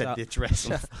 Said the address.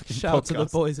 Shout out to the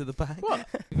boys at the back. What?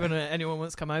 If anyone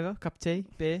wants to come over, cup of tea,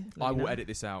 beer. I will edit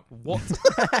this out. What?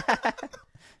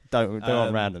 don't want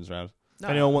randoms round. If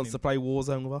anyone wants to play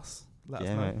Warzone with us, let us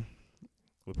know. Mate.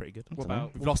 We're pretty good. What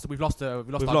about We've lost our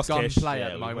lost gun Kish. player Yeah,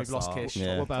 at the moment. We've lost Kish.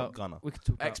 Yeah. What about Gunner. we could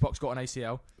talk about Xbox got an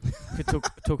ACL. we could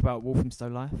talk about Walthamstow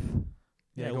Life.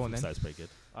 Yeah, go on then. Walthamstow's pretty good.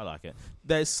 I like it.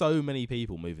 There's so many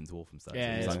people moving to Walthamstow.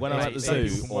 Yeah, It's yeah. like when I was at the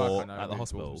zoo or at the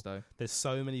hospital, Walthamstow. there's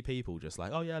so many people just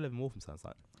like, oh yeah, I live in Walthamstow. It's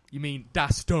like, You mean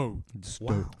Dastow?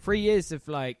 wow. 3 years of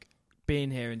like being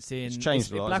here and seeing It's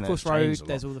changed a lot, Black hasn't it? Horse It's Road. changed a lot.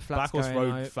 There's all the Black flats Horse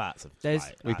going Road out. flats.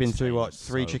 We've been through what? changed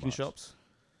 3 so chicken much. shops.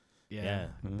 Yeah.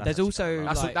 Mm. There's also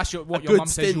That's like, what a your good mum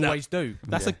says stint you that- always do.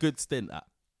 That's Yeah. a good stint at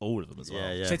all of them as well.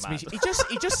 Yeah, yeah. Said to me,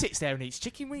 he just sits there and eats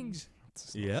chicken wings.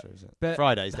 Yeah. but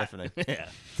Fridays definitely. yeah.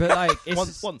 like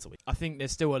it's Once a week. I think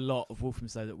there's still a lot of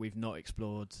Walthamstow that we've not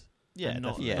explored. Yeah, and not,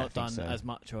 definitely. Yeah, I not think done so. as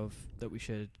much of that we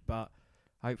should. But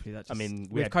hopefully that. I Just, mean,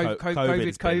 we with had COVID,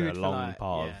 COVID's been a for long like,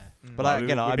 part of- yeah. But like,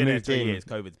 again, we've I been here moved 3 in. years.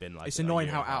 COVID's been like It's a annoying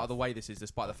year how and a out half. of the way this is,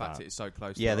 despite the fact Wow. that it's so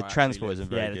close. Yeah, to the where I transport actually isn't live.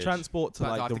 very Yeah, the good. transport to Like,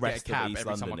 I like have the to get a rest cab of East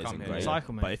every time I London come isn't here. great.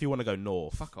 Cycle, mate. But if you want to go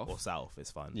north Fuck off. or south, it's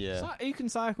fine. Yeah. You can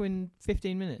cycle in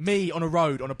 15 minutes. Me on a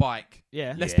road on a bike.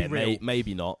 Yeah. Let's Yeah, be real.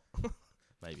 maybe not.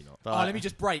 Maybe not. But Oh, let me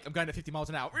just brake. I'm going at 50 miles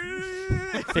an hour.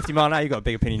 50 mile an hour. You got a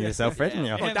big opinion of yourself, Fred, haven't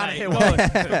you? Oh,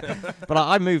 downhill. But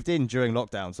I moved in during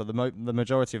lockdown, so the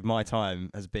majority of my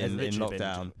time has been in Literally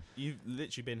lockdown. You've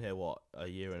literally been here, what, a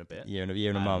year and a bit? Year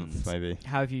and a month, maybe.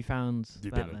 How have you found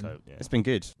You've that been in then? COVID, yeah. It's been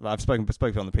good. Like, I've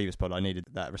spoken on the previous pod. I needed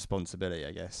that responsibility,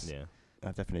 I guess. Yeah.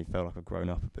 I've definitely felt like I've grown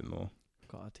up a bit more.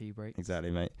 Got a tea break. Exactly,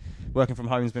 mate. Working from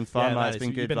home's been fun. Yeah, like, no, it's been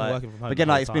you've good. been Like, working from home but again,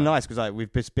 the like, whole it's been time. nice because like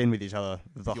we've just been with each other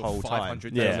the Your whole time.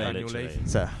 500 Yeah, days of annual literally. leave.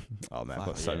 So, oh man, I've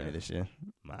got so Yeah. many this year.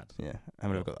 Mad. Yeah, how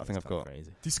many I've got? I think I've got.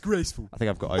 Crazy. Disgraceful. I think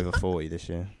I've got over 40 this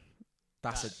year.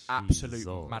 That's an absolute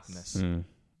Jesus. madness. Mm.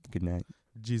 Good night.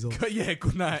 Jesus. Yeah,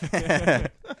 good night. Right,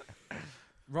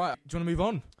 do you want to move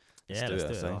on? Yeah, Let's let's do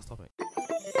do it, it. Last topic.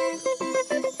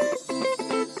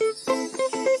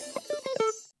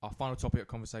 Our final topic of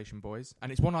conversation, boys.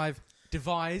 And it's one I've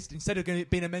devised. Instead of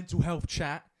being a mental health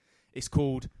chat, it's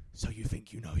called So You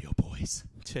Think You Know Your Boys.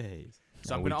 Jeez.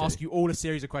 So No, I'm we going to do. ask you all a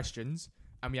series of questions,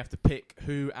 and we have to pick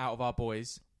who out of our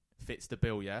boys fits the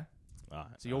bill, yeah? Alright.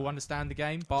 So you all understand the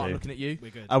game? Bart, I'm Do. looking at you.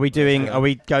 We're good. Are we doing? Are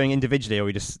we going individually, or are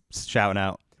we just shouting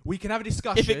out? We can have a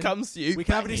discussion. If it comes to you, we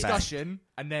can have a bang it. discussion,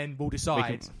 and then we'll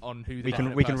decide on who the We can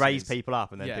definite person raise is. people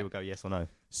up, and then Yeah. people go yes or no.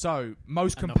 So,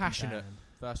 most And knock them compassionate, down.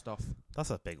 first off. That's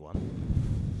a big one.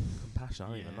 Compassion. I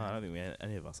don't even know. I don't think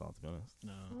any of us are, to be honest.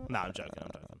 No. No, I'm joking.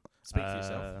 Speak for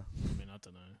yourself. I mean, I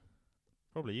don't know.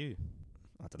 Probably you.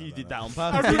 I don't know. You about did that. that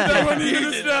on I purpose. did that one, you You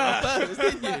did did that. that on purpose,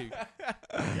 didn't you?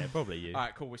 Yeah, Probably you.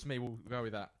 Alright, cool. It's me. We'll go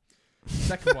with that.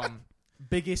 Second one.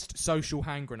 Biggest social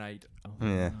hand grenade. Oh,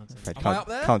 Yeah. I don't Fred, Am I can't, up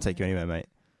there? can't take you anywhere, mate.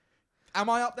 Am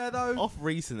I up there, though? Off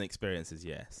recent experiences,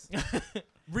 yes.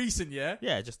 Recent, yeah?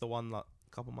 Yeah, just the one like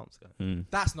a couple months ago. Mm.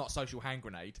 That's not social hand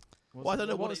grenade. Well, I don't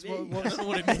know what it means. I don't know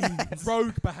what it means.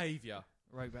 Rogue behaviour.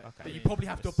 Rogue back. Okay. But you probably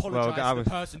have to Well, apologise I to was- the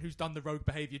person who's done the rogue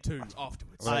behaviour too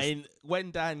afterwards. Well, I mean,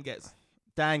 when Dan gets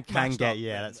Dan can mashed get up,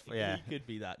 yeah, then that's yeah. he could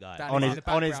be that guy. Dan On is his in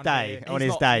the on his background day, here. on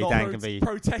He's his not- day, not Dan pro- can be.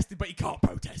 protesting, but he can't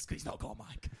protest because he's not got a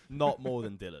mic. Not more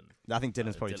than Dylan. I think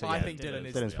Dylan's probably. Dylan. top, I yeah. think Dylan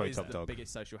is, Dylan's probably is top the dog.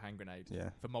 biggest social hand grenade Yeah.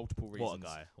 for multiple reasons. What a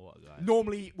guy. What a guy.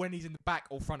 Normally when he's in the back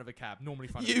or front of a cab. Normally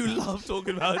front You of a cab. love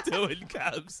talking about Dylan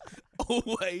cabs.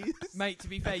 Always. Mate, to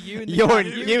be fair, you and You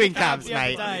in cabs, the other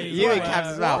mate. day You were in cabs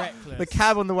as well. reckless. The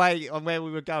cab on the way on where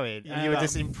we were going, Yeah, and you were about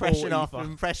just impression 40 after fuck.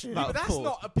 impression. But that's course.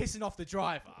 not a pissing off the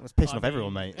driver. I was pissing I off mean-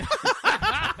 everyone, mate.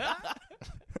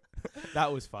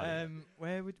 That was funny.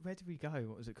 Where did we go?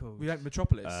 What was it called? We went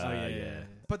Metropolis. Yeah.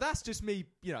 But that's just me,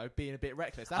 being a bit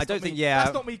reckless. That's I don't not me- think- yeah.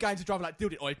 That's not me going to drive like,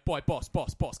 dude, oi, boy, boss. Can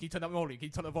you turn that volume? Can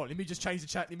you turn that volume? Let me just change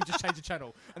the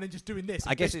channel, and then just doing this.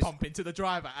 I And guess fist it's- pumping to the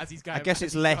driver as he's going. I guess as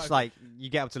it's he's less driving. like you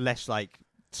get up to less like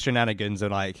shenanigans, or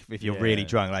like if you're really Yeah.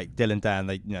 drunk, like Dylan, Dan,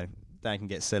 Dan can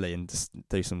get silly and just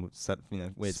do some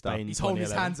weird stuff. Spain He's holding his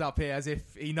 2011. hands up here as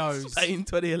if he knows. Spain He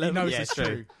 2011. knows Yeah, it's true.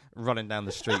 true. Running down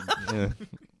the street. Yeah.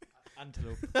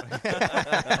 Antelope.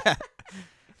 I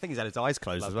think he's had his eyes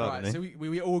closed as well, Right, didn't so he?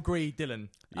 we all agree, Dylan.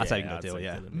 I'd take I'd a deal, say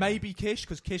yeah. Dylan, Maybe Kish,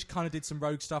 because Kish kind of did some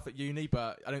rogue stuff at uni,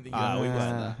 but I don't think you we were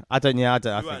weren't there. I don't. Yeah, I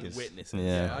don't. I We think weren't it's witnessing. Yeah.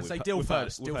 Yeah, I'd We've say heard- Dill we've heard-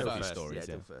 first, we've Dill heard a few first. stories, Yeah, yeah.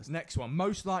 Dill first. Next one,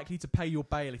 most likely to pay your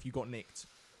bail if you got nicked.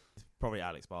 Probably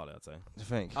Alex Barley, I'd say. I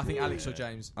think. I think Alex or Yeah.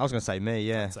 James. I was going to say me.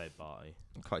 Yeah, I'd say Bartley.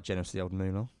 quite generous to the old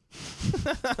Moolah.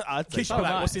 I'd say Kish, be like,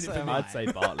 Bartlett. what's in it for me? I'd say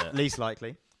Bartlett. Least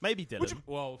likely. Maybe Dylan.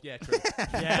 Well, yeah, true.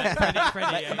 Yeah,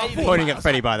 Freddie. Yeah. Pointing at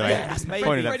Freddie, by the way. Yes, Maybe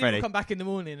Pointing at Freddie Freddie. will come back in the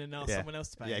morning and ask Yeah. someone else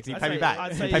to pay. Yeah, can you I'd pay me say- back? I'd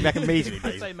Can say- you pay me back immediately, I'd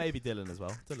please? say maybe Dylan as well.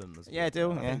 Dylan as well. Yeah,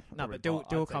 Dylan, I yeah. think No, probably but Dill Bart. I'd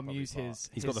say come probably use Bart. his.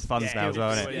 He's got the his- funds yeah, now as well,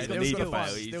 Dill's innit? got- He's yeah, got Dill's the got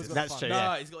funds. funds. Dill's got That's the true, funds.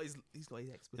 yeah. He's got his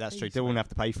expertise. That's true. Dylan wouldn't have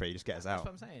to pay for it. He just get us That's out.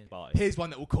 what I'm saying. Bart. Here's one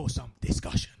that will cause some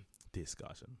discussion.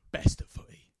 Best at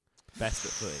footy. Best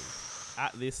at footy.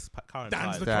 At this current Dan's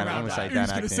time, looking Dan, around. I'm gonna say like, Dan Who's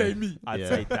going to Agnew. say me? I'd Yeah.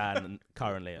 say Dan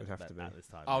currently Would have to be. at this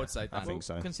time. I would say I Dan. think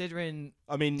so. Considering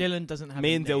I mean, Dylan doesn't have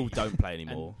me a and Dill knee, don't play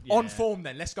anymore. and- On yeah. form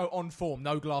then. Let's go on form.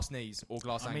 No glass knees or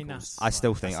glass I mean, ankles. that's I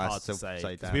still think That's I hard still to say.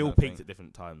 say 'cause Dan. we all I peaked think. at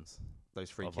different times. Those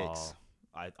free of kicks.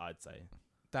 I'd say.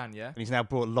 Dan, yeah? And he's now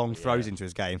brought long throws Yeah. into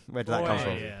his game. Where did that come Boy.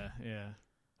 from? Yeah.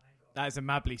 That is a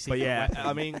Mabley secret. But yeah, weapon.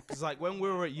 I mean, because like when we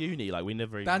were at uni, like we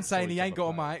never. even Dan's saw saying each he ain't other got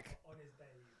a play. mic.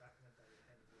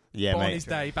 Yeah, But on mate. his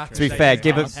day, back To in be the fair, day,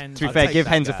 give yeah. it. Hens. To be I'd fair, take give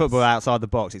that Hens a gas. football outside the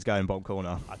box. It's going bottom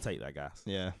corner. I take that gas.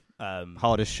 Yeah, Um,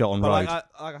 hardest shot on but road.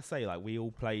 like I say, like we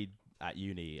all played at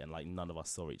uni, and like none of us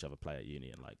saw each other play at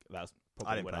uni, and like that's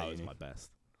probably didn't when play I at was uni. my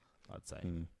best. I'd say.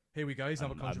 Mm. Here we go. Here's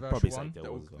another I'd probably controversial say one. Dill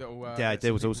That'll, as well. that'll, Yeah, get Dill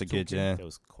some was also people good. talking. Yeah, It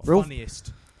was quite Real-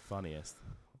 Funniest. funniest.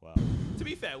 Wow. To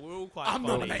be fair, we're all quite. I'm funny.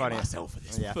 nominating Funny. myself for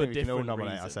this. yeah. I for think we can all different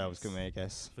nominate reasons. ourselves, couldn't we? I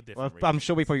guess. For Well, different I'm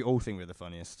sure we reasons. probably all think we're the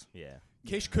funniest. Yeah.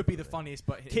 Kish could be the funniest,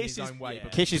 but in Kish his is- own way. yeah.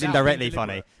 but Kish is without being indirectly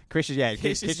funny. deliberate. Kish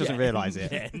is Kish doesn't realise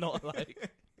it. Yeah, not like.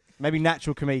 Maybe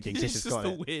natural comedian. Kish Kish is has just got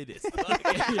the it. weirdest. Like,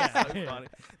 yeah, so funny.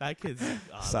 That kid's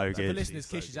So For good. listeners,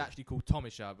 So Kish is good. actually called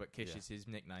Tomisha, but Kish Yeah. is his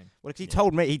nickname. Well, he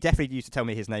told me he definitely used to tell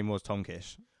me his name was Tom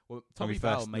Kish. Well, When Tommy we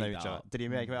Bell first made knew that each other. up. Did he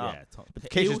make it up? Yeah, Tom. But He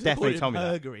Kish has also definitely called told me him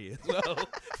that. Hurgery as well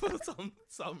for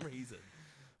some reason.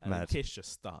 And then Mad. Kish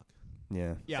just stuck.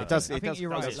 Yeah, Yeah, it does. I It think does.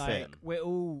 you're does right. fit. Like we're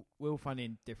all funny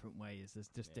in different ways. There's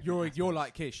just different. You're aspects.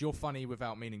 like Kish. You're funny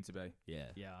without meaning to be. Yeah.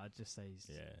 Yeah, I'd just say. He's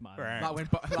Yeah. Like when,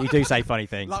 You do say funny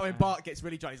things. like when Bart gets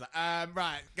really drunk, he's like,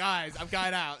 right, guys, I'm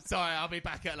going out. Sorry, I'll be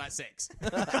back at like 6.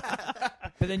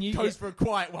 But then you Goes for a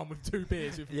quiet one with 2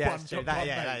 beers with Yeah, one it's true. shot.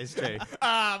 That is true.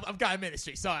 I'm going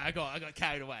ministry. Sorry, I got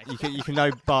carried away. You can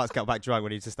know Bart's got back drunk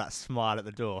when he's just that smile at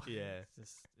the door. Yeah.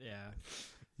 just yeah.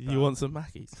 You want some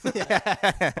Mackies?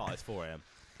 Yeah. Oh, it's 4 a.m.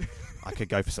 I could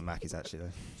go for some Mackies actually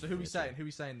though. So who are we Yeah, saying? Who are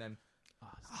we saying then?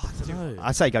 I don't know.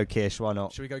 I'd say go Kish. Why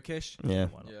not? Should we go Kish? Yeah.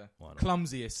 Why not? Yeah. Why not?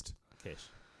 Clumsiest. Kish.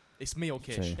 It's me or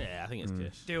Kish. True. Yeah, I think it's Mm.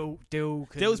 Kish.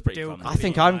 Dill's pretty clumsy. I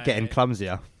think I'm getting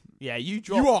clumsier. Yeah, you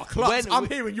drop. You are klutz. when I'm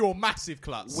we- hearing you're massive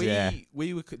klutz. Yeah.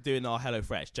 We were doing our Hello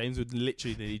Fresh. James would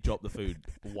literally drop the food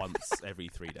once every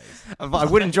 3 days. But I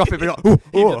wouldn't drop it. But like,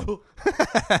 ooh, ooh.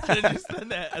 And then just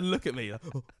stand there and look at me. Like,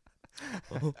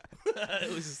 it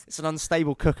was just, It's an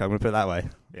unstable cooker. I'm gonna put it that way.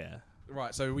 yeah.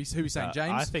 Right. So who we saying?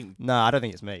 James. I think No, I don't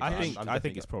think it's me. I but think I'm I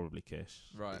think definitely it's probably Kish.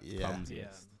 right. Yeah.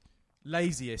 Clumsiest.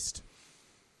 Laziest.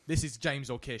 This is James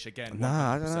or Kish again.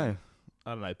 Nah, I don't 100%. know.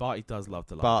 I don't know. Barty does love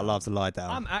to lie. Bart down. loves to lie down.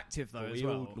 I'm active though But as we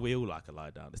well. all like a lie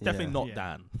down. It's Yeah. definitely not Yeah.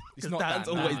 Dan. It's not Dan's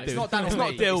Dan. always No, it's doing. not Dan or It's me.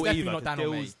 not Dill It's definitely either. not Dan or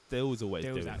me. Dill's always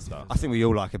Dill's doing active. stuff. I think we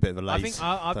all like a bit of a I lazy. think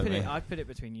I don't put we? it. I put it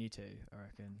between you two. I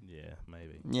reckon. Yeah,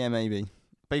 maybe. Yeah, maybe.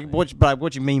 But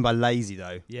what do you mean by lazy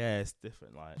though? Yeah, it's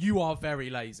different. Like You are very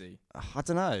lazy. I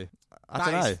don't know. I That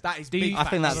don't know. is- That is Do you- big. I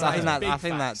think facts. that's. I think That that. is I big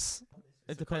think facts. that's.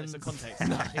 it depends. It's a context.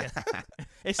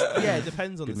 It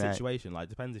depends on the Good night. situation. Like,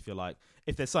 depends if you're like,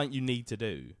 if there's something you need to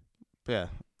do, Yeah.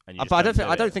 and you But I don't think.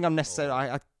 do I don't it, think I'm or- necessarily.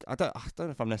 I don't know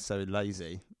if I'm necessarily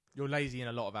lazy. You're lazy in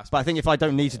a lot of aspects. But I think if I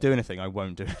don't need to do anything, I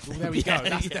won't do it. Well, there we go.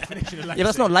 That's the definition of lazy. Yeah,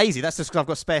 that's not lazy. That's just because I've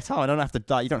got spare time. I don't have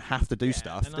to. You don't have to do Yeah,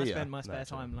 stuff, And do I you? spend my spare No,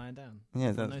 time lying down. Yeah,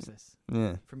 Everyone knows that's, this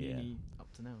yeah. from Yeah. uni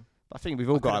up to now. I think we've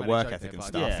all could've got made a a work joke ethic there, and but-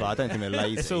 stuff. Yeah. But I don't think we're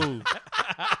lazy. It's all.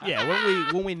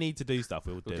 Yeah, when we need to do stuff,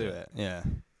 we'll We'll do it. Yeah.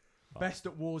 Best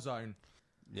at Warzone.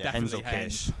 Yeah. Hens or Definitely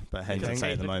Hens. Kish, but Hens I'd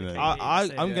say at the moment. I'm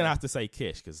Yeah. gonna have to say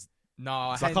Kish because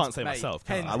No, So I can't say myself,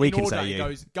 can Hens, I? We in can order, say it you.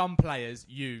 goes gun players,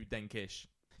 you, then Kish.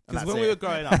 And that's when it. we were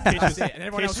growing up, Kish That's was, it. And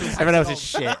everyone else Kish is Everyone else is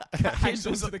shit. Hands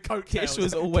onto the coat. Kish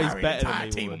was always better than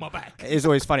me, Team woman. on my back. It's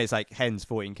always funny. It's like Hens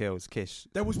 14 kills, Kish.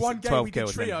 There was one game 12 we did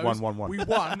kills, then trios. 1-1-1. We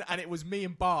won, and it was me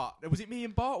and Bart. Was it me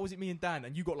and Bart, or was it me and Dan?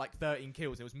 And you got like 13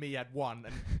 kills. It was me had 1,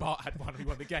 and Bart had 1, and we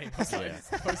won the game. I was like, Yeah.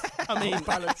 it's I mean,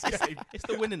 balanced game. it's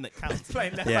the winning that counts.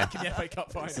 Playing left Yeah. back in the FA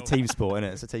Cup final. It's a team sport, isn't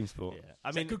it? It's a team sport. Yeah.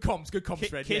 I mean, good comms,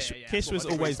 Fred. Kish, Yeah. Kish What was am I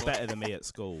doing always for? better than me at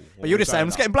school. But you're just saying, I'm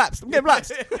just getting blaps. I'm getting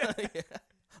blaps.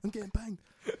 I'm getting banged.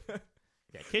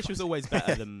 Yeah, Kish was always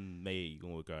better than me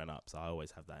when we were growing up, so I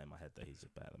always have that in my head that he's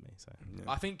just better than me. So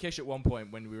I think Kish at one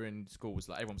point when we were in school was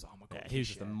like everyone was like, oh my god, yeah, he was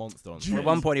Kish, just a yeah. monster on At screen.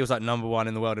 one point, he was like #1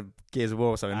 in the world of Gears of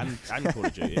War. So and Call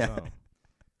of Duty Yeah. as well.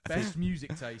 Best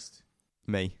music taste.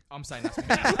 me. I'm saying that's me.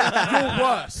 You're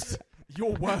worst.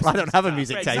 You're worse. I don't have a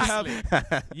music taste.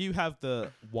 You have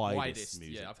the widest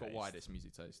music Yeah, I've got taste. widest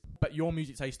music taste. But your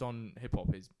music taste on hip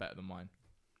hop is better than mine.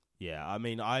 Yeah, I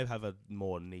mean, I have a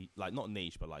more niche, like not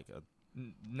niche, but like a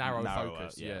Narrower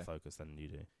focus. yeah. Focus than you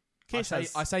do. I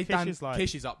say Kish Dan. is like,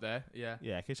 Kish is up there. Yeah.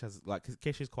 Yeah, Kish has like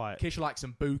Kish is quite. Kish likes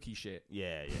some booky shit.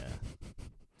 Yeah.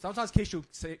 Sometimes Kish will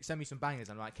send me some bangers.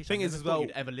 And I'm like, Kish, Thing I is never as thought well,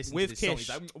 you'd ever listen with to this song. Kish- He's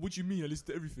like, what do you mean? I listen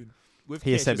to everything. With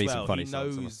He has Kish sent as me some well, funny he songs,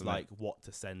 I knows must admit. like what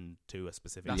to send to a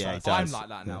specific. That's Yeah, like, he I'm does. like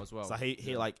that now Yeah. as well. So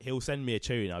he'll send me a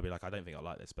tune. And I'll be like, I don't think I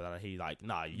like this, but then he like,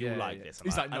 nah, you'll like this. And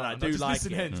He's I, like, no, and I no, do just like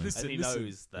listen, it. Hens, listen, And he listen.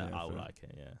 knows that Yeah, I'll fair. like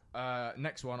it. Yeah.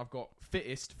 Next one, I've got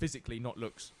fittest physically, not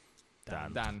looks.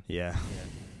 Dan. Yeah,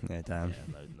 damn. Yeah, no.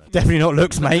 Definitely not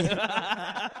looks, mate.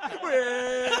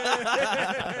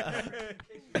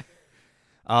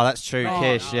 Oh, that's true, No,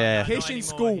 Kish. no, Yeah. Kish in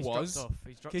school He's dropped was- off.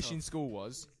 He's dropped Kish off. in school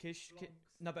was.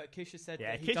 No, but Kish has said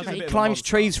Yeah, that he Kish is doesn't. a bit He of a climbs monster.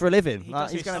 trees for a living. He Like,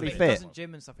 doesn't- he's going to be he fit. doesn't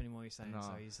gym and stuff anymore. He's saying No.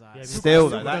 so. He's like Yeah, Still,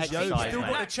 got though, that the yoga, exercise, Still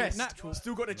got mate. the chest. Natural-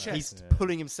 Still got the chest. He's Yeah.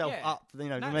 pulling himself Yeah. up. You know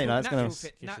what I natural, mean? That's natural, going to.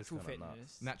 fit, Kish is natural kinda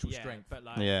fitness, Natural yeah, strength. But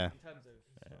like, Yeah. in terms of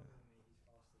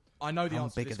I know the I'm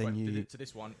answer to bigger this, than one, you. to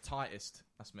this one. Tightest.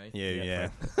 That's me. Yeah.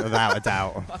 Without a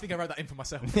doubt. I think I wrote that in for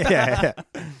myself. yeah.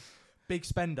 Big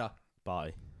spender.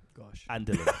 Bye. gosh, And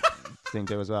Dylan. Think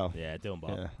do as well. Yeah, Dylan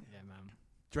Bart. Yeah. yeah, man. Do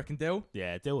you reckon Dill?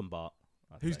 Yeah, Dylan Bart.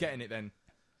 I'd Who's say. getting it then?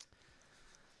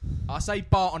 I say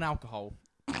Bart on alcohol.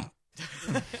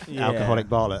 Yeah. Alcoholic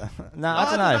Bartlett. No,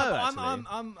 I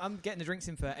don't know. I'm getting the drinks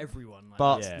in for everyone. Like,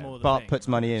 Bart- that's more the Bart thing. puts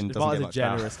money in. Doesn't Bart's get a much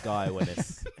back. generous guy when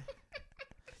it's.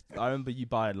 I remember you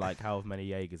buying like however many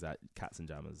Jaegers at Cats and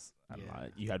Jammers, and Yeah.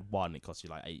 like you had one, it cost you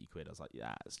like 80 quid. I was like,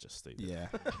 yeah, it's just stupid. Yeah.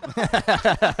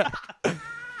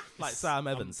 Like Sam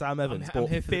Evans. Sam Evans I'm bought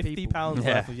here for the £50 people. worth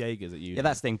Yeah. of Jaegers at you. Yeah,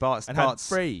 that's the thing. Bart's. and had Bart's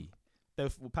 3. They were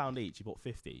 £1 each. He bought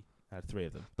 50. Had 3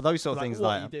 of them. but those sort of Like, things, what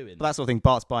like. are you doing? But that sort of thing,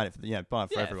 Bart's buying it for buying it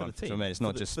for Yeah, everyone. for the Do you know what I team. mean? It's not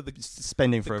For the- just for the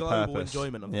spending for a global purpose.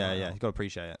 enjoyment of Yeah, it. yeah. You've got to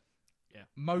appreciate it.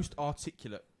 Most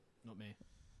articulate. Not me.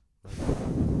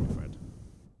 Fred.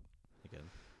 Again.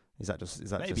 Is that just?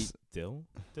 Maybe Dill.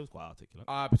 Dill's quite articulate.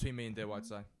 Between me and Dill, I'd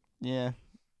say. Yeah.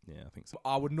 Yeah, I think so.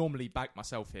 I would normally back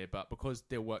myself here, but because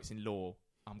Dill works in law,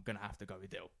 I'm going to have to go with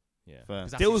Dill. Yeah. Fair.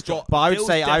 'Cause that's Dill's his job. got. But I would Dill's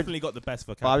say definitely got the best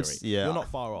I vocabulary. would yeah. You're not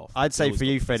far off. I'd say Dill's for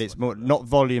got you, the Fred, best it's more vocabulary. not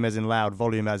volume as in loud,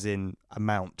 volume as in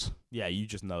amount. Yeah, you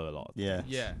just know a lot. Yeah.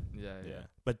 Yeah.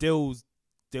 But Dill's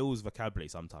vocabulary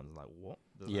sometimes is like, what?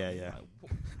 Does that Yeah, mean? yeah.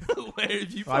 Like, where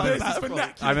have you I found remember-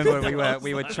 that from? I remember when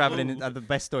we were travelling. The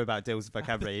best story about Dill's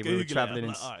vocabulary. We were Google it, travelling I'm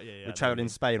in. like, alright, yeah, We travelled in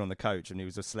Spain on the coach, and he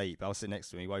was asleep. I was sitting next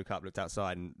to him. He woke up, looked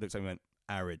outside, and looked at me and went,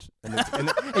 arid. And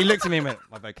he looked at me and went,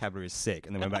 my vocabulary is sick,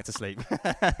 and then went back to sleep.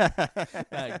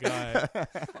 That guy.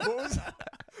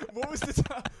 What was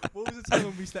the time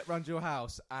when we slept round your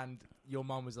house and your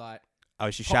mum was like, Oh,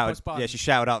 she Hot shouted. cross bun. Yeah, she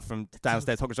shouted up from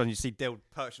downstairs. Hot cross bun, you see Dill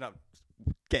perching up,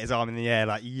 get his arm in the air,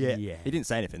 like yeah. Yeah. He didn't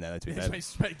say anything there, though, to be fair.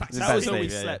 straight back to That That was was when we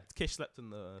Steve, yeah, slept. Kish slept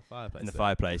in the fireplace. In the there.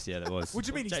 fireplace, yeah, there was. What do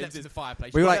you mean he James slept in is- the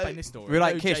fireplace? We were You like- explain this story. We were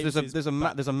like, No, Kish, James is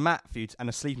there's a mat for you and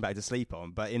a sleeping bag to sleep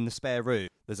on, but in the spare room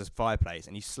there's a fireplace,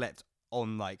 and you slept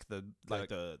on like the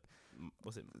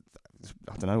was it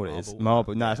I don't know what it is. marble?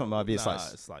 Marble. No, it's not marble. It's Nah,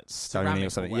 like it's like stony ceramic or or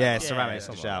something. whatever. Yeah, Yeah, ceramic. yeah,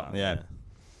 Something something shout. like that,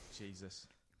 Yeah. Jesus.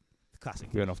 classic.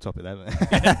 We went off topic there.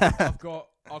 But I've got.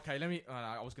 Okay, let me.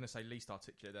 I was going to say least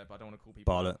articulate there, but I don't want to call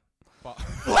people. Bartlett. But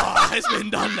It's been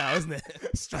done now, isn't it?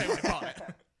 straight away, Bartlett.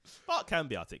 Bart can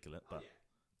be articulate, but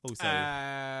also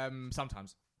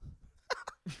Sometimes.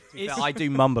 I do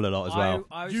mumble a lot as well.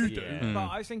 I was You thinking, do. Mm. But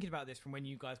I was thinking about this from when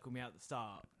you guys called me out at the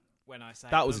start. When I say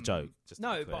that was a joke. Just to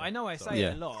No, be but clear. I know I say Yeah.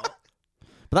 it a lot.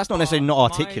 But that's not necessarily not my-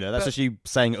 articulate. That's but- just you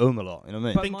saying a lot. You know what I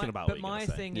mean? But Thinking my, about but what you're my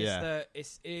gonna say. thing Yeah.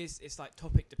 is that it's like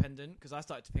topic dependent because I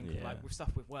started to think of Yeah. like with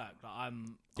stuff with work. Like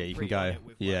I'm Yeah, you can pretty on go. it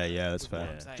with Yeah, work, yeah, that's with what fair.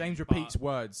 I'm saying, James but- repeats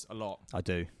words a lot. I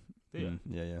do. Do you?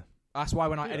 Yeah. That's why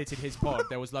when I Yeah. edited his pod,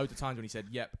 there was loads of times when he said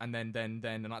 "yep" and then, and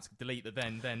I had to delete the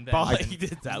then. Bart, then. he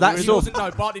did that. That We were He sort wasn't.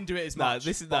 No, Bart didn't do it as No, much.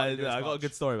 this is Bart no, didn't do it as I got a much.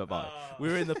 good story about Bart. We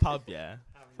were in the pub, yeah,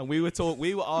 and we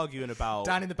were arguing about.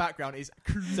 Dan in the background is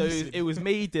So cruising. it was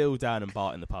me, Dill, Dan, and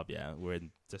Bart in the pub. Yeah, we're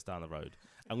in just down the road,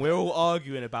 and we're all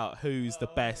arguing about who's the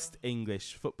best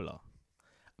English footballer.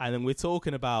 And then we're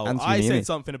talking about. Anthony, I said innit?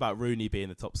 something about Rooney being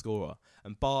the top scorer,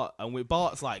 and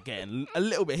Bart's like getting a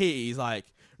little bit heated. He's like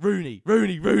Rooney,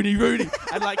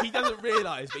 and like he doesn't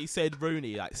realise, but he said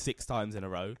Rooney like 6 times in a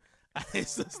row. And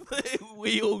it's just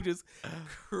we all just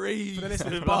creased For the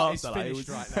listeners, with Bart is laughter. Like, it finished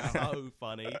was right now. so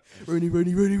funny. Rooney.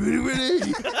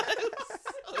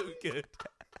 So good.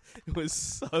 It was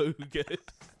so good.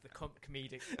 the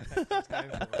comedic effect I was going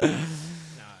for.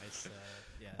 No, it's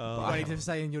yeah. Do I need to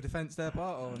say in your defence there,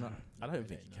 Bart, or not? I don't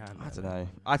think you can. I don't know.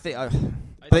 I think. I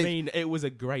But- mean, it was a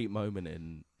great moment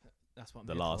in That's what I'm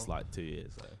the here last for. like 2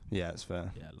 years. So. Yeah, it's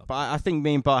fair. Yeah, I love But I think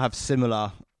me and Bart have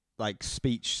similar like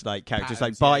speech like characters. Patterns,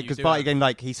 Like Bart, yeah, you because do Bart have. again,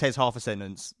 like he says half a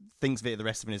sentence, thinks of it the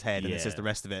rest of it in his head, and then says Yeah. the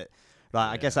rest of it. Like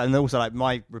I Yeah. guess, and also like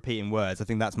my repeating words. I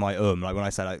think that's my like when I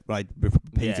say like when I repeat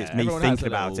Yeah, it's me everyone has thinking a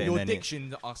about little- it. Your and then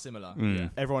dictions are similar.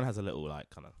 Mm. Everyone has a little like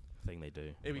kind of thing they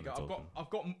do. Here we when go. they're talking. I've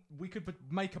got. We could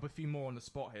make up a few more on the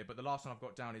spot here, but the last one I've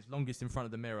got down is longest in front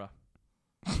of the mirror.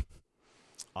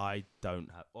 I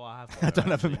don't have. Oh, I have. I don't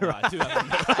have a mirror. I do have a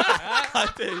mirror. I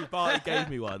do. Barty gave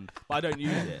me one, but I don't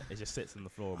use it. It just sits on the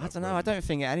floor. I don't know. I don't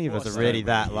think any of us What are really so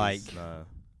that many like. years. No,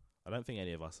 I don't think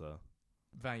any of us are.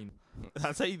 Vain.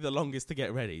 I'd say the longest to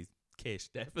get ready. Kish,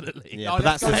 definitely. Yeah, Oh, but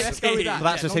let's that's go- just, let's go with that. but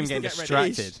that's Yeah, just him longest getting to get ready.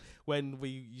 distracted. When we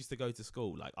used to go to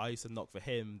school, like I used to knock for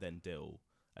him, then Dill,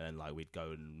 and then like we'd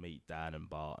go and meet Dan and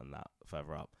Bart and that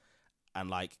further up. And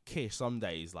like Kish, some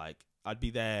days like I'd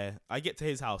be there. I get to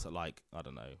his house at like I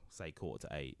don't know, say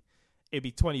 7:45. It'd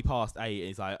be 8:20, and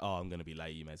he's like, "Oh, I'm gonna be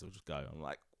late. You may as well just go." I'm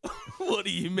like, "What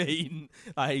do you mean?"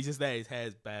 Like he's just there. His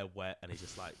hair's bare wet, and he's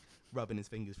just like rubbing his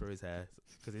fingers through his hair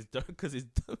because his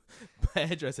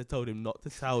hairdresser told him not to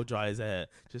towel dry his hair,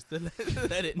 just to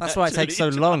let it. That's why it takes so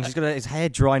naturally long. dry. He's got to let his hair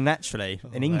dry naturally Oh,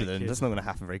 in that England. kid. That's not going to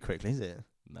happen very quickly, is it?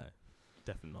 No,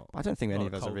 definitely not. I don't think any Not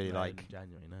of a us are cold really day like. in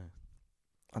January. No,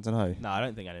 I don't know. no, I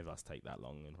don't think any of us take that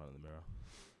long in front of the mirror.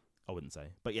 I wouldn't say,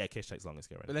 but yeah, Kish takes longest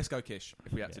to get ready. But let's go Kish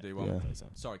if we had to do one. Yeah. I'd say so.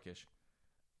 Sorry, Kish.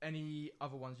 Any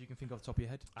other ones you can think off the top of your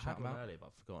head? I Shout had 'em one out. earlier, but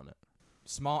I've forgotten it.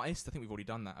 Smartest. I think we've already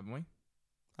done that, haven't we?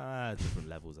 Different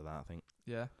levels of that. I think.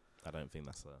 Yeah. I don't think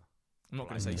that's a. I'm not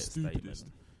going to say blanket stupidest.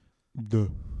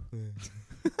 statement.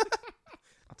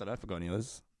 I don't know if I've got any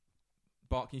others.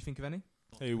 Bart, can you think of any?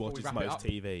 Who we watches wrap it most up?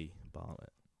 TV?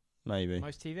 Bartlett. Maybe.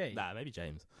 Most TV. Nah, maybe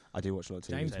James. I do watch a lot of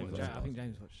TV. James, James watched. watches I think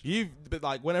James watched. But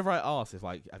like, whenever I ask if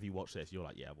like, have you watched this? You're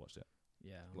like, yeah, I've watched it.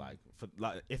 Yeah. Like, for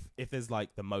like, if there's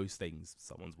like the most things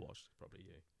someone's watched, probably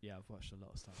you. Yeah, I've watched a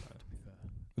lot of stuff. To be fair.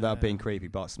 Without being creepy,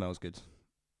 Bart smells good.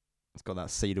 It's got that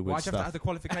cedarwood Why'd you have to stuff. add the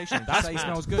qualification? Just say it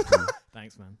smells good.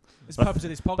 Thanks, man. It's the purpose of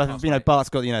this podcast. But you know, right? Bart's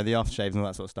got the aftershaves and all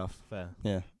that sort of stuff. Fair.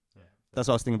 Yeah, Yeah. that's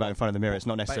what I was thinking about in front of the mirror. It's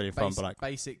not necessarily in front, basic,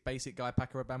 but like basic guy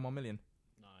packer about 1 million.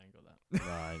 No, I ain't got that.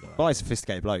 Nah, I ain't got that. Bart's a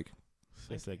sophisticated bloke.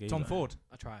 It's a geezer. Tom Ford.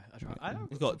 I try. I don't.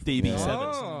 He's got DB7.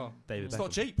 Oh, David it's not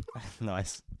Beckham. cheap.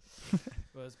 Nice.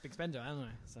 Well, it's a big spender, haven't I?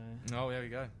 So. Oh, there we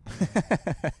go.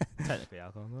 Technically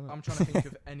alcohol. Isn't it? I'm trying to think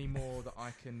of any more that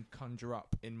I can conjure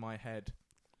up in my head.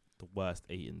 The worst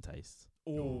eating taste.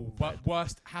 Oh,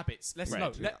 worst habits. Let's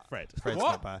know. Fred. Fred's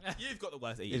What? not bad. You've got the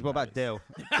worst eating. What about habits. Dill?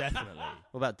 Definitely.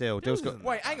 What about Dill? Dill's got.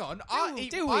 Wait, hang on.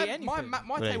 Do we my anything? my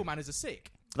Really? table manners are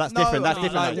sick. That's No, different. That's no,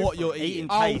 different. like though. what you're eating.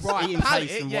 taste, oh, right. eating palate,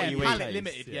 taste and yeah, what you palate eat.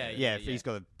 limited. Yeah, Yeah, if he's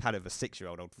got a palate of a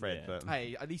 6-year-old old Fred. Yeah. But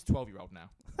Hey, at least 12-year-old now.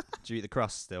 do you eat the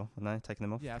crust still? No, taking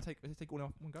them off. Yeah, I'll take all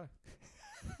off one go.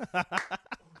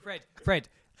 Fred,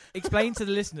 explain to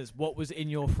the listeners what was in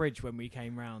your fridge when we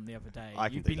came round the other day. I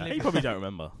can You've do been that. He living. probably don't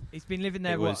remember. He's been living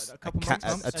there It was what, a couple a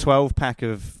months. 12-pack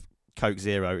of Coke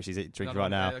Zero, which he's drinking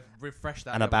right now, Refresh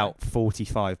that. and about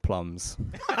 45 plums.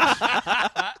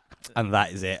 And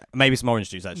that is it. Maybe some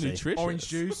orange juice actually. Nutritious. orange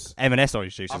juice. M&S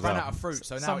orange juice I as ran well. out of fruit,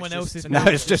 so now Someone it's else's just, No,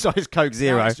 it's just Coke now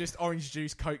Zero. it's just orange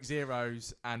juice, Coke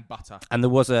Zeros, and butter. And there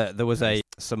was a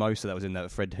samosa that was in there.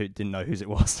 Fred who didn't know whose it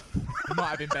was. It might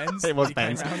have been Ben's. It was He came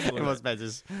Ben's. round. It was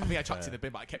Ben's. I think I chucked it in the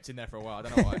bin, but I kept it in there for a while. I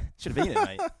don't know why. Should have been it,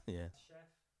 mate. Yeah.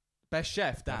 Best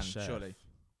chef, Dan, Best chef. surely.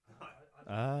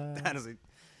 I don't That's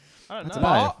know. know.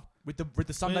 Bart, with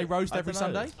the Sunday Well, roast I every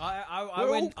don't know. Sunday. I We're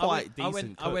all went quite I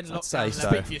went decent I went cooks, I'd lockdown. say so.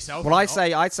 Speak for yourself. Well, I'd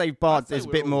say Bart I'd say is a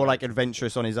we're bit all more right. like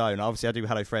adventurous on his own. Obviously, I do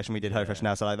HelloFresh, and we did HelloFresh Yeah.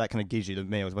 now, so like, that kind of gives you the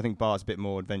meals. But I think Bart's a bit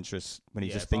more adventurous when he's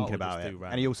Yeah, just Bart thinking will just about do it, and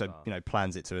random he also stuff.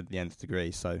 plans it to the nth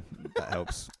degree, so that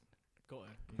helps. Got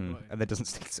it. Hmm. Got it. And then doesn't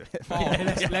stick to it.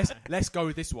 Oh, let's go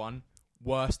with this one.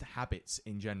 Worst habits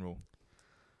in general.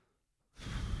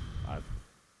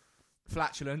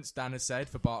 Flatulence, Dan has said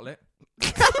for Bartlett.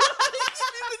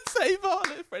 Say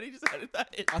Bartlett. Freddie just added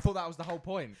that in. I thought that was the whole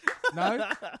point. No,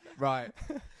 right.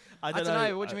 I don't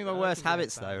know. What do you mean by worst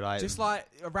habits though? Like, Just like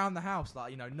around the house,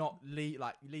 like not leaving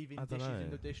I don't dishes know. in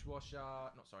the dishwasher.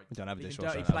 Not sorry. we don't have a leaving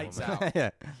dishwasher. dirty plates out. Yeah,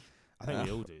 I think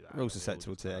we all do that. we're all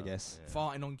susceptible to it, I guess. Yeah.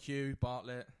 Farting on cue,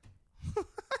 Bartlett.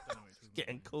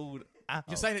 Getting called out.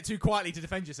 You're saying it too quietly to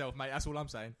defend yourself, mate. That's all I'm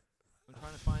saying. I'm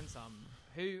trying to find some.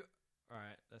 Who? All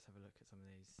right, let's have a look at some of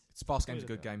these. Sparse Game's a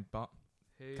good game, but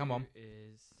Who Come on.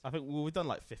 Is I think we've done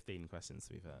like 15 questions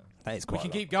to be fair. That is we quite.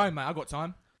 can a lot. keep going, mate. I've got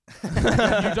time.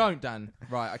 You don't, Dan.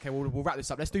 Right, okay, we'll wrap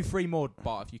this up. Let's do 3 more,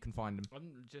 Bart, if you can find them.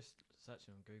 I'm just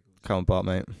searching on Google. Come on, Bart,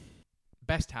 mate.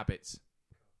 best habits.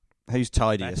 Who's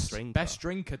tidiest? Best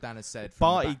drinker, Dan has said.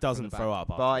 Barty doesn't throw up.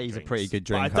 Barty's a pretty good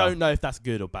drinker. But I don't know if that's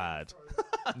good or bad.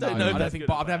 I don't think.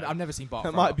 I've never seen Bart.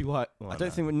 It might be what. I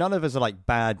don't think none of us are like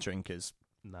bad drinkers.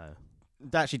 No.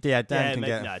 Actually, Dan can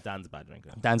get. No, Dan's a bad drinker.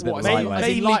 Dan's a bit What, of a is he- lightweight. is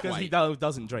he Mainly because lightweight? he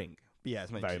doesn't drink. Yeah,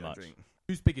 it's very much. Drink.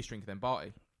 Who's biggest drinker then,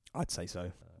 Barty? I'd say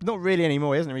so. Not really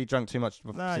anymore. He hasn't really drunk too much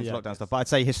since lockdown stuff. But I'd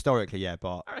say historically, yeah.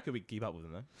 But I reckon we keep up with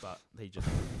him though. But he just.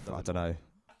 I don't know.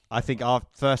 I think our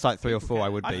first like 3 or 4 I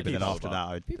would I be, could but then keep up after with that,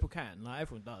 I'd. People can, like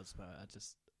everyone does, but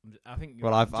I think.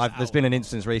 Well, I've there's been an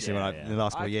instance recently when in the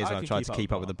last couple of years I when I've can tried to keep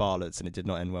keep up up with the with Bartletts and it did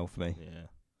not end well for me. Yeah.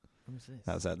 What was this?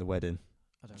 That was at the wedding.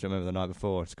 I don't Do you remember the night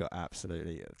before? Just got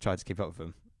absolutely tried to keep up with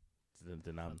them.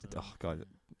 Oh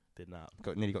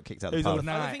god, nearly got kicked out of the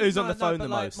pub. Who's on the phone the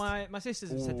like, most? My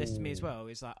sisters have said this to me as well.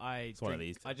 It's like I one of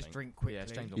drink, these, I I just think. drink quickly. Yeah,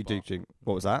 it's James You do drink.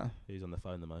 What was that? Who's on the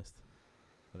phone the most?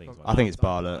 I think it's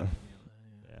Bartlett.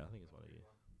 Yeah, I think it's one of you.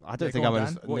 I don't Yeah, think go I'm on,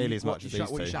 as, Dan. What nearly you- as what much you as shout-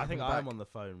 these what you two. shout- I think back. I'm on the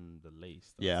phone the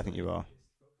least. Yeah, I think you are.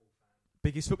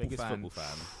 Biggest football Biggest fan. football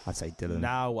fan. I'd say Dylan.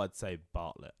 Now I'd say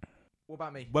Bartlett. What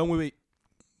about me? When we It's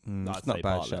I'd not say a bad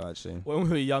Bartlett. show actually. when we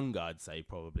were younger, I'd say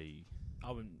probably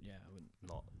I wouldn't. Yeah, I wouldn't.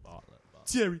 not Bartlett. But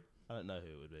Thierry. I don't know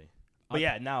who it would be. But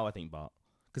yeah, now I think Bart.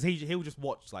 Because he'll just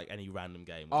watch like any random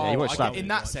game. Oh, he watched that- in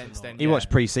that sense, then. He yeah. watched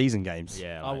pre-season games.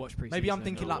 Yeah, I like- watch pre-season. Maybe I'm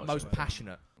thinking like watch most it.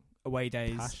 passionate. away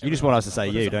days. Passion. You just want us to say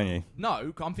you, don't you?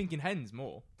 No, I'm thinking hens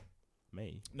more.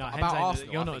 me. No, About Hens ain't-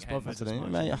 Arsenal, you're I not think as bothered Hens. as much.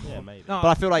 Mate, Yeah, maybe. No, But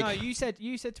I feel like- no, you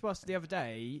said to us the other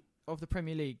day of the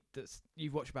Premier League that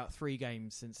you've watched about 3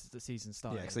 games since the season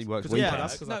started. Yeah, because he works 'Cause, yeah,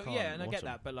 weekends. that's 'cause I No, can't yeah, and I watch get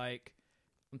them. that, but like,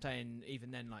 I'm saying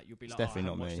even then, like you'll be It's like, definitely I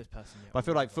not haven't watched me. this person yet. But I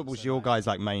feel like football's your guys'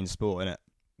 like main sport, innit?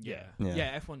 Yeah, Yeah.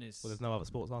 yeah. F1 is. Well, there's no other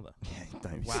sports, are there? Yeah,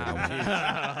 don't be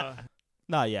Wow. silly.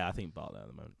 No, yeah, I think Bartlett at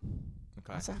the moment.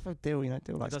 Okay. Let's have a deal,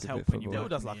 Dill likes does a good help bit of when you football. Dill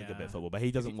does like a good bit of football, but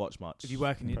he doesn't watch much. If you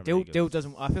work in it, Premier Dill League.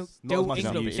 doesn't. I think Not Dill as much as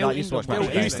England. you- Dill like, you used to watch England.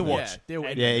 matches. Dill He used to England, watch. yeah, Dill Yeah,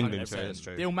 Yeah, England, England, 100%. that's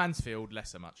true. Dill Mansfield, less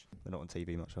so much. They're not on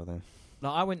TV much, are they? Like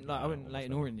I went No, late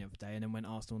in not Orient the other day, and then went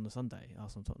Arsenal on the Sunday.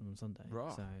 Arsenal Tottenham on Sunday.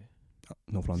 Right. So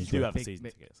North You London. do have a Big season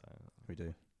bit- ticket, so. We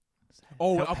do.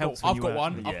 Oh, helps I've when got you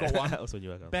one. Yeah, I've got one. That's when you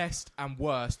work on. Best and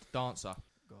worst dancer.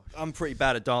 I'm pretty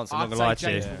bad at dancing, I'd I'm not gonna lie say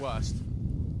to James you. the worst.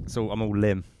 So I'm all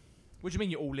limb. What do you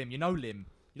mean you're all limb? You're no limb.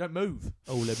 You don't move.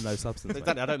 All limb, no substance. mate.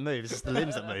 Exactly, I don't move. It's just the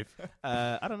limbs that move.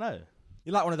 I don't know.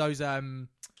 You're like one of those.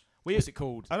 What's it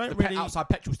called? I don't The really- outside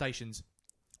petrol stations.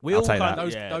 We I'll all take kind that.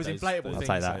 of Those inflatable I'll things.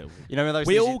 take that. You know when those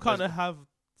We things all you- kind of have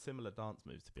similar dance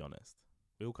moves, to be honest.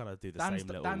 We all kind of do the same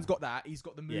little. Dan's got that. He's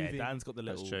got the Yeah, moving. Dan's got the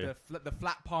little. That's true. The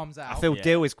flat palms out. I feel Yeah.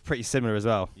 Dill is pretty similar as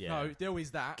well. Yeah. No, Dill is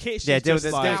that. Kish Yeah, is Dill's-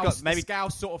 just Dill's like, got maybe-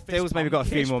 Scouse sort of fist Dill's maybe pump. got a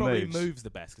few Kish more probably moves. moves the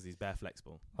best because he's bare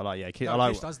flexible. I like, yeah. No, I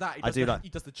like. Kish does that. He I does do the, like- He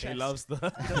does the chest. He loves the.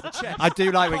 He does the chest. I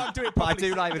do like when, Can't do it but I properly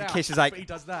do like sitting when down, Kish is but like. he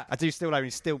does that. I do still like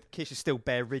when Kish is still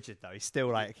bare rigid though. He's still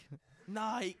like.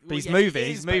 No, But he's moving.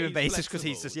 He's moving, but it's just because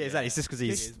he's just exactly. It's just because Kish,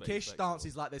 he's. Kish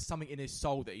dances like there's something in his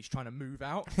soul that he's trying to move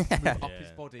out, to move up his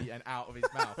Yeah. body and out of his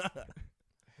mouth.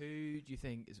 who do you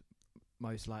think is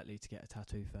most likely to get a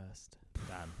tattoo first?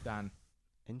 Dan.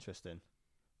 Interesting. Do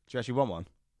you actually want one?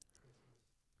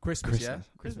 Christmas, yeah?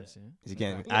 Christmas, yeah. Is he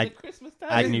getting Yeah,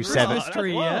 Agnew 7? Christmas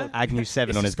tree, yeah. Agnew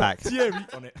 7 on his back? Thierry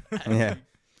on it. Yeah.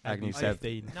 Agnew 7.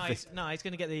 15 No, he's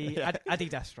going to get the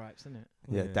Adidas stripes, isn't it?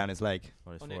 Yeah, down his leg.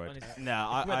 on his On it- forehead. on his- No,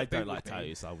 I If you had a don't boot like with me-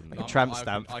 tattoos, so I wouldn't A get one. tramp I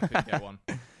stamp. couldn't get one.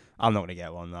 I'm not going to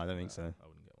get one. No, I don't think so. I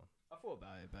wouldn't get one. I thought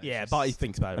about it, but Yeah, but he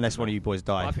thinks about it. Unless one of you boys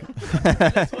die.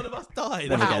 Unless one of us died.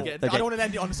 Then we Wow. get- I they don't want to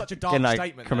end it on such a dark Getting like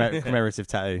statement. commemorative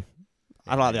tattoo.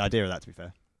 I like the idea of that, to be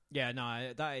fair. yeah,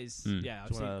 no, that is Mm. yeah. I've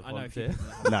Do you seen, wanna I know a few. volunteer? people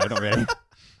that have- No, not really.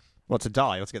 What, to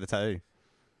die or to get the tattoo?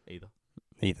 Either.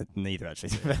 Neither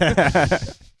actually.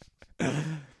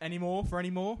 Any more? For any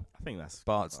more? I think that's.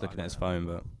 Bart's I looking at like his that. phone,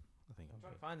 but I think I'm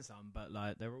trying to find some, but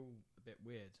like they're all a bit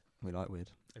weird. we like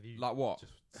weird. Have you Like what?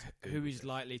 just Who is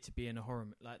likely to be in a horror?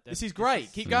 Like This is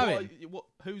great. Keep going.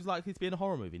 Who's likely to be in a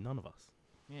horror movie? None of us.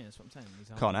 Yeah, that's what I'm saying. These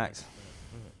aren't Can't the act. best,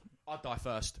 but- I'd die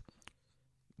first.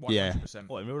 Yeah. 100%.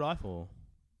 What, in real life or?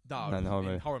 No, No, in the horror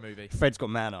movie. horror movie. Fred's got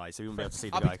man eyes, so we won't be able to see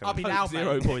the I'll guy be, I'll be coming. loud,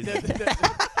 Zero mate. points.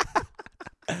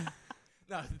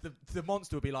 No, the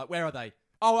monster would be like, "Where are they?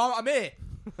 Oh, I'm here."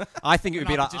 I think it would And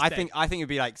be I'm like just I dead. think it would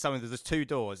be like someone. There's 2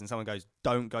 doors, and someone goes,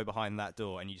 "Don't go behind that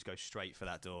door," and you just go straight for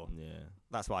that door. Yeah.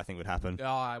 That's what I think would happen. Oh,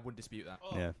 I wouldn't dispute that.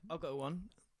 Oh, Yeah. I've got one.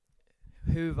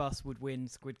 Who of us would win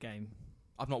Squid Game?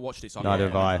 I've not watched it, so I'm Neither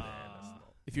not- have I.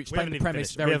 If you We explain haven't the even premise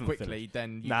finished- we very haven't quickly, finished.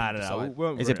 then you Nah, can no, decide.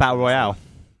 no. Is it battle royale?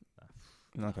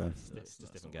 No. Okay. It's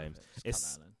just different games. Just cut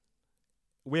It's- that out then.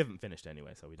 We haven't finished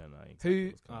anyway, so we don't know. Exactly Who?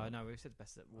 what's going Oh on. no, we said the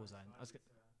best at Warzone. I was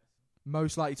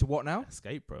Most likely to what now?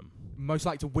 Escape room. Most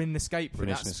likely to win an escape room.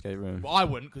 Finish an escape room. Well, I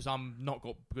wouldn't because I'm not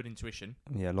got good intuition.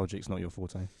 Yeah, logic's not your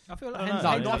forte. I feel No, like hens. no,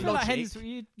 I not feel like logic.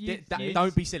 hens.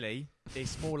 Don't be silly.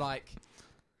 It's more like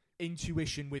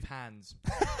intuition with hands.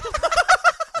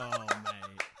 Oh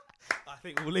mate. I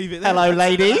think we'll leave it there. Hello,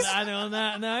 ladies. And on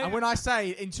that note, And when I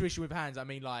say intuition with hands, I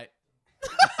mean like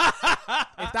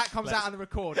if that comes out on the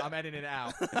record, I'm editing it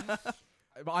out.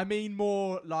 But I mean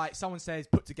more like someone says,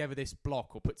 put together this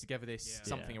block or put together this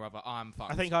something or other. I'm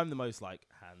fucked. I think I'm the most like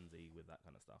handsy with that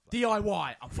kind of stuff. Like,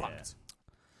 DIY. I'm fucked.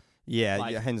 Yeah,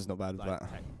 Like- Hen's not bad with like that.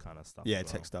 tech kind of stuff. Yeah, as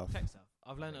tech well. stuff. tech stuff.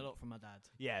 I've learned a lot from my dad.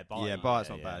 Yeah, Bart. Yeah, Bart's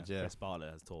not bad, yeah. Chris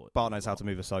Bartlett has taught. Bart knows how to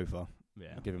move a sofa.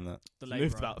 Yeah. Give him that. The He's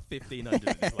moved labourer. about 1,500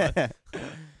 in his life.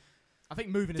 I think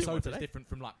moving a Do you want sofa is today? different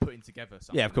from like putting together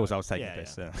something. Yeah, of course, I like- was taking Yeah,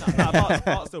 this. yeah. Yeah, No,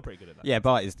 Bart's still pretty good at that. yeah,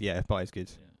 Bart is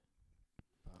good.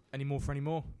 Any more for any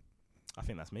more? I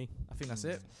think that's me. I think that's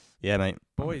it. Yeah, mate.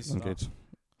 Boys, I'm good.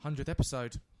 100th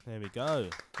episode. There we go.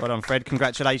 Well done, Fred.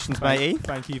 Congratulations, matey.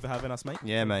 Thank you for having us, mate.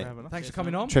 Yeah, mate. For having us. Thanks for Cheers,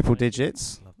 coming man. on. Triple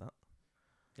digits. Love that.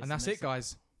 And that's it,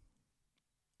 guys.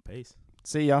 Peace.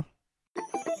 See ya.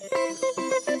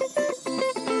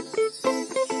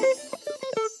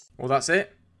 Well, that's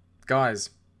it,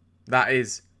 guys. That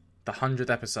is the 100th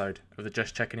episode of the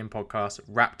Just Checking In podcast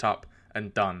wrapped up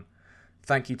and done.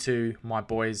 Thank you to my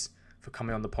boys for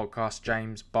coming on the podcast,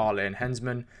 James, Bartlett and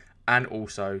Hensman, and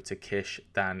also to Kish,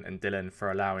 Dan and Dylan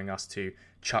for allowing us to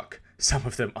chuck some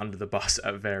of them under the bus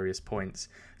at various points.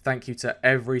 Thank you to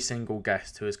every single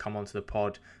guest who has come onto the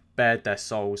pod, bared their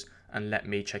souls, and let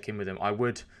me check in with them. I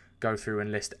would go through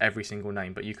and list every single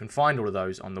name, but you can find all of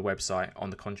those on the website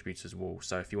on the contributors wall.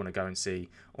 So if you want to go and see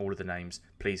all of the names,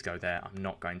 please go there. I'm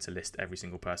not going to list every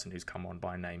single person who's come on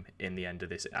by name in the end of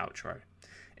this outro.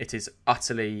 It is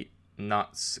utterly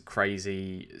nuts,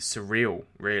 crazy, surreal,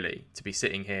 really, to be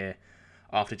sitting here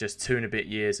after just 2 and a bit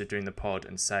years of doing the pod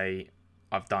and say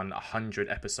I've done 100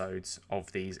 episodes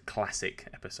of these classic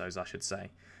episodes, I should say,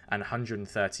 and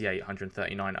 138,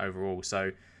 139 overall.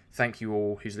 So thank you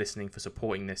all who's listening for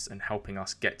supporting this and helping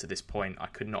us get to this point. I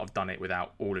could not have done it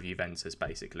without all of you Venters,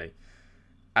 basically.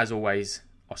 As always,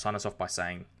 I'll sign us off by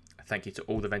saying thank you to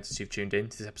all the Venters who've tuned in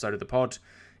to this episode of the pod.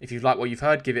 If you've liked what you've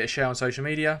heard, give it a share on social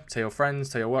media, tell your friends,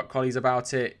 tell your work colleagues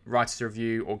about it, write us a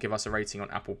review or give us a rating on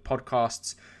Apple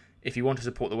Podcasts. If you want to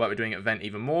support the work we're doing at Vent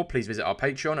even more, please visit our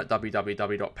Patreon at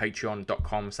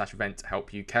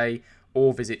www.patreon.com/VentHelpUK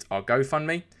or visit our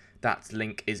GoFundMe. That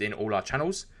link is in all our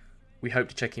channels. We hope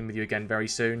to check in with you again very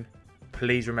soon.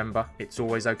 Please remember, it's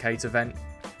always okay to vent.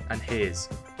 And here's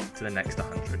to the next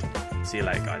 100. See you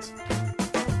later, guys.